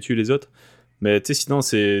 là, qui les tue, les autres. Mais, tu sais, sinon,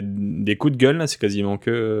 c'est des coups de gueule, là, c'est quasiment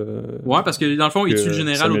que... ouais, parce que, dans le fond, il tue le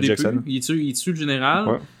général Samuel au début. Jackson. Il tue le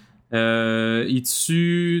général. Ouais. Il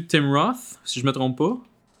tue Tim Roth, si je me trompe pas.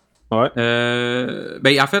 Ouais.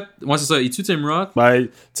 En fait, moi c'est ça, il tue Tim Roth. Tu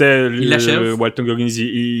sais, il l'achève. Walton Goggins,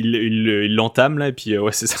 il l'entame, là, et puis,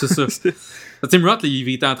 ouais, c'est ça. C'est ça. Tim Roth, il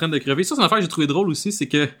était en train de crever. Ça, c'est une affaire que j'ai trouvé drôle aussi, c'est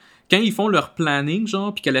que quand ils font leur planning,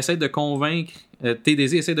 genre, puis qu'elle essaie de convaincre,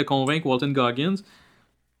 TDZ essaie de convaincre Walton Goggins,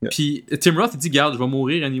 puis Tim Roth, il dit, garde, je vais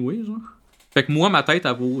mourir anyway, genre. Fait que moi, ma tête,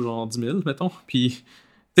 elle vaut genre 10 000, mettons. Puis,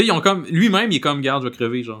 tu sais, ils ont comme, lui-même, il est comme, garde, je vais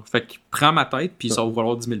crever, genre. Fait qu'il prend ma tête, puis ça va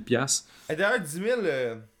valoir 10 000 $. Et d'ailleurs,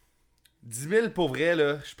 10 000 pour vrai,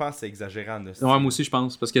 là, je pense que c'est exagérant. Là, ouais, moi aussi, je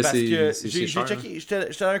pense. Parce que j'ai cher, checké,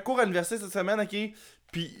 j'étais à un cours à l'université cette semaine, ok?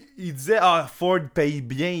 Puis il disait, Ford paye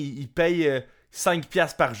bien, il paye 5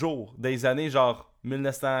 $ par jour dans les années genre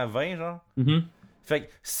 1920, genre. Mm-hmm. Fait que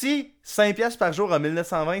si 5 $ par jour en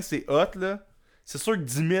 1920, c'est hot, là, c'est sûr que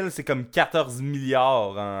 10 000, c'est comme 14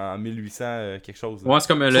 milliards en 1800, quelque chose. Là. Ouais, c'est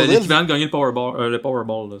comme l'équivalent de gagner le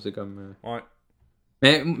Powerball, là, c'est comme... Ouais.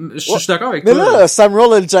 Mais je suis d'accord avec toi. Mais là,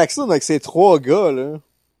 Samuel L. Jackson avec ses 3 gars, là.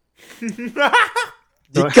 Il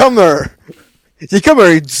est comme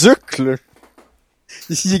un duc, là.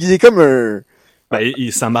 Il est comme un...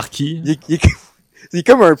 c'est un marquis. Il est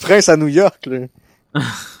comme un prince à New York, là.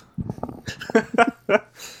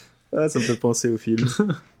 Ça me fait penser au film.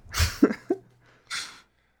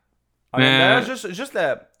 D'ailleurs, juste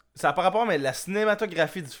ça n'a pas rapport, mais la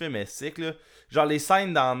cinématographie du film est sick, là. Genre les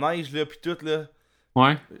scènes dans la neige, là, pis tout, là.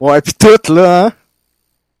 Ouais. Ouais, pis tout, là, hein.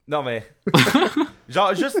 Non, mais...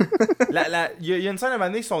 genre, juste... Il y a une scène à un moment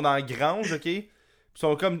donné, ils sont dans la grange, ok? Ils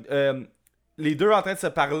sont comme... les deux en train de se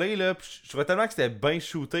parler, là. Je trouvais tellement que c'était bien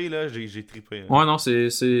shooté, là. J'ai trippé. Là. Ouais, non, c'est...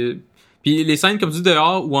 Puis les scènes, comme tu dis,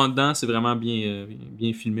 dehors ou en dedans, c'est vraiment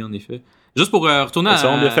bien filmé, en effet. Juste pour retourner à... C'est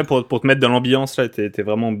vraiment bien fait pour te mettre dans l'ambiance, là. T'es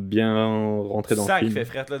vraiment bien rentré dans le film. Ça qui fait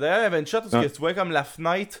frette, là. D'ailleurs, il y avait une shot où tu vois comme la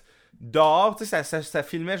fenêtre dehors, tu sais, ça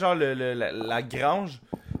filmait genre la grange.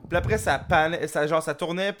 Puis après, ça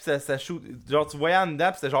tournait, puis ça shoot. Genre, tu voyais en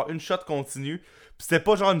dedans, puis c'était genre une shot continue. Puis c'était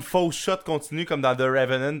pas genre une fausse shot continue comme dans The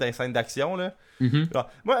Revenant, dans les scènes d'action, là. Mm-hmm. Genre,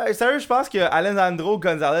 moi, sérieux, je pense que Alejandro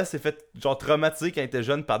Gonzalez s'est fait genre traumatisé quand il était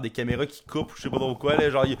jeune par des caméras qui coupent, je sais pas trop quoi, là.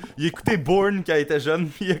 Genre, il écoutait Bourne quand il était jeune,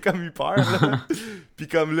 puis il a comme eu peur, là. Puis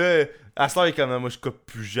comme là, à ce temps, il est comme, moi, je coupe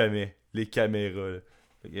plus jamais les caméras, là.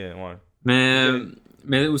 Ouais.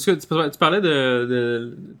 Mais aussi, tu parlais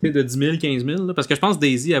de 10 000, 15 000, là, parce que je pense que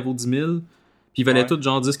Daisy, elle vaut 10 000, puis ils valaient tous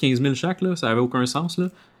genre 10, 15 000 chaque, là, ça avait aucun sens, là.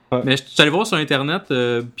 Ouais. Mais je suis allé voir sur internet,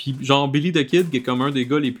 puis genre Billy the Kid, qui est comme un des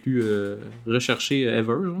gars les plus recherchés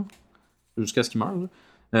ever, genre, jusqu'à ce qu'il meure,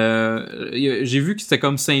 là. J'ai vu que c'était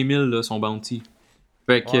comme 5 000, là, son bounty.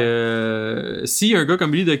 Fait que si un gars comme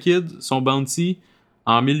Billy the Kid, son bounty,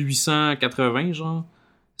 en 1880, genre,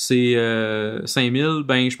 c'est 5 000,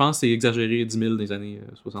 ben je pense que c'est exagéré 10 000 des années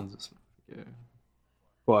 70.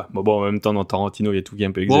 Ouais, bon, en même temps, dans Tarantino, il y a tout qui est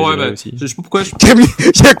un peu exagéré aussi. Je sais pas pourquoi. Il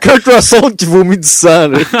y a Kurt Russell qui vomit du sang,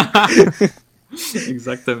 là.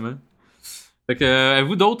 Exactement. Fait que,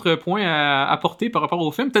 avez-vous d'autres points à apporter par rapport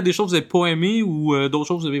au film? Peut-être des choses que vous n'avez pas aimées ou d'autres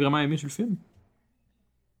choses que vous avez vraiment aimées sur le film?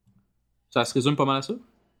 Ça se résume pas mal à ça?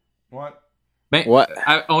 Ouais. Ben,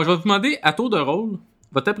 je vais vous demander, à tour de rôle,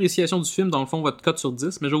 votre appréciation du film, dans le fond, votre cote sur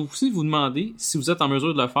 10, mais je vais aussi vous demander, si vous êtes en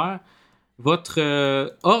mesure de le faire, votre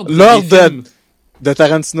ordre des films. De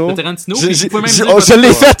Tarantino. Je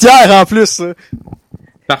l'ai fait hier en plus.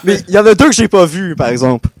 Parfait. Mais il y en a 2 que j'ai pas vu, par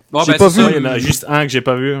exemple. J'ai pas vu. Il y en a juste un que j'ai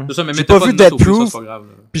pas vu. C'est ça, mais j'ai pas vu Dead Proof.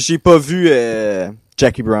 Puis j'ai pas vu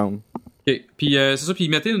Jackie Brown. Ok. Puis c'est ça. Puis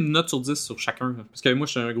mettez une note sur 10 sur chacun. Parce que moi,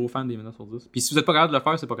 je suis un gros fan des notes sur 10. Puis si vous êtes pas capable de le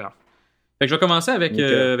faire, c'est pas grave. Fait que je vais commencer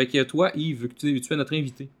avec toi, Yves, vu que tu es notre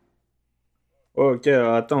invité. Ok,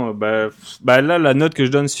 attends. Bah là, la note que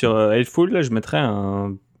je donne sur Hateful, là, je mettrais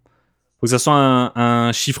un... Faut que ça soit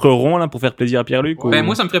un chiffre rond là pour faire plaisir à Pierre-Luc. Ben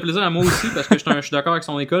moi ça me ferait plaisir à moi aussi parce que je suis d'accord avec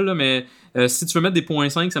son école là, mais si tu veux mettre des points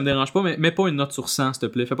 5 ça me dérange pas, mais mets pas une note sur 100 s'il te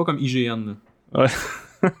plaît, fais pas comme IGN là. Ouais.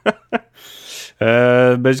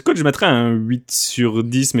 Écoute, je mettrais un 8 sur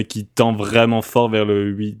 10, mais qui tend vraiment fort vers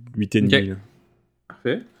le 8,5. Okay.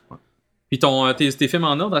 Parfait. Puis tes films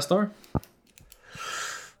en ordre à cette heure?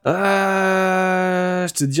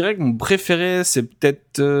 Je te dirais que mon préféré, c'est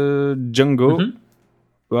peut-être Django.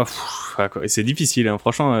 C'est difficile, hein.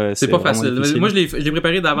 Franchement. C'est pas facile. Difficile. Moi, je l'ai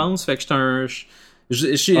préparé d'avance, fait que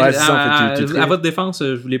à votre défense,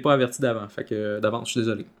 je vous l'ai pas averti d'avant. Fait que d'avance, je suis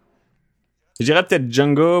désolé. Je dirais peut-être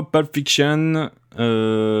Django, Pulp Fiction,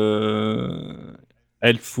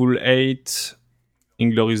 Hateful,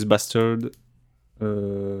 Inglourious Bastard,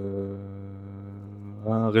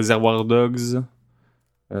 Reservoir Dogs.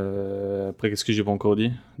 Après, qu'est-ce que j'ai pas encore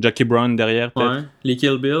dit? Jackie Brown derrière, peut-être. Ouais, les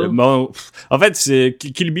Kill Bill. En fait, c'est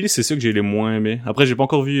Kill Bill, c'est ceux que j'ai les moins aimés. Après, j'ai pas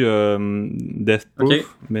encore vu Death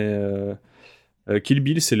Proof, mais Kill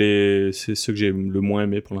Bill, c'est ceux que j'ai le moins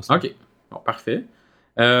aimé pour l'instant. Ok, bon, parfait.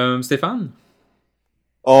 Stéphane?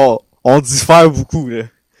 Oh, on diffère beaucoup, là.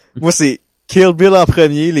 Moi, c'est Kill Bill en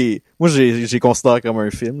premier. Moi, j'ai considéré comme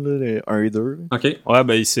un film, là, les 1 et 2. Là. Ok.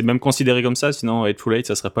 Ouais, c'est même considéré comme ça, sinon Hateful Eight,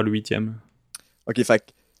 ça serait pas le 8e. Ok,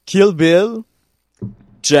 fait Kill Bill,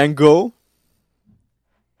 Django,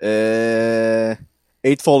 Hateful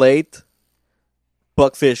Eight,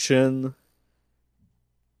 Pulp Fiction,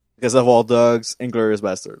 Reservoir Dogs, Inglourious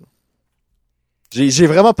Bastard. J'ai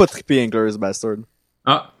vraiment pas trippé Inglourious Bastard.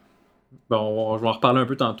 Ah, bon, je vais en reparler un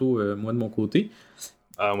peu tantôt, moi de mon côté.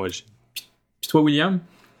 Ah, moi j'ai... Puis toi, William?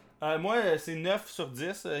 Moi, c'est 9 sur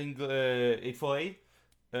 10, Hateful Eight.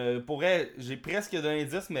 Pour vrai, j'ai presque donné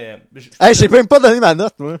 10, mais... j'ai même pas donné ma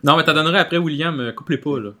note, moi. Non, mais t'en donnerais après, William. Coupe les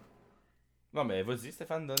pas, là. Non, mais vas-y,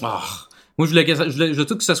 Stéphane, donne. Moi, je voulais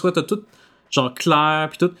tout que ça soit tout, genre, clair,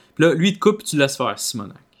 pis tout. Pis là, lui, il te coupe, pis tu le laisses faire,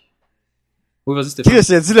 Simonac. Oui, vas-y, Stéphane. Chris,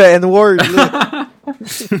 il a dit le N-word, là.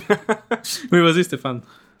 Oui, vas-y, Stéphane.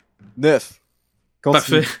 9. Continue.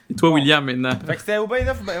 Parfait. Et toi, William, maintenant. Fait que c'était au bien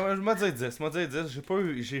 9, je m'en dire 10.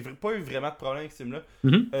 J'ai pas eu vraiment de problème avec ce film-là.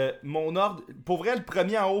 Mon ordre, pour vrai, le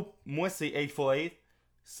premier en haut, moi, c'est Hateful Eight.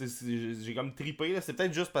 J'ai comme trippé, là. C'est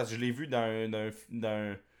peut-être juste parce que je l'ai vu dans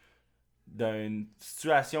une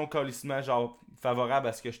situation colissement, genre, favorable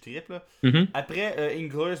à ce que je trippe, là. Après,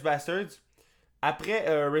 Inglourious Bastards.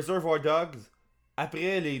 Après, Reservoir Dogs.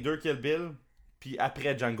 Après, les deux Kill Bill. Puis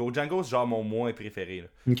après Django. Django, c'est genre mon moins préféré. Là.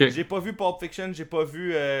 Okay. J'ai pas vu Pulp Fiction, j'ai pas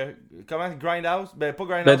vu... Grindhouse? Ben, pas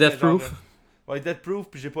Grindhouse. Death Proof. Ouais, Death Proof,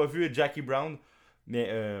 puis j'ai pas vu Jackie Brown. Mais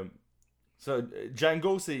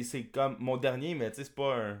Django, c'est comme mon dernier, mais tu sais, c'est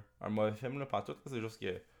pas un mauvais film, là, pas tout. C'est juste que...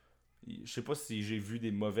 Je sais pas si j'ai vu des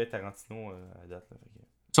mauvais Tarantino à date.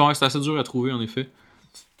 Là, c'est assez dur à trouver, en effet.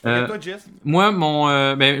 Toi, Jess? Moi,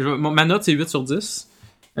 ma note, c'est 8 sur 10.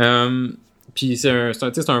 Puis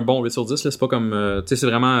c'est un bon 8 sur 10, là. C'est pas comme... c'est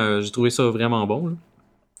vraiment... j'ai trouvé ça vraiment bon, là.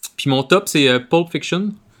 Puis mon top, c'est Pulp Fiction,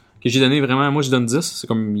 que j'ai donné vraiment... Moi, je donne 10. C'est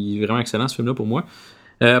comme... Il est vraiment excellent, ce film-là, pour moi.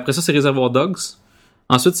 Après ça, c'est Reservoir Dogs.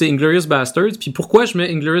 Ensuite, c'est Inglourious Basterds. Puis pourquoi je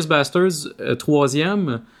mets Inglourious Basterds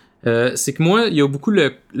 3e? C'est que moi, il y a beaucoup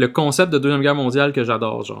le concept de Deuxième Guerre mondiale que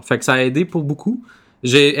j'adore, genre. Fait que ça a aidé pour beaucoup.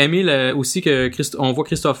 J'ai aimé aussi que on voit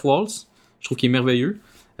Christoph Waltz. Je trouve qu'il est merveilleux.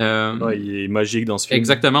 Ouais, il est magique dans ce film.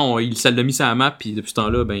 Exactement, ça l'a mis sur la map, puis depuis ce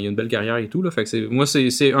temps-là, ben, il y a une belle carrière et tout, là. Fait que moi,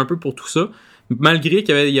 c'est un peu pour tout ça. Malgré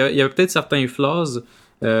qu'il y avait peut-être certains flaws,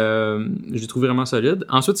 j'ai trouvé vraiment solide.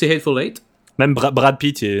 Ensuite, c'est Hateful Eight. Même Brad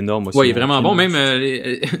Pitt est énorme aussi. Ouais, il est vraiment bon. Même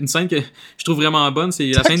une scène que je trouve vraiment bonne, c'est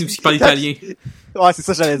la scène où il parle italien. Ouais, c'est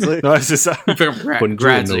ça que j'allais dire. Ouais, c'est ça.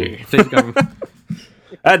 Grazie.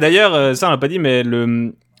 Ah, d'ailleurs, ça on l'a pas dit, mais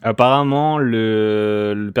apparemment,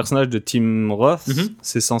 le personnage de Tim Roth,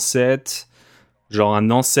 c'est censé être genre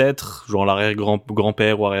un ancêtre, genre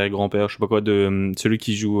l'arrière-grand-père ou arrière-grand-père, je sais pas quoi, de celui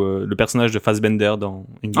qui joue le personnage de Fassbender dans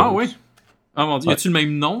Inglourious. Ah oui? Ah mon dieu, y a-tu le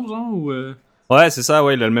même nom, genre, ou Ouais, c'est ça,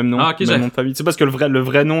 ouais, il a le même nom. Ah, ok, le même nom de famille. C'est parce que le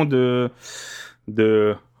vrai nom de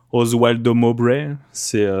Oswaldo Mowbray,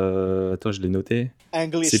 c'est attends, je l'ai noté.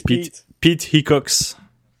 C'est Pete Hickox.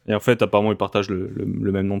 Et en fait, apparemment, ils partagent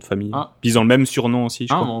le même nom de famille. Ah. Puis ils ont le même surnom aussi,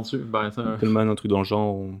 je crois. Ah mon dieu, ben ça... Tellement un truc dans le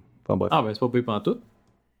genre. Enfin bref. Ah ben c'est pas payé pendant tout.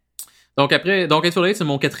 Donc Hateful Eight, c'est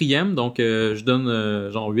mon 4e, donc je donne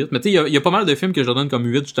genre 8. Mais tu sais, il y a pas mal de films que je donne comme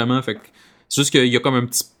 8 justement, fait que c'est juste qu'il y a comme un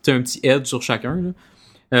petit edge sur chacun, là.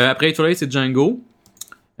 Après Hateful Eight, c'est Django,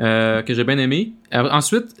 que j'ai bien aimé.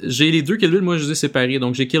 Ensuite, j'ai les deux Kill Bill, moi je les ai séparés.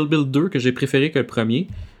 Donc j'ai Kill Bill 2 que j'ai préféré que le premier.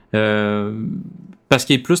 Parce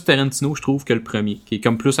qu'il est plus Tarantino, je trouve, que le premier. Qui est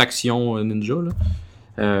comme plus action ninja,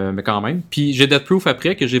 là. Mais quand même. Puis j'ai Death Proof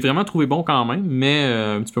après, que j'ai vraiment trouvé bon quand même, mais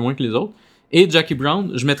un petit peu moins que les autres. Et Jackie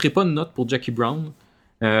Brown, je mettrai pas de note pour Jackie Brown.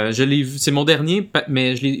 Je l'ai vu, c'est mon dernier,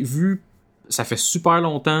 mais je l'ai vu, ça fait super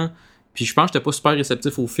longtemps. Puis je pense que j'étais pas super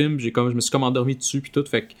réceptif au film, je me suis comme endormi dessus puis tout,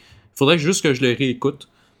 fait que faudrait juste que je le réécoute.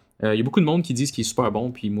 Il y a beaucoup de monde qui disent qu'il est super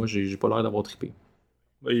bon, puis moi j'ai pas l'air d'avoir trippé.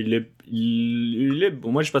 Il est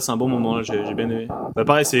bon. Moi, je passe un bon moment, là. J'ai bien aimé. Bah,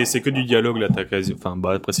 pareil, c'est que du dialogue, là. Après,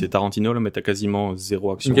 c'est Tarantino, là, mais t'as quasiment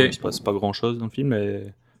zéro action. Okay. Il se passe pas grand chose dans le film, mais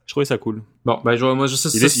je trouvais ça cool. Bon, moi, je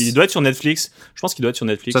sais. Il doit être sur Netflix. Je pense qu'il doit être sur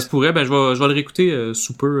Netflix. Ça se pourrait, je vais le réécouter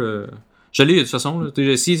sous peu. J'allais, de toute façon, je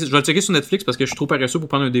vais le checker sur Netflix parce que je suis trop paresseux pour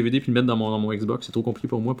prendre un DVD puis le mettre dans mon Xbox. C'est trop compliqué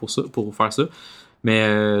pour moi pour faire ça.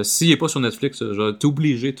 Mais s'il est pas sur Netflix, je vais être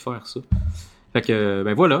obligé de faire ça. Fait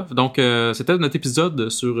que, voilà. Donc, c'était notre épisode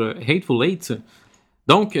sur Hateful Eight.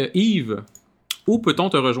 Donc, Yves, où peut-on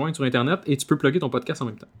te rejoindre sur Internet et tu peux plugger ton podcast en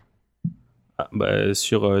même temps?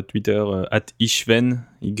 Sur Twitter, @Yschwen,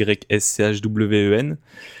 YSCHWEN.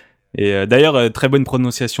 Et d'ailleurs, très bonne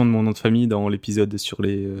prononciation de mon nom de famille dans l'épisode sur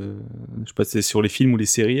les, je sais pas si c'est sur les films ou les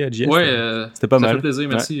séries à JS. Ouais, c'était pas mal. Ça fait plaisir,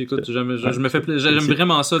 merci. Ouais. Écoute, j'aime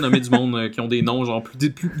vraiment ça, nommer du monde qui ont des noms genre plus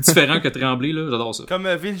différents que Tremblay, là. J'adore ça. Comme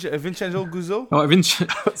Vincenzo Guzzo. Ouais,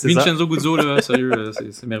 Vincenzo Guzzo, là, sérieux,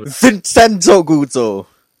 c'est merveilleux. Vincenzo Guzzo.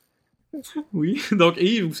 Oui, donc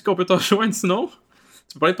Yves, où est-ce qu'on peut te rejoindre sinon?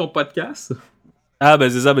 Tu peux parler de ton podcast? C'est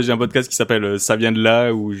ça, j'ai un podcast qui s'appelle Ça vient de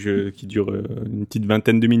là, qui dure une petite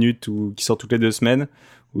vingtaine de minutes, qui sort toutes les 2 semaines,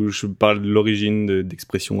 où je parle de l'origine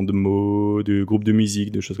d'expressions de mots, de groupes de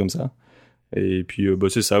musique, de choses comme ça. Et puis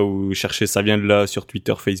c'est ça, où cherchez Ça vient de là sur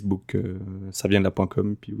Twitter, Facebook, ça vient de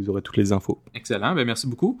là.com, puis vous aurez toutes les infos. Excellent, merci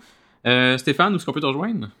beaucoup. Stéphane, où est-ce qu'on peut te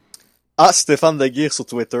rejoindre? Stéphane Laguerre sur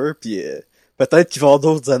Twitter, puis peut-être qu'il va y avoir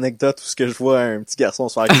d'autres anecdotes où ce que je vois un petit garçon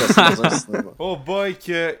se faire classer dans un cinéma. Oh boy,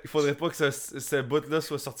 il faudrait pas que ce bout-là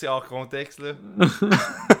soit sorti hors contexte, là.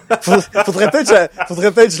 faudrait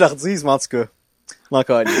peut-être que je leur dise, mais en tout cas, m'en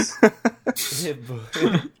calisse.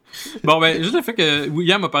 Bon, juste le fait que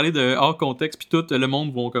William a parlé de hors contexte puis tout, le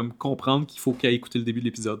monde va comme comprendre qu'il faut qu'il aille écouter le début de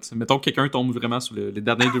l'épisode. Mettons que quelqu'un tombe vraiment sur les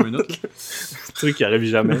dernières 2 minutes. C'est un truc qui arrive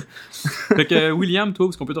jamais. Fait que William, toi, où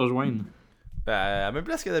est-ce qu'on peut te rejoindre? À la même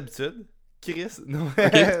place que d'habitude. Chris, non.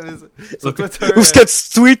 Okay. Où est-ce que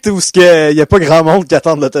tu tweets ou est-ce qu'il y a pas grand monde qui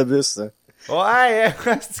attend l'autobus? Ouais,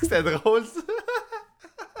 c'est que c'était drôle, ça.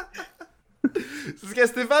 C'est que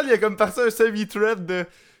Stéphane, il a comme parti un semi-thread de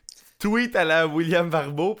tweet à la William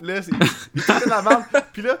Barbeau, pis là, il était la merde.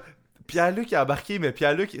 Pis là, Pierre-Luc a embarqué, mais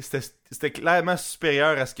Pierre-Luc, c'était clairement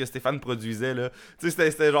supérieur à ce que Stéphane produisait, là. Tu sais,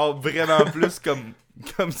 c'était genre vraiment plus comme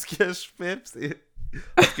ce que je fais, pis c'est...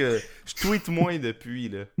 Parce que je tweete moins depuis,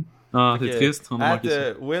 là. C'est triste, on a manqué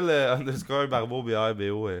ça. Will_Barbeau,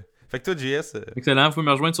 BRBO. Fait que toi, JS... Excellent, vous pouvez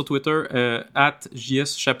me rejoindre sur Twitter,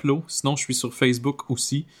 @JSChapelot. Sinon, je suis sur Facebook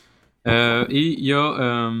aussi. Et il y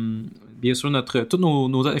a, bien sûr, toutes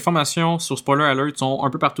nos informations sur Spoiler Alert sont un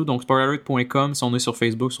peu partout. Donc, spoileralert.com, si on est sur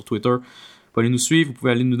Facebook, sur Twitter. Vous pouvez aller nous suivre, vous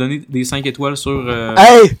pouvez aller nous donner des 5 étoiles sur...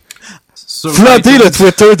 Hey! Flottez le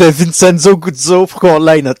Twitter de Vincenzo Guzzo pour qu'on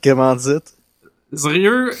l'aille, notre commandite.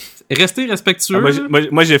 Sérieux, restez respectueux.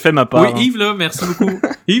 Moi, j'ai fait ma part. Oui, Yves, là, merci beaucoup.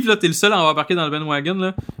 Yves, là, t'es le seul à avoir embarqué dans le bandwagon,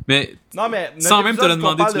 là. Mais sans même te le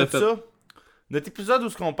demander, tu l'as fait. Notre épisode où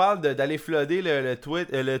on parle d'aller flooder le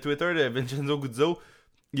Twitter de Vincenzo Guzzo,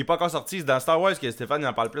 il est pas encore sorti. C'est dans Star Wars que Stéphane il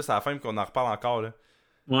en parle plus à la fin et qu'on en reparle encore, là.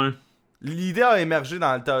 Ouais. L'idée a émergé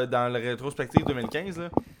dans le rétrospective 2015, là.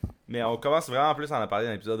 Mais on commence vraiment plus à en parler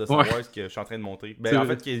dans l'épisode de Star Wars que je suis en train de montrer. En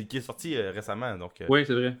fait, qui est sorti récemment. Donc, oui,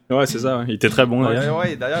 c'est vrai. Ouais, c'est ça. Il était très bon.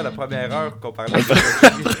 D'ailleurs, la première heure qu'on parlait.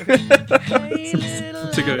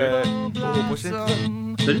 C'est correct. Au prochain.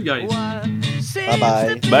 Salut, guys.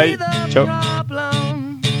 Bye. Bye. Ciao.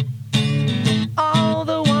 All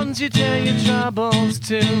the ones you tell your troubles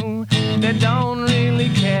to, they don't really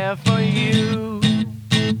care for you.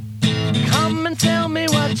 Come and tell me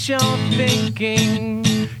what you're thinking,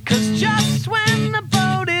 'cause just when the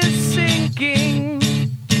boat is sinking,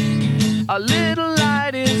 a little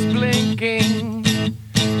light is blinking,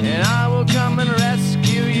 and I will come and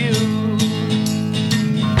rescue you.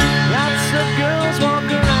 Lots of girls walk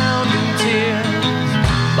around in tears,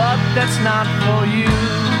 but that's not for you.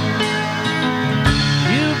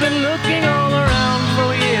 You've been looking all around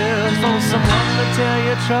for years for someone to tell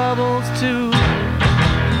your troubles to.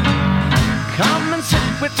 Come and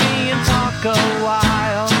sit with me and talk a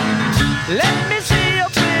while. Let me see your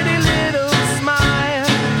pretty little smile.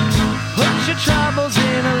 Put your troubles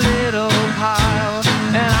in a little pile,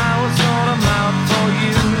 and I will sort them out for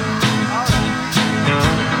you.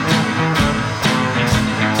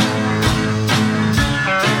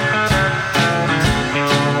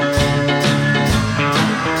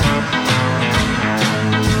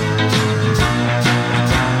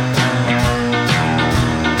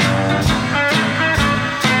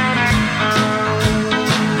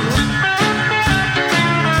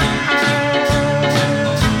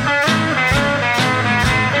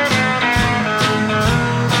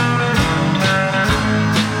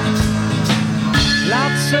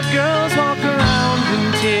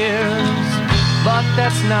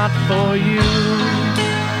 that's not for you.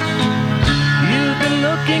 You've been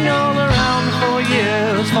looking all around for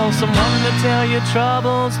years for someone to tell your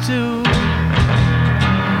troubles to.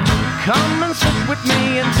 Come and sit with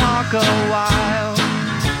me and talk a while.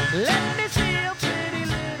 Let